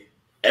 hey,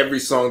 every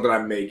song that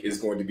I make is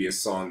going to be a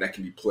song that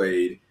can be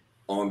played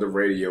on the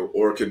radio,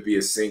 or it could be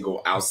a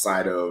single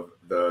outside of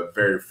the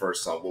very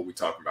first song. What we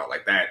talking about,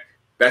 like that.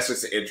 That's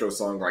just an intro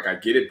song. Like, I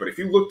get it. But if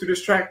you look through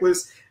this track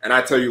list and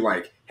I tell you,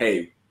 like,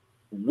 hey,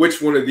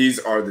 which one of these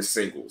are the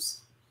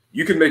singles?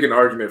 You can make an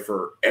argument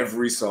for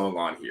every song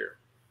on here.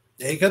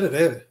 Yeah, he could have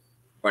did it.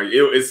 Like,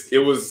 it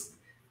was,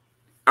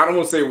 I don't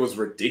want to say it was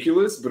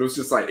ridiculous, but it was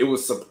just like, it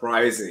was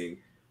surprising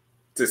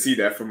to see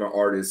that from an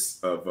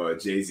artist of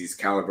Jay-Z's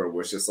caliber,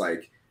 where it's just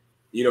like,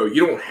 you know,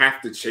 you don't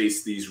have to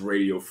chase these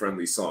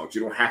radio-friendly songs.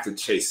 You don't have to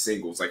chase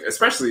singles. Like,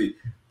 especially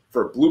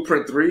for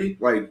Blueprint 3,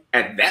 like,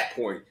 at that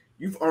point,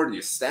 you've already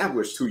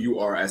established who you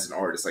are as an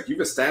artist. Like,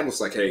 you've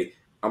established, like, hey,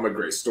 I'm a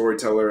great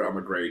storyteller. I'm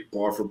a great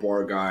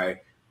bar-for-bar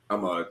guy.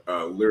 I'm a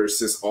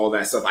lyricist, all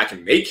that stuff. I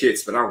can make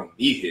hits, but I don't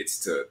need hits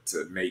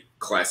to make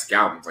classic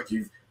albums. Like,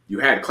 you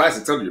had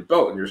classics under your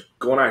belt, and you're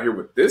going out here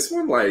with this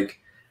one?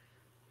 Like,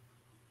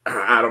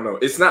 I don't know.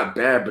 It's not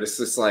bad, but it's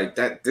just like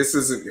that. This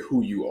isn't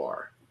who you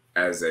are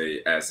as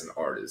an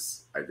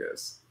artist, I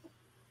guess.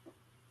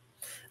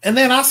 And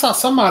then I saw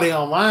somebody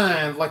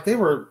online, like they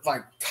were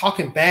like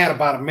talking bad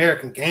about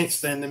American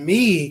Gangsta, and to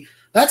me,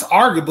 that's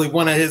arguably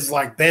one of his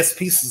like best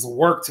pieces of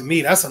work. To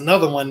me, that's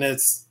another one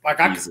that's like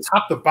I could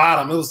top to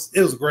bottom. It was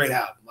a great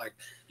album. Like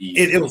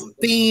it was a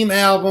theme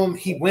album.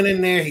 He went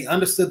in there, he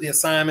understood the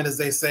assignment, as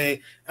they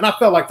say, and I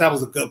felt like that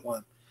was a good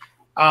one.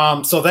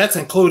 So that's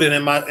included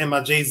in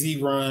my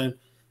Jay-Z run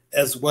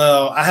as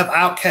well. I have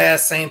Outkast,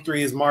 same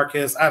 3 as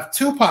Marcus. I have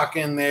Tupac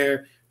in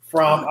there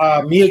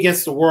from Me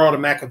Against the World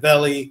and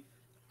Machiavelli.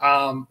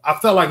 I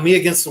felt like Me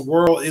Against the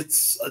World,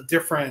 it's a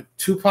different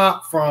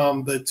Tupac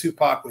from the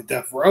Tupac with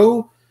Death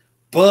Row.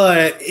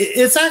 but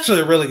it's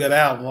actually a really good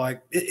album.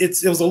 Like it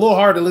was a little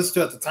hard to listen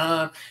to at the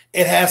time.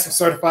 It has some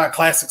certified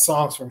classic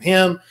songs from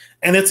him,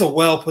 and it's a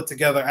well put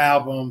together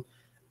album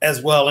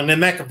as well. And then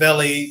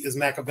Machiavelli is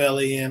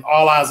Machiavelli, and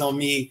All Eyes on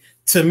Me,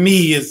 to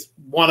me, is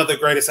one of the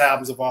greatest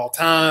albums of all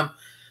time.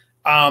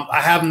 I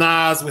have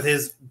Nas with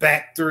his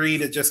back three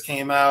that just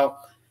came out.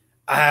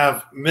 I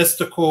have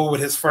Mystical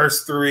with his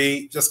first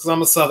three, just because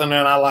I'm a Southerner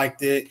and I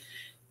liked it.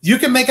 You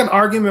can make an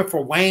argument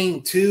for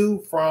Wayne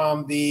too,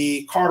 from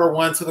the Carter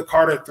 1 to the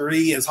Carter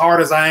 3, as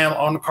hard as I am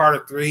on the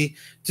Carter 3,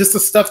 just the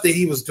stuff that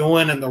he was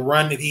doing and the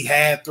run that he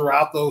had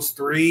throughout those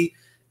three.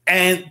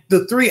 And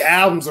the three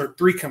albums are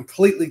three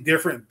completely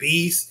different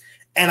beasts.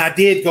 And I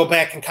did go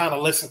back and kind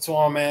of listen to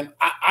them. And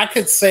I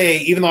could say,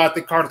 even though I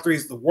think Carter 3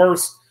 is the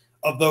worst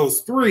of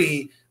those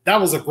three, that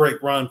was a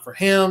great run for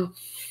him.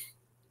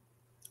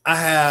 I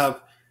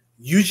have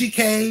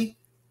UGK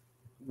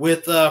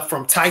with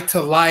From Tight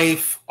to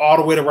Life all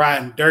the way to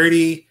Riding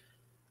Dirty.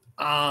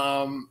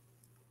 And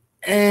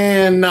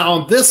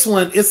on this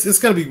one, it's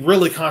going to be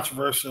really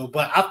controversial,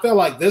 but I feel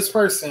like this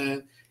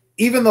person,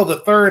 even though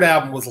the third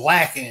album was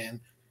lacking,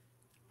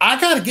 I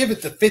got to give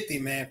it to 50,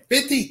 man.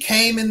 50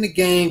 came in the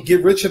game.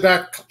 Get Rich or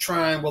Die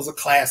Trying was a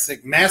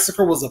classic.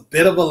 Massacre was a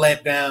bit of a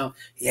letdown.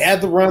 He had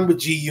the run with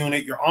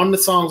G-Unit. You're on the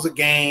songs of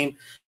Game.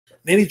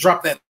 Then he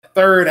dropped that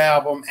third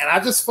album, and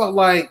I just felt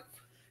like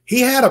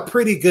he had a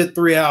pretty good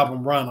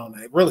 3-album run on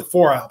that, really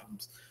 4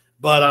 albums.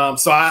 But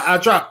so I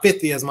dropped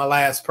 50 as my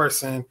last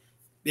person.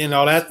 You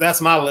know, that's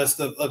my list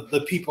of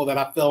the people that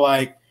I feel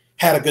like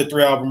had a good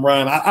 3-album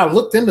run. I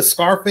looked into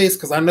Scarface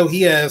because I know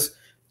he has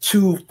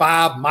 2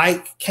 5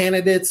 mic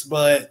candidates,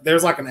 but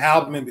there's like an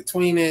album in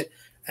between it.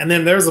 And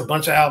then there's a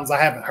bunch of albums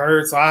I haven't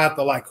heard, so I have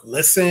to like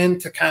listen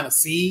to kind of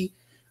see.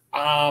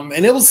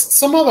 And it was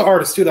some other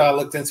artists too that I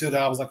looked into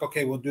that I was like,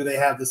 okay, well, do they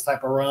have this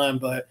type of run?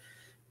 But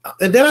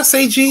and did I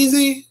say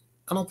Jeezy?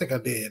 I don't think I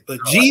did, but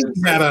no,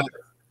 Jeezy had a.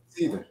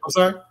 Either. I'm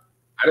sorry.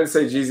 I didn't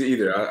say Jeezy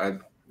either.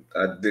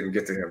 I didn't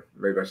get to him.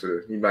 Maybe I should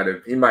have.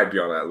 He might be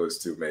on that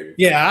list too. Maybe.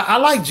 Yeah, I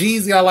like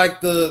Jeezy. I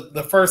like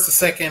the first, the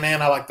second,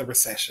 and I like the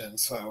Recession.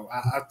 So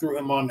I threw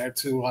him on there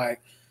too.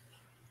 Like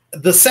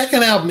the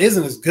second album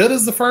isn't as good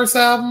as the first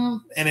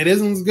album, and it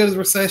isn't as good as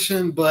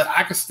Recession, but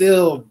I can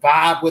still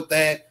vibe with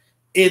that.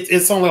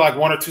 It's only like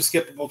 1 or 2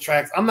 skippable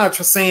tracks. I'm not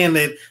just saying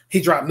that he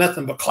dropped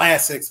nothing but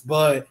classics,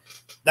 but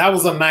that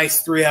was a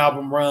nice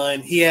 3-album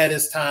run. He had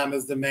his time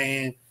as the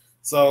man.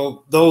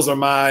 So those are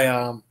my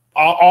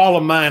all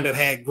of mine that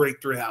had great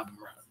 3-album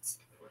runs.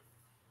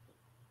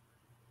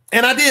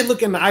 And I did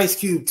look into Ice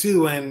Cube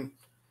too, and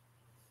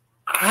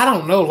I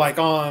don't know, like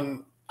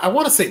I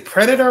want to say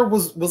Predator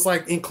was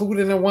like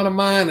included in one of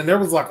mine, and there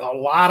was like a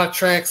lot of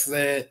tracks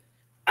that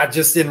I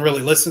just didn't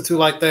really listen to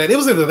like that. It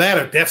was either that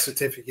or Death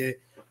Certificate.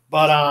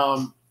 But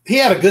he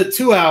had a good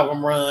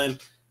 2-album run.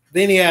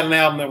 Then he had an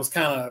album that was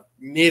kind of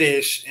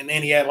mid-ish, and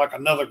then he had like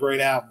another great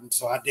album.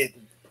 So I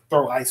didn't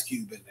throw Ice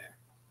Cube in there.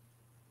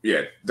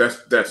 Yeah,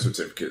 Death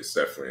Certificate is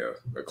definitely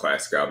a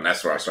classic album.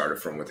 That's where I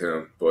started from with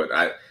him. But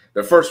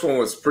the first one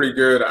was pretty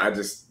good. I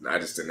just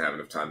didn't have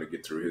enough time to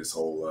get through his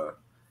whole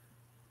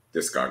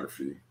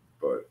discography.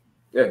 But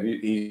yeah,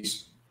 he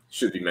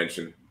should be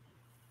mentioned.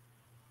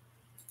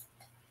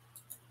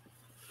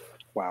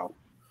 Wow.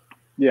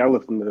 Yeah, I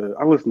listened to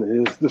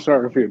his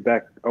discography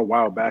back a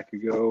while back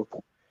ago.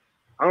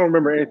 I don't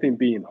remember anything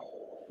being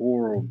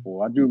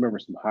horrible. I do remember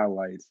some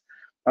highlights.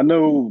 I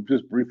know,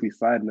 just briefly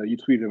side note, you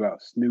tweeted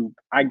about Snoop.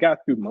 I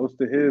got through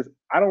most of his.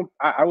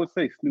 I would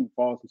say Snoop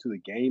falls into the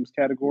games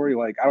category.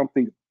 Like, I don't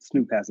think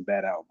Snoop has a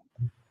bad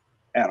album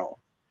at all.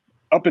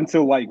 Up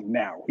until like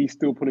now, he's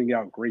still putting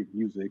out great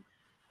music.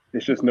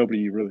 It's just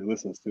nobody really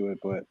listens to it.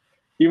 But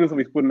even if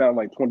he's putting out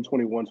like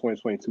 2021,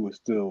 2022, it's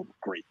still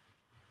great.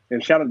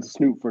 And shout out to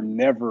Snoop for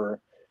never,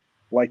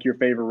 like your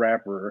favorite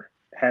rapper,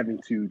 having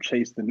to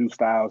chase the new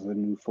styles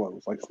and new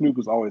flows. Like Snoop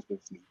has always been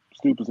Snoop.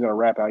 Snoop is gonna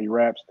rap how he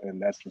raps,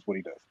 and that's just what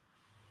he does.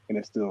 And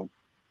it's still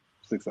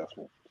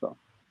successful. So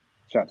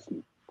shout out to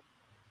Snoop.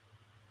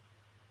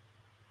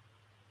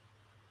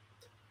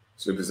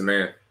 Snoop is a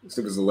man.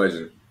 Snoop is a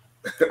legend.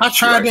 I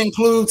tried to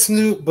include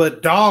Snoop,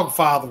 but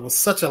Dogfather was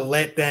such a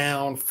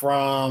letdown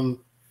from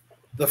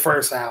the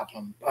first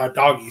album,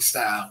 Doggy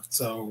Style.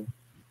 So,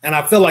 and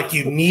I feel like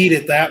you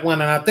needed that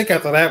one. And I think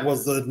after that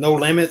was the No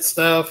Limit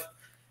stuff.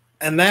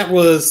 And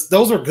those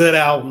were good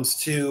albums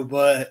too.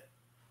 But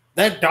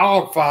that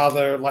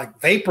Dogfather, like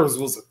Vapors,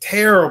 was a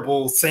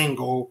terrible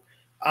single.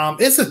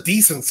 It's a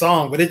decent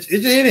song, but it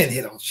didn't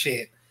hit on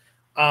shit.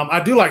 I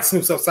do like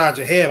Snoop's Upside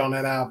Your Head on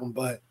that album,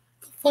 but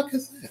what the fuck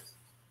is this?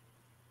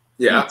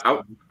 Yeah,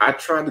 I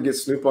tried to get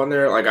Snoop on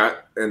there.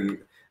 And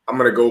I'm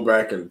gonna go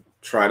back and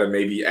try to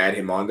maybe add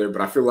him on there.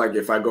 But I feel like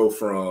if I go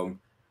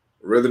from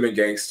Rhythm and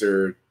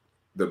Gangster,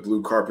 the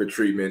Blue Carpet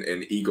Treatment,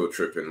 and Ego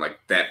Tripping, like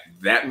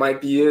that might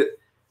be it.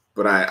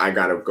 But I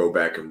gotta go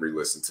back and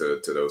re-listen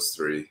to those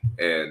three.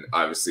 And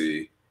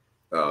obviously,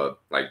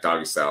 like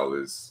Doggy Style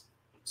is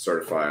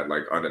certified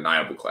like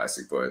undeniable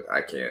classic, but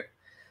I can't.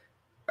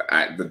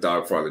 The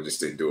Dogfather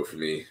just didn't do it for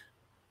me.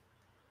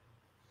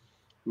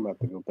 I'm about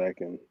to go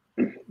back and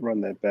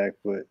run that back.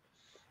 But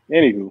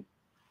anywho,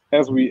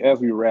 as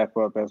we wrap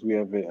up, as we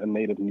have a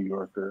native New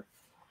Yorker,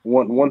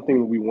 one thing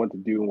that we want to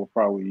do, and we'll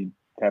probably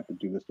have to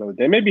do this another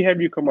day. Maybe have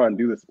you come on and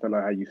do this, depending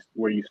on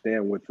where you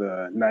stand with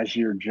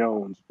Najir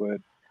Jones. But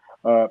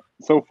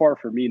so far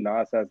for me,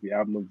 Nas has the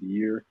album of the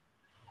year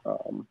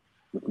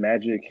with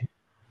Magic.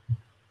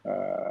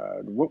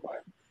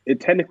 It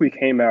technically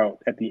came out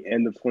at the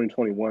end of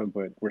 2021,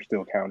 but we're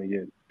still counting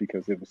it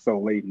because it was so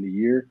late in the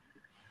year.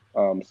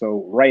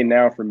 So right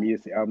now for me,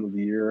 it's the album of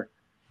the year.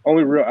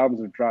 Only real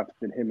albums have dropped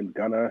been him and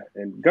Gunna,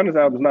 and Gunna's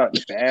album's not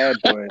bad,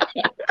 but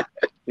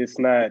it's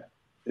not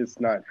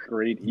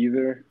great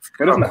either.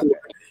 But it's not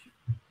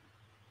bad.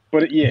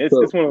 But yeah, it's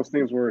one of those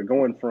things where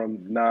going from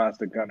Nas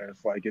to Gunna,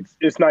 it's like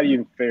it's not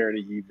even fair to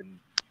even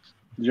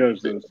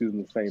judge those two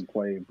in the same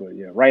plane. But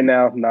yeah, right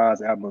now,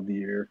 Nas album of the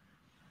year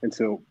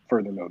until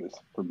further notice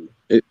for me.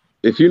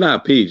 If you're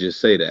not P,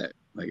 just say that.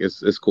 Like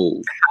it's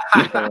cool.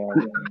 I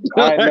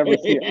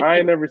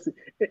ain't never seen.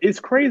 It's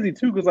crazy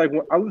too, because like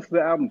when I listened to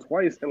the album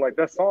twice, and like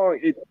that song,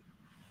 it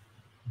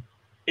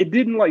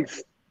didn't like.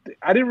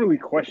 I didn't really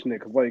question it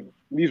because like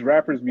these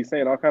rappers be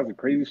saying all kinds of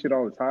crazy shit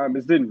all the time.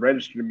 It didn't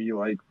register to me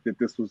like that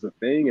this was a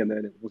thing, and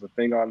then it was a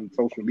thing on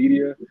social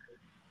media.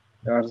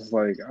 And I was just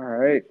like, all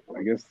right,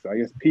 I guess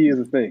P is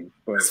a thing.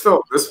 But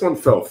this one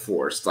felt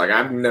forced. Like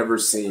I've never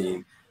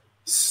seen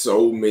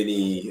so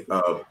many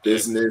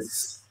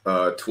business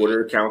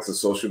Twitter accounts and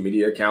social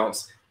media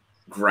accounts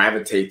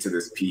gravitate to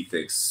this P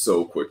thing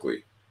so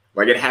quickly.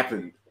 Like it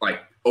happened like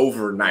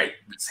overnight.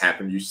 This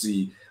happened. You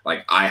see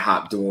like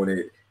IHOP doing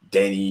it,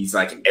 Denny's,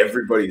 like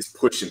everybody's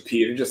pushing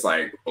P. And just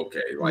like,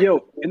 okay, like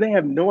and they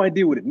have no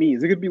idea what it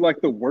means. It could be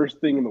like the worst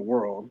thing in the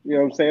world. You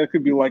know what I'm saying? It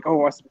could be like,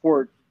 oh, I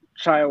support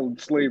child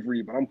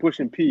slavery, but I'm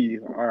pushing P.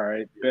 All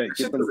right, bet.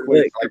 Get them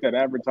clicks like that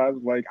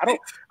advertisement. Like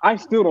I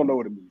still don't know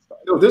what it means.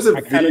 No, there's a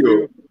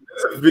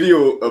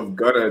video of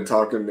Gunna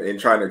talking and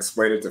trying to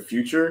explain it to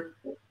Future,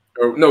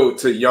 or no,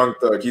 to Young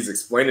Thug. He's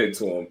explaining it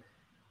to him,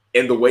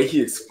 and the way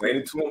he explained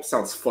it to him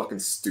sounds fucking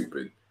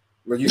stupid.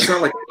 Like you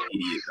sound like an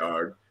idiot,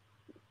 dog.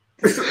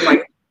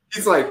 Like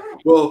he's like,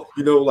 well,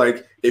 you know,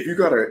 like if you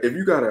got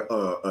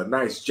a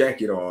nice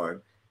jacket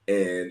on,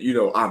 and you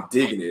know I'm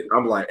digging it,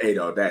 I'm like, hey,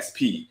 dog, that's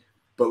P.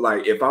 But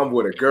like if I'm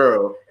with a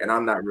girl and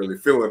I'm not really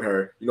feeling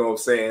her, you know what I'm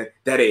saying?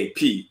 That ain't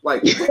P.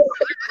 Like,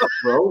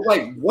 bro,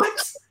 like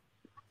what?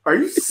 Are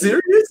you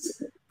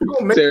serious? You're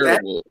gonna make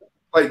terrible. That?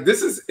 Like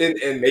this is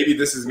and maybe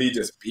this is me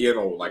just being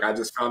old. Like I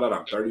just found out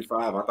I'm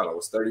 35. I thought I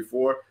was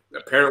 34.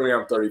 Apparently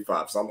I'm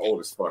 35, so I'm old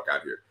as fuck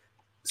out here.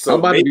 So I'm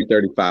about to be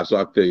 35, so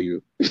I feel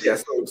you. Yeah,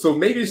 so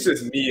maybe it's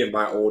just me in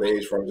my old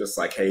age where I'm just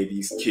like, hey,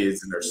 these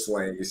kids and their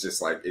slang is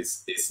just like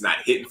it's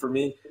not hitting for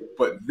me.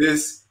 But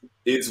this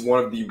is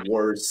one of the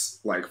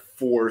worst, like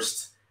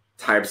forced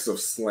types of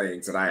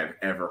slangs that I have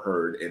ever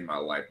heard in my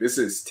life. This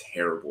is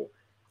terrible.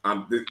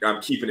 I'm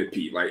keeping it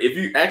P. Like if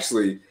you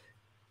actually,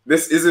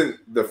 this isn't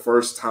the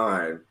first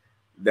time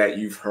that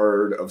you've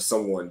heard of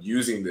someone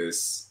using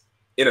this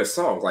in a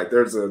song. Like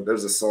there's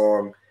a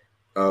song,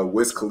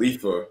 Wiz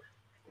Khalifa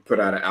put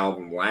out an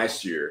album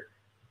last year,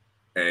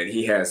 and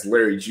he has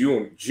Larry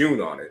June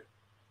on it,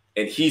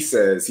 and he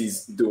says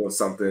he's doing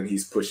something,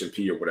 he's pushing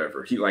P or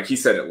whatever. He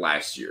said it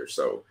last year,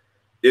 so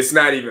it's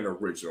not even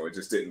original. It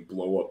just didn't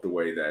blow up the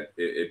way that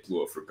it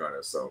blew up for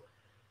Gunna. So,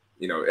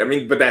 you know, I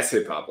mean, but that's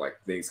hip hop. Like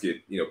things get,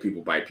 you know,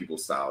 people bite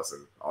people's styles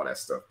and all that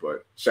stuff.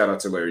 But shout out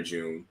to Larry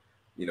June,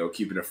 you know,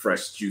 keeping the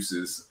fresh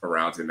juices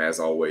around him as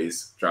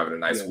always, driving a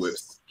nice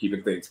whips,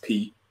 keeping things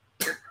P.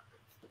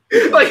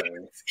 Like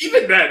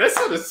even that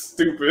sounded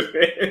stupid,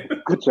 man.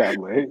 Good job,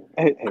 man.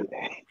 Hey.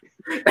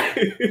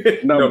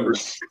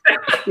 Numbers.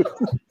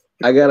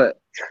 I gotta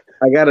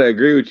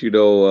agree with you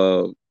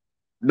though.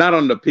 Not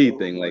on the P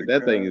thing. Like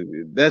that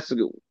thing that's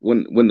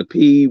when the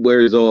P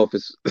wears off.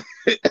 It's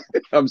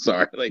I'm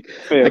sorry. Like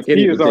man, I can't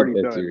P even is already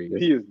take that done. serious.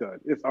 P is done.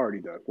 It's already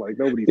done. Like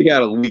nobody's. We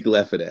got a week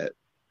left of that.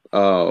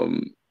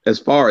 As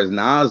far as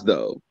Nas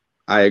though,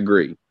 I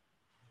agree.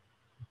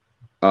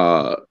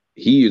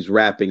 He is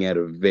rapping at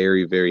a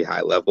very, very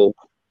high level.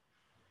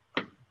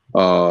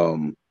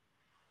 Well,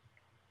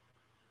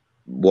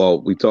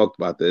 we talked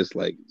about this.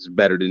 Like, it's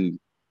better than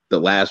the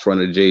last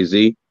run of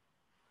Jay-Z.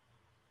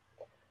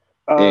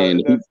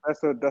 And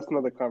that's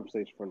another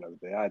conversation for another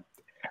day.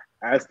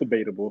 That's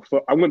debatable.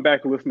 So I went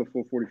back and listened to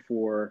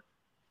 444.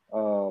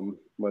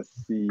 Let's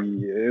see,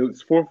 it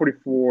was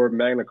 444,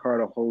 Magna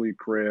Carta, Holy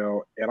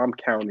Grail, and I'm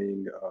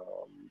counting.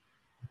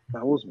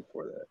 What was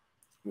before that?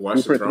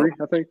 Watch the Throne.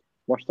 I think.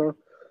 Watch the Throne.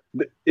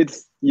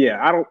 It's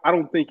I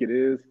don't think it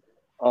is.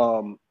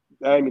 I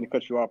didn't mean to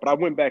cut you off, but I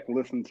went back and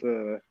listened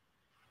to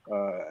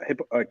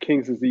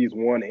King's Disease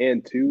 1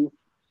 and 2.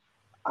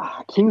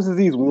 King's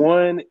Disease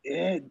 1,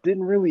 it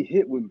didn't really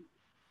hit with me.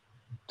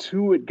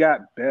 2, it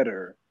got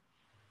better.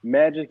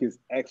 Magic is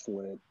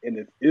excellent, and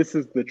if this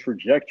is the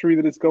trajectory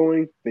that it's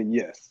going, then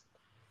yes,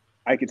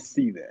 I could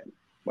see that.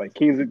 Like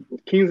King's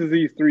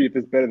Disease 3, if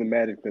it's better than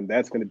Magic, then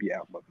that's going to be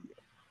album of the year.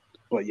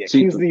 But yeah,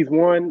 King's Disease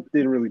 1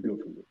 didn't really do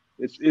it for me.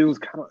 It was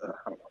kind of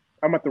I don't know.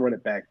 I'm about to run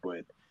it back,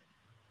 but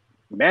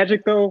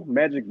Magic though,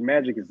 Magic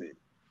is it.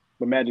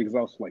 But Magic is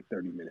also like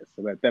 30 minutes,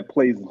 so that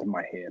plays into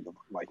my hand of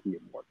liking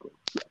it more.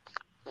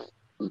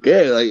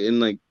 Okay,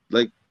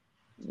 like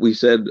we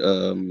said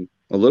a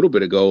little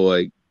bit ago,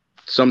 like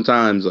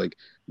sometimes like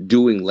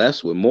doing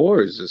less with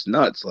more is just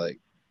nuts.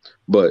 Like,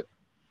 but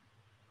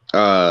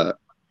I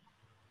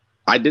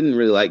didn't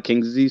really like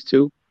King's Disease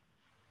 2,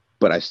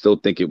 but I still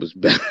think it was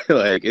bad.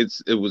 Like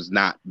it was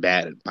not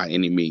bad by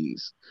any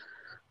means.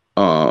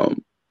 But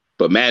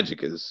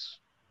Magic is.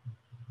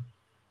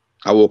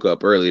 I woke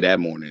up early that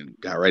morning,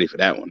 got ready for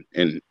that one,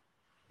 and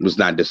was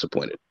not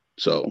disappointed.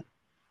 So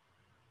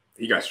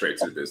he got straight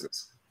to the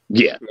business.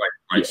 Yeah,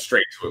 like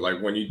straight to it. Like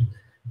when you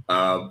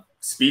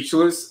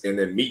Speechless and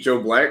then Meet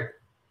Joe Black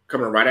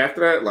coming right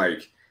after that,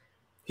 like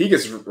he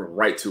gets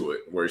right to it.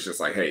 Where it's just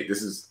like, hey,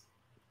 this is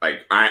like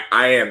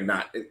I'm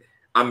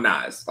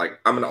Nas. Like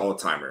I'm an all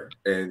timer,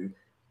 and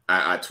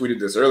I tweeted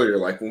this earlier.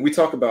 Like when we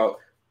talk about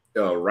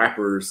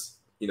rappers,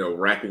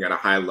 rapping at a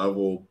high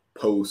level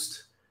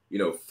post.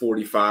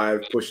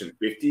 45 pushing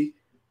 50,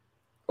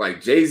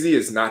 like Jay-Z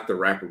is not the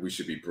rapper we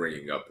should be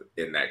bringing up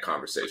in that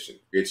conversation.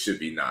 It should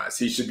be Nas.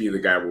 He should be the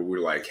guy where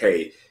we're like,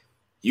 hey,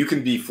 you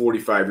can be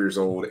 45 years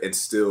old and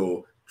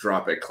still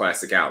drop a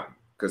classic album,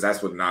 because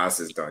that's what Nas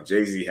has done.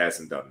 Jay-Z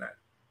hasn't done that.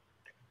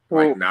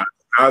 Like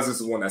Nas is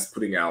the one that's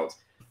putting out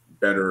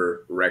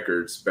better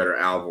records, better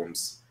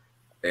albums,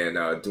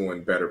 and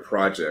doing better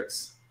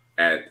projects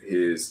at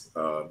his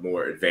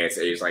more advanced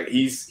age. Like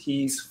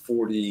he's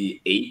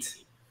 48.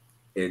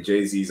 And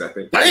Jay-Z's, I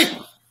think.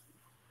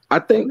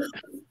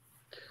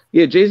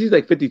 Yeah, Jay-Z's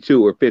like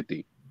 52 or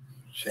 50.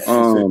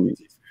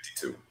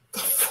 52.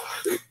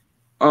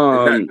 That's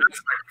like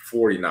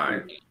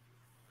 49.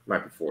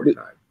 Might be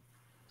 49.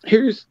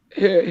 Here's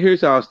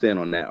how I stand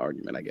on that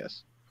argument, I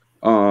guess.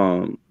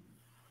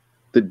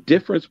 The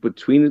difference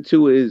between the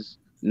two is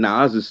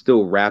Nas is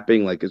still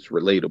rapping like it's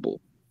relatable.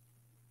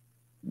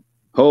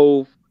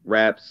 Hove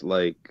raps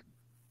like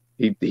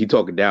he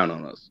talking down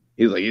on us.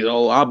 He's like,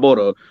 I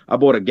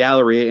bought a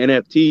gallery of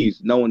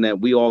NFTs knowing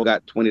that we all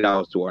got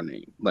 $20 to our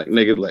name. Like,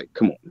 nigga, like,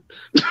 come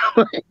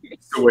on.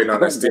 Still waiting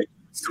on that stick.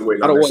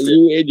 I don't want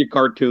you and your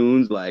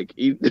cartoons. Like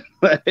he's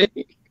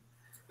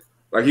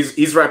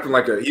rapping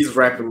like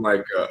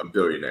a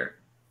billionaire,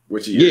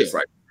 which he is.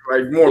 Like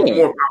more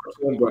power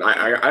to him. But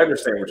I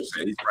understand what you're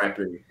saying. He's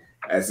rapping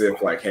as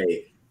if like,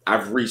 hey,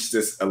 I've reached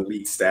this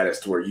elite status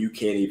to where you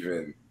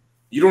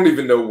don't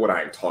even know what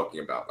I'm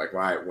talking about. Like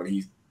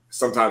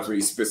sometimes when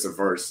he spits a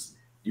verse,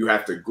 you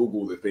have to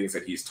Google the things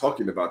that he's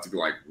talking about to be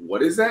like,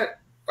 what is that?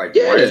 Like,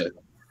 what is it?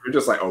 You're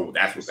just like, oh,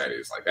 that's what that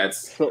is. Like,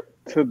 that's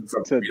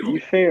to be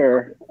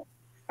fair.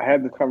 I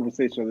had the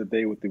conversation the other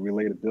day with the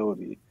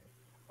relatability,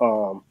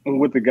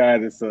 with the guy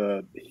that's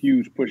a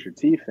huge Pusha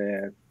T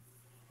fan,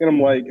 and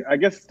I'm like, I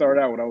guess it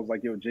started out when I was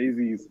like, yo,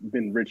 Jay-Z's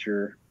been rich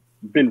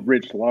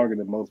longer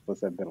than most of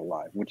us have been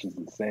alive, which is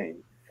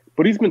insane.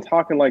 But he's been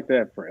talking like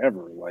that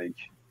forever. Like,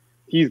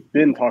 he's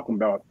been talking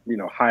about,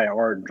 high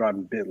art and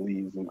driving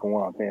Bentleys and going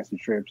on fancy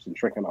trips and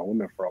tricking on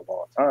women for a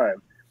long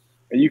time.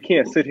 And you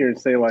can't sit here and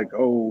say like,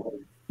 oh,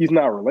 he's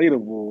not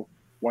relatable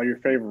while your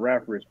favorite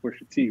rapper is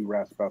Pusha T, who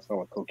raps about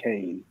selling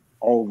cocaine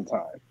all the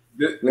time.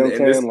 You know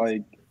what I'm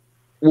saying?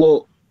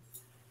 Well,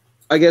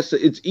 I guess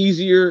it's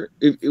easier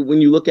when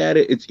you look at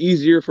it. It's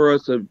easier for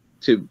us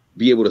to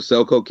be able to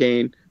sell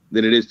cocaine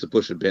than it is to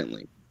push a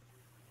Bentley.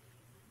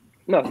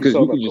 No, because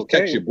you can just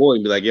text your boy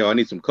and be like, "Yo, I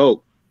need some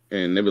coke,"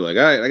 and they'll be like,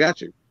 "All right, I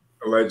got you."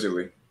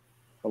 Allegedly.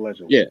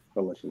 Yeah.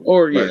 Allegedly.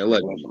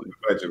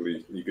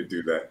 Allegedly, you could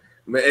do that.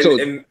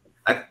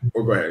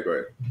 Go ahead.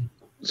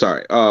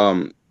 Sorry.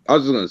 I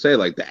was just gonna say,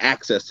 like, the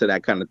access to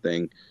that kind of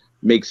thing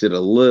makes it a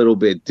little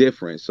bit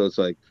different. So it's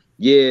like,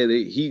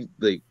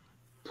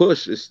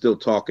 Push is still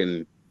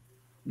talking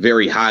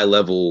very high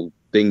level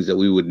things that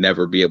we would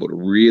never be able to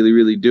really,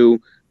 really do.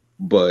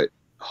 But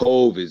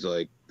Hove is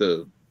like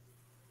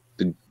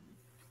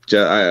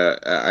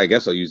I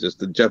guess I'll use this,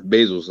 the Jeff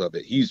Bezos of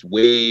it. He's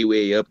way,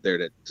 way up there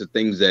to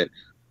things that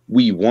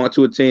we want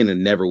to attain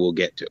and never will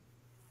get to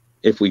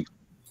if we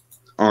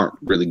aren't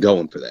really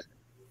going for that.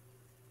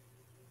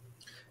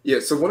 Yeah,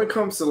 so when it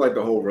comes to like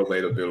the whole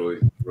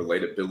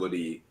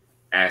relatability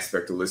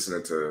aspect of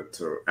listening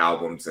to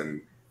albums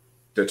and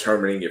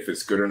determining if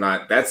it's good or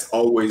not, that's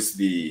always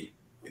the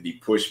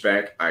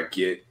pushback I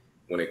get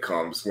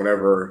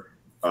whenever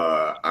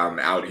I'm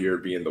out here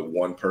being the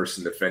one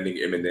person defending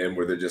Eminem,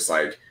 where they're just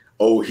like,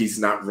 oh, he's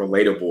not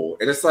relatable.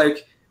 And it's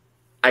like,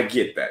 I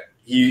get that.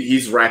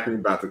 He's rapping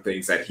about the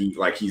things that he's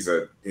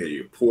a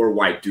poor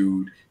white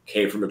dude,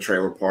 came from a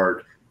trailer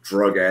park,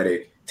 drug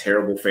addict,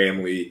 terrible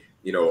family,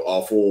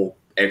 awful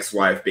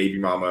ex-wife, baby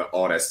mama,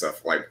 all that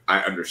stuff. Like, I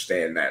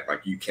understand that.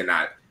 Like, you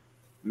cannot,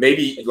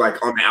 maybe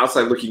like on the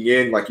outside looking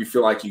in, like you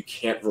feel like you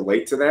can't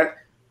relate to that.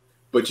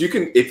 But you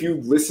can, if you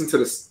listen to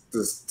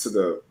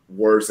the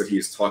words that he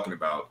is talking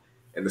about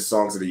and the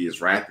songs that he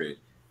is rapping,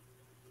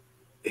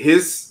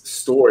 his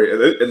story,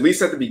 at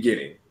least at the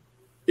beginning,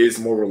 is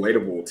more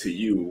relatable to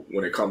you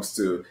when it comes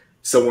to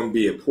someone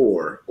being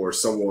poor or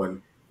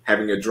someone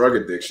having a drug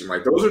addiction.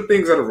 Like, those are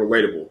things that are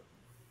relatable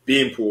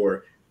being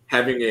poor,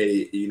 having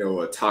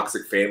a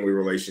toxic family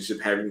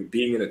relationship,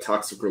 being in a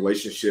toxic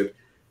relationship,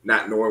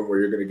 not knowing where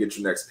you're going to get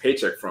your next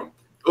paycheck from.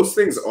 Those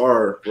things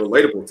are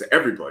relatable to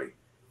everybody.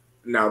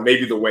 Now,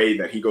 maybe the way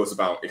that he goes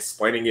about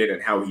explaining it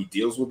and how he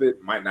deals with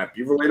it might not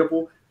be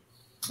relatable,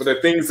 but the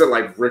things that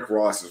like Rick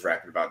Ross is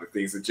rapping about, the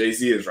things that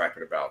Jay-Z is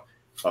rapping about,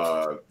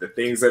 the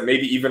things that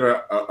maybe even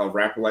a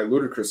rapper like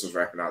Ludacris is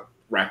rapping about,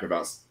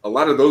 a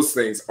lot of those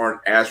things aren't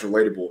as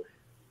relatable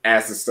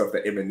as the stuff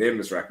that Eminem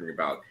is rapping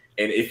about.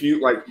 And if you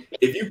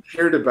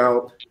cared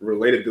about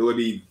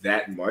relatability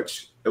that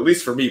much, at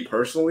least for me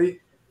personally,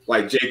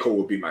 like J. Cole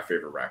would be my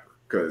favorite rapper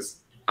because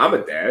I'm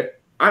a dad,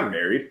 I'm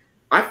married,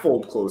 I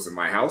fold clothes in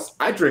my house,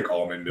 I drink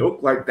almond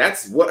milk. Like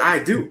that's what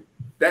I do.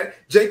 That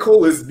J.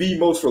 Cole is the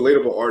most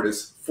relatable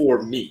artist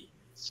for me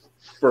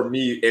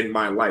in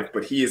my life,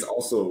 but he is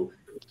also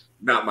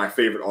not my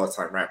favorite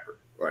all-time rapper.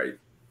 Like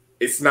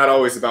it's not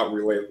always about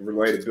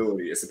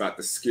relatability. It's about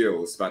the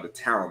skill. It's about the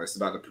talent. It's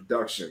about the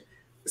production.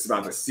 It's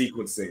about the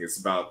sequencing. It's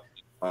about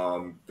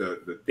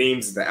the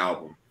themes of the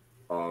album,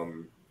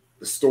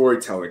 the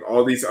storytelling,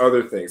 all these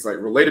other things. Like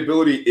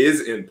relatability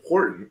is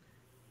important,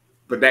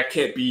 but that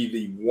can't be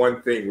the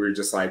one thing where you're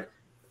just like,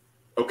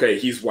 okay,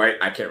 he's white,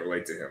 I can't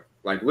relate to him.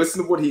 Like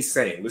listen to what he's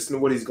saying, listen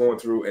to what he's going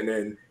through, and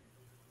then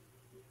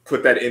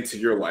put that into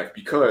your life.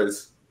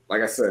 Because,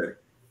 like I said,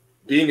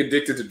 being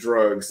addicted to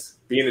drugs,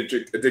 being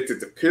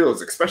addicted to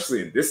pills,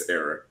 especially in this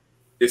era,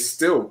 is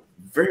still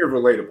very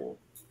relatable.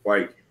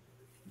 Like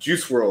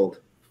Juice WRLD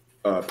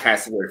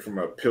passed away from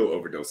a pill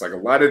overdose. Like a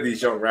lot of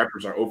these young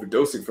rappers are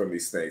overdosing from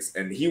these things,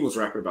 and he was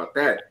rapping about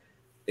that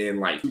in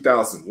like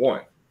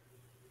 2001.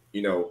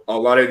 You know, a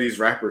lot of these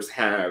rappers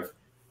have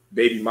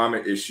baby mama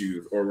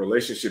issues or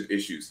relationship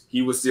issues.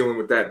 He was dealing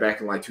with that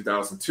back in like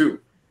 2002.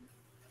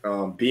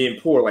 Being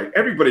poor, like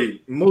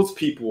everybody, most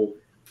people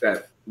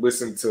that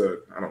listen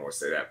to, I don't want to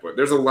say that, but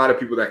there's a lot of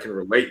people that can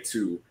relate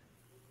to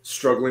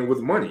struggling with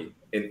money,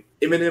 and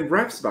Eminem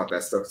raps about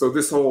that stuff. So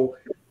this whole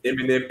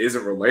Eminem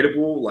isn't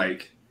relatable,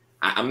 like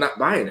I'm not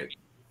buying it.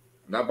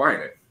 I'm not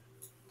buying it.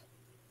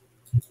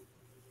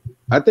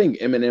 I think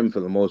Eminem,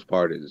 for the most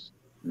part, is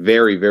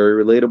very,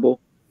 very relatable.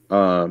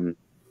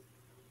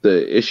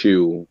 The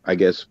issue, I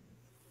guess,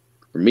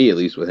 for me at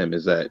least with him,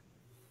 is that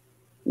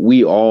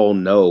we all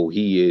know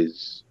he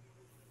is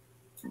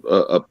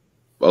a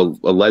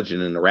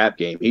legend in the rap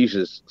game. He's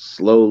just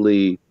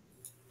slowly,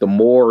 the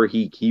more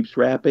he keeps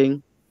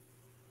rapping,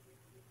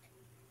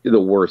 the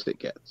worse it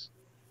gets.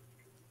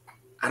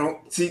 I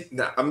don't see.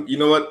 You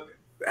know what?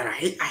 And I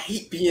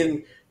hate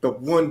being the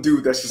one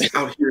dude that's just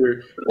out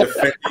here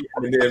defending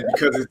Eminem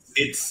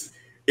because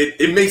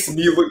it makes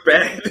me look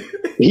bad.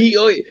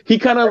 He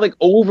kind of like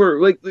over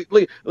like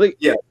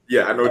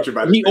yeah, I know what you're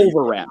about to say. He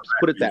over raps.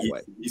 Put it that way.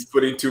 He's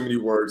putting too many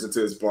words into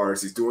his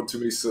bars. He's doing too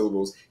many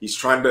syllables. He's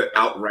trying to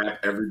out rap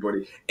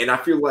everybody, and I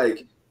feel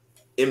like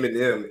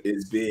Eminem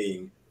is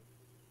being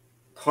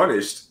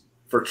punished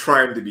for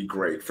trying to be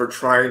great, for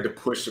trying to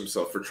push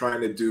himself, for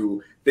trying to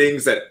do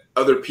things that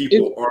other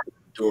people aren't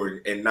doing,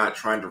 and not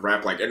trying to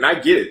rap like. And I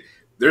get it.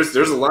 There's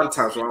a lot of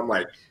times where I'm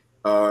like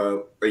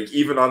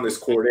even on this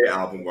Cordae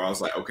album where I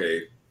was like,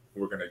 okay,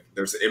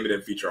 there's an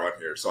Eminem feature on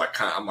here, so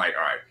I'm like,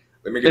 all right,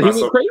 let me get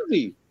myself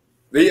crazy.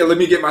 Yeah, let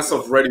me get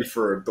myself ready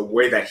for the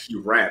way that he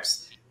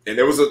raps. And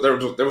there was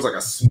like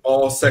a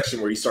small section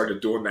where he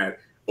started doing that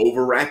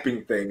over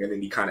rapping thing, and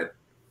then he kind of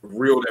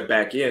reeled it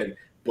back in.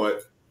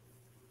 But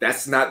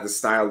that's not the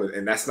style,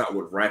 and that's not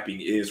what rapping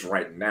is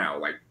right now.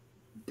 Like,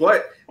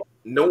 but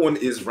no one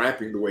is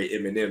rapping the way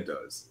Eminem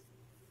does,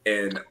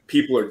 and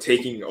people are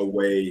taking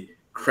away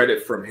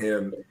credit from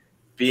him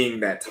being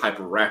that type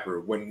of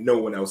rapper when no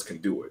one else can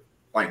do it.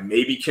 Like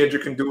maybe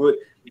Kendrick can do it,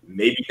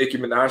 maybe Nicki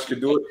Minaj can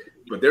do it,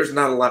 but there's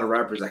not a lot of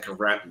rappers that can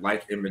rap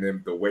like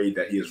Eminem the way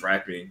that he is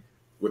rapping,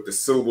 with the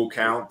syllable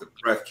count, the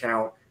breath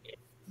count,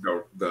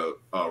 the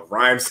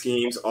rhyme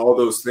schemes, all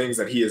those things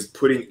that he is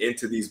putting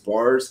into these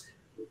bars.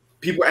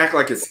 People act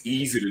like it's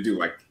easy to do.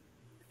 Like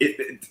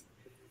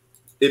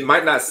it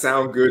might not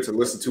sound good to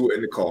listen to it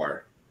in the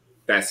car.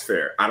 That's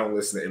fair. I don't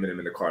listen to Eminem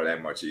in the car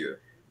that much either.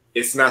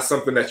 It's not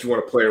something that you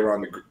want to play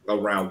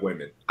around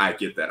women. I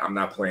get that. I'm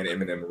not playing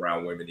Eminem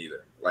around women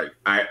either. Like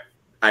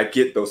I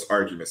get those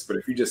arguments, but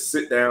if you just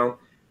sit down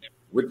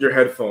with your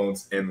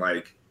headphones and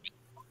like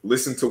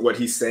listen to what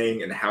he's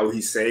saying and how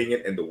he's saying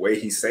it and the way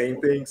he's saying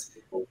things,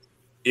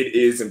 it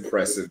is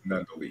impressive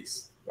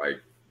nonetheless. Like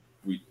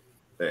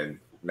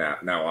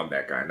now I'm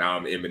that guy. Now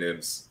I'm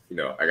Eminem's. You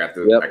know, I got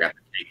the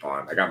cape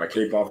on. I got my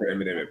cape on for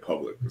Eminem in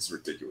public. It's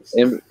ridiculous.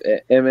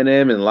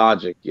 Eminem and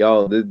Logic,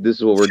 y'all. This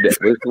is what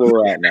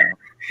we're at now.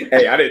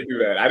 Hey, I didn't do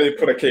that. I didn't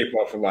put a cape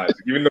on for Logic.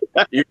 Even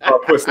though I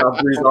put South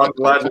Breeze on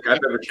Logic, I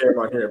never came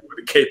on here and put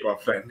a cape on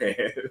for that man.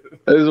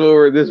 This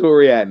is where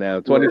we're at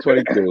now.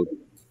 2022.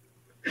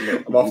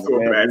 I'm off to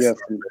a bad start.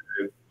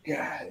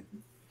 God,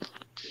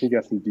 he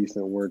got some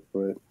decent work,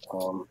 but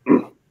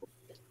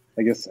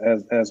I guess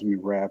as we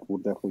wrap, we'll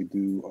definitely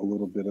do a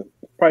little bit of,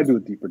 probably do a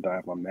deeper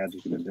dive on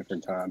Magic at a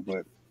different time.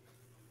 But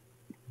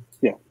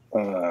yeah,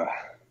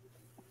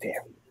 damn.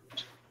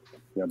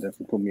 Y'all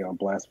definitely put me on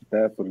blast with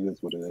that, but it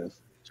is what it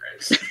is.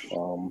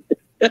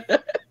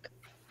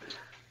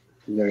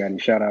 You got any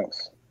shout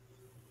outs?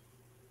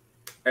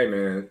 Hey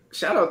man,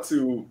 shout out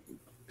to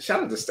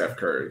Steph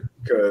Curry,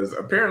 because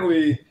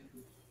apparently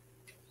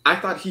I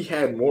thought he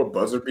had more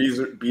buzzer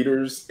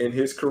beaters in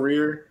his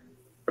career.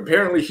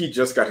 Apparently he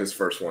just got his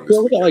first one this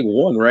we got weekend. like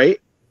one, right?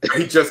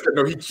 He just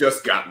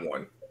got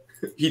one.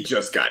 He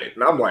just got it.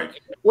 And I'm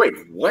like, wait,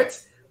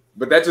 what?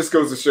 But that just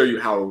goes to show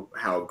you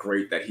how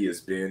great that he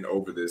has been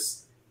over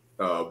this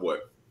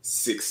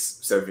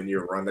 6-7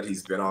 year run that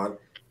he's been on,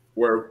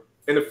 where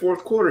in the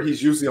fourth quarter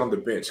he's usually on the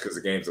bench because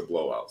the game's a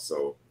blowout.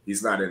 So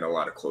he's not in a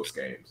lot of close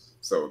games.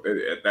 So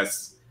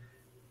that's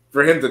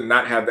for him to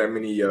not have that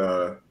many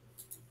game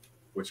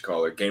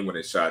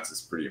winning shots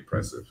is pretty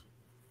impressive.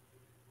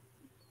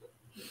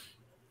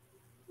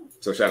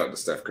 So shout out to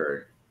Steph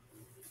Curry,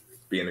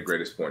 being the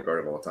greatest point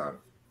guard of all time.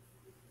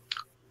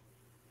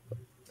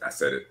 I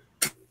said it.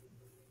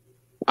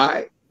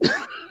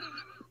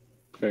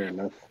 Fair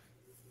enough.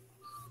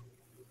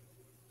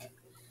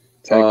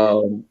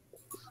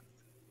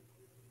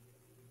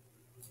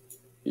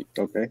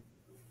 Okay.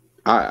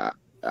 I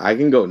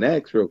can go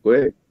next real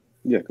quick.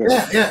 Yeah, go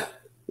ahead.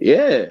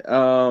 Yeah.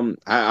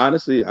 I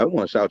honestly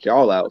want to shout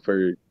y'all out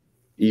for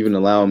even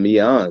allowing me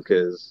on,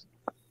 because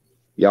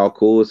y'all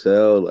cool as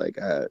hell.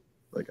 I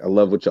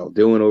love what y'all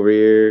doing over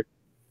here.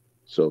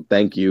 So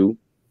thank you,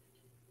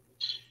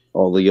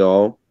 all of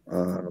y'all.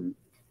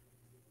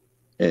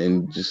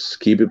 And just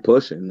keep it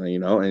pushing,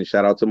 and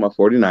shout out to my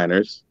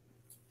 49ers.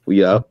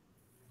 We up.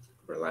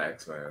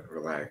 Relax, man.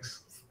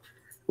 Relax.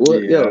 Well,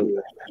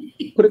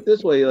 put it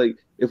this way,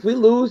 if we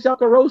lose, y'all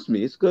can roast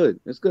me. It's good.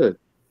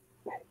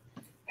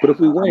 But if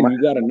we win,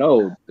 you got to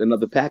know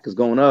another pack is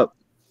going up.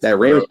 That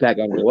Rams pack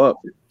got to go up,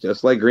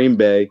 just like Green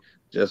Bay,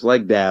 just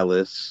like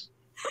Dallas.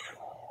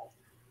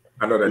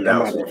 I know that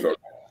Dallas one felt.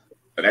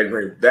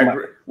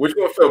 Which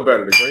one felt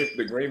better,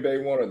 the Green Bay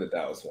one or the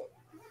Dallas one?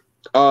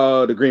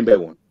 The Green Bay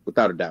one,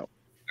 without a doubt.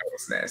 That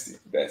was nasty.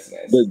 That's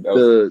nasty.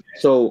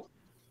 So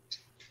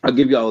I'll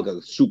give y'all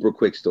a super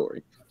quick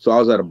story. So I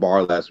was at a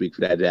bar last week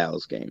for that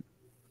Dallas game,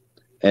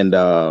 and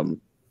I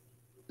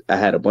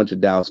had a bunch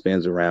of Dallas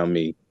fans around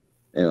me,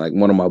 and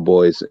one of my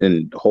boys,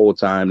 and the whole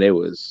time they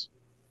was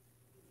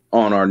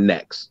on our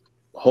necks.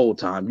 The whole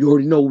time, you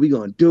already know what we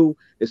gonna do.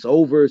 It's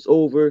over.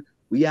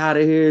 We out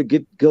of here.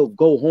 Go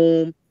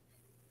home.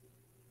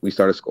 We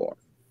started scoring,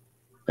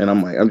 and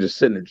I'm just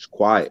sitting there, just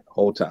quiet the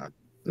whole time.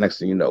 Next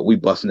thing you know, we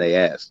busting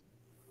their ass.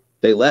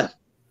 They left.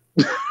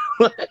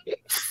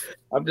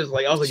 I'm just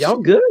I was like, y'all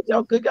good?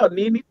 Y'all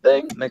need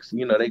anything? Next thing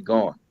you know, they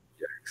gone.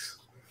 Yikes.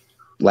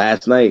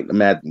 Last night,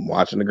 I'm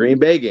watching the Green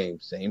Bay game,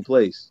 same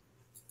place.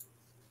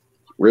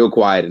 Real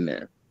quiet in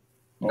there.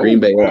 Green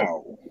Bay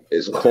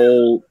is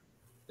cold.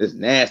 It's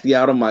nasty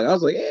out. I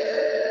was like,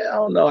 I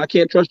don't know. I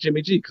can't trust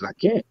Jimmy G because I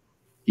can't.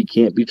 He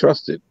can't be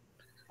trusted.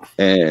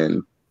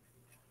 And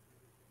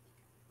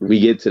we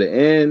get to the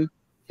end,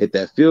 hit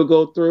that field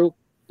goal through.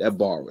 That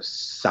bar was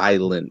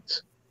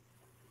silent.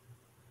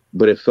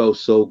 But it felt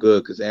so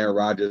good because Aaron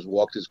Rodgers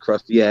walked his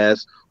crusty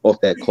ass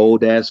off that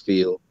cold ass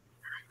field.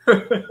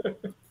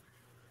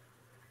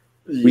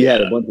 We had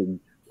a bunch of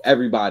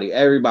everybody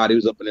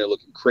was up in there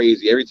looking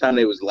crazy. Every time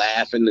they was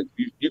laughing,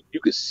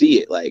 you could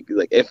see it.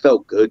 It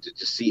felt good to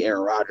just see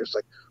Aaron Rodgers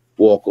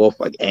walk off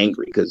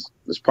angry, because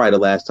it's probably the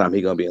last time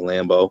he's gonna be in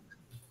Lambeau.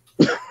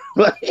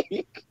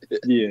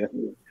 Yeah.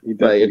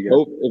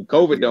 If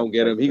COVID don't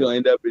get him, he gonna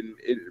end up in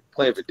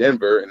playing for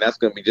Denver, and that's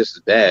gonna be just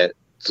as bad.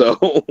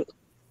 So.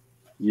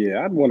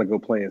 Yeah, I'd want to go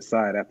play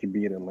inside after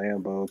being in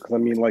Lambeau,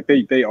 because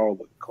they all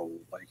look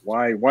cold.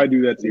 Why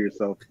do that to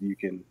yourself if you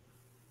can,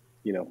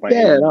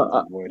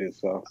 avoid it?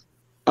 So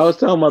I was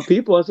telling my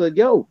people, I said,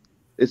 "Yo,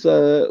 it's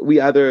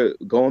we either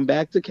going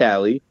back to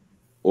Cali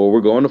or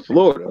we're going to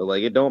Florida.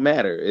 It don't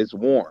matter. It's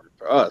warm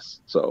for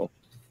us." So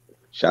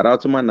shout out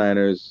to my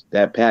Niners.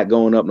 That pack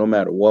going up no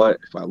matter what.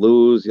 If I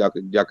lose, y'all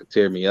could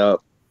tear me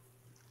up.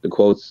 The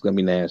quotes is gonna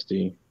be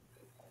nasty.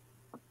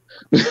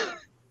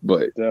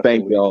 But definitely.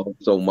 Thank y'all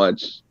so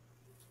much.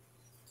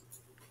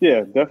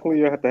 Yeah,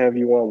 definitely. I have to have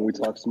you on when we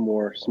talk some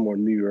more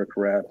New York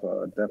rap.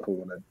 Definitely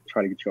want to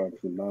try to get you on for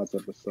the Nas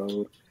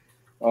episode.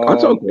 I'll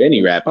talk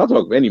any rap. I'll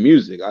talk any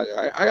music. I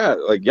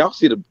got y'all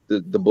see the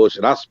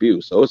bullshit I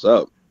spew, so it's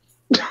up.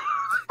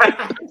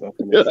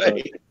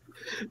 Let's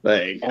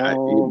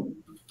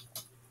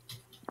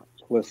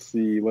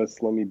see.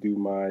 Let me do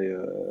my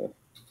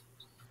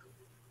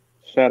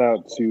shout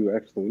out to.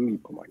 Actually, let me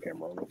put my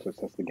camera on real quick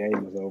since the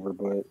game is over,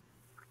 but.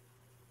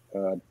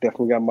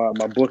 Definitely got my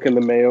book in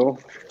the mail.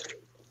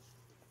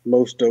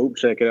 Most Dope.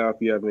 Check it out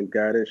if you haven't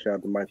got it. Shout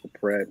out to Michael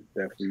Pratt.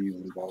 Definitely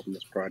was involved in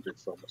this project,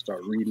 so I'm gonna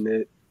start reading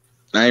it.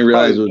 I didn't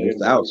realize it was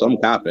just out, so I'm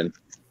copping.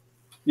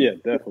 Yeah,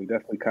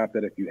 definitely cop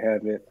that if you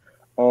haven't.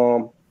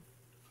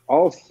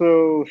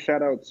 Also,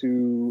 shout out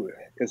to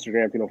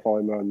Instagram. If you don't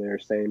follow me on there,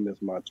 same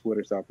as my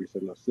Twitter,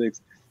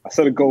 Southbreeze706. I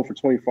set a goal for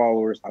 20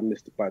 followers. I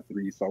missed it by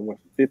 3, so I went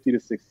from 50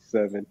 to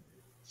 67.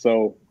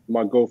 So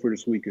my goal for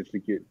this week is to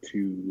get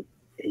to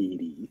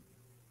 80.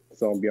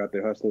 So I'll be out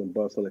there hustling and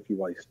bustling. If you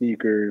like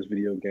sneakers,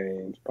 video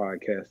games,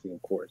 podcasting,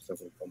 of course,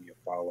 definitely give me a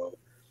follow.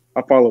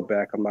 I follow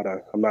back. I'm not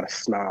a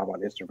snob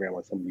on Instagram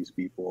like some of these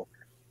people.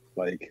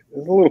 Like,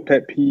 it's a little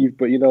pet peeve,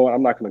 but you know what?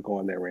 I'm not going to go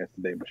on their rants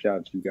today. But shout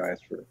out to you guys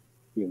for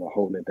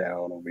holding it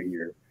down over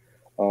here.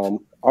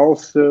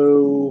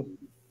 Also,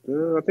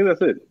 I think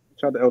that's it.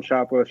 Shout out to El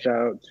Chapa. Shout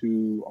out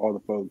to all the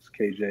folks,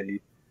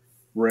 KJ,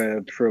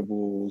 Rev,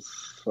 Tribbles.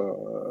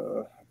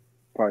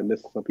 Probably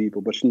missing some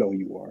people, but you know who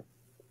you are.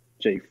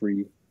 Jay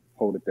Free,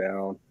 hold it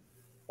down.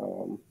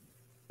 But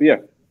yeah,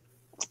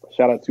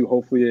 shout out to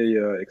hopefully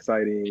a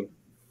exciting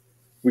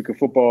week of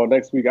football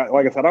next week.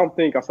 Like I said, I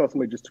saw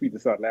somebody just tweet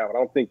this out now, but I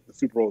don't think the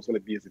Super Bowl is going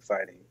to be as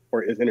exciting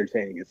or as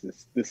entertaining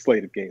as this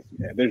slate of games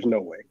we had. There's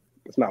no way.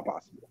 It's not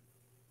possible.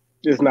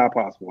 It's not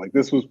possible. Like,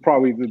 this was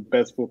probably the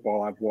best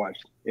football I've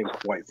watched in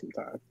quite some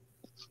time.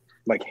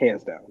 Like,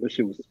 hands down. This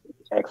shit was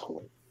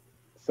excellent.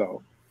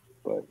 So,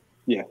 but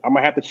yeah, I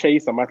might have to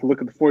chase. I might have to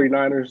look at the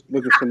 49ers,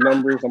 look at some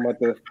numbers. I'm about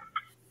to,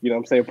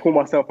 pull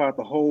myself out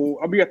the hole.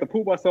 I'll be have to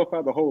pull myself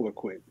out the hole or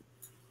quit.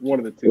 One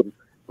of the two.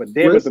 But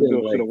damn it, the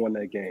Bills should have won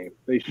that game.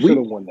 They should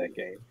have won that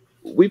game.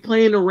 We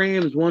playing the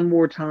Rams one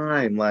more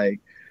time. Like,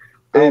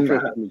 and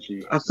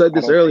I said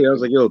this earlier. I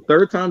was like, yo,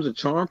 third time's a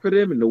charm for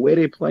them. And the way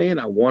they playing,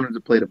 I wanted to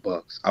play the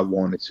Bucs. I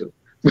wanted to.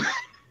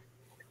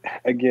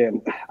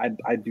 Again,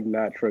 I do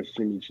not trust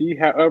Jimmy G.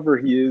 However,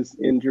 he is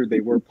injured.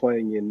 They were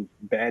playing in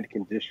bad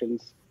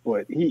conditions.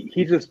 But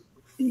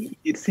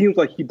it seems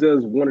like he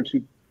does one or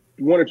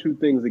two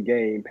things a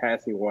game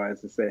passing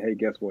wise to say, hey,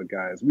 guess what,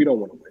 guys? We don't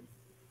want to win.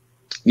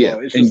 Yeah,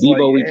 and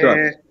Debo we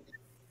trust.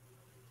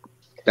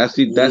 That's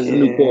the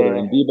new quarter,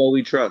 and Debo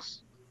we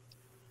trust.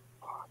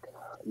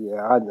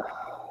 Yeah,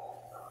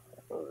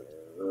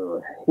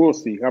 we'll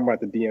see. I'm about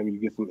to DM you,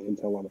 get some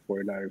intel on the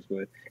 49ers.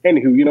 But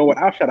anywho, you know what?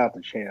 I'll shout out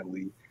to Chan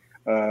Lee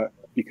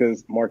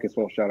because Marcus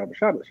won't shout out. But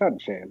shout out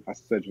to Chan. I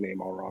said your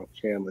name all wrong.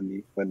 Chan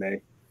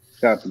Lene.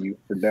 Shout out to you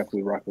for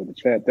definitely rocking with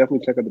the chat.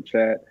 Definitely check out the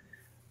chat.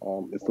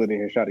 It's lit in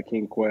here. Shout out to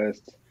King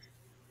Quest,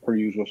 per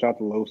usual. Shout out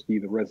to Lowski,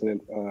 the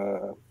resident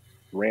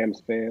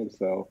Rams fan.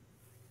 So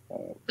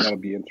that'll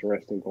be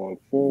interesting going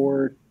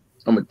forward.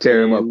 I'm gonna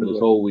tear him up for this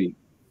whole week.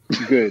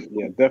 Good,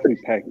 yeah, definitely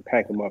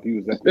pack him up. He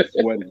was definitely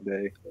sweating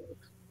today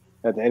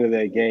at the end of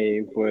that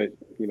game.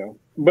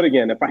 But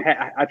again, if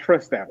I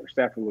trust Stafford.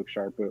 Stafford looks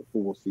sharp, but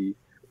we'll see.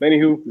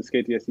 Anywho, this is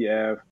KTSC Ave.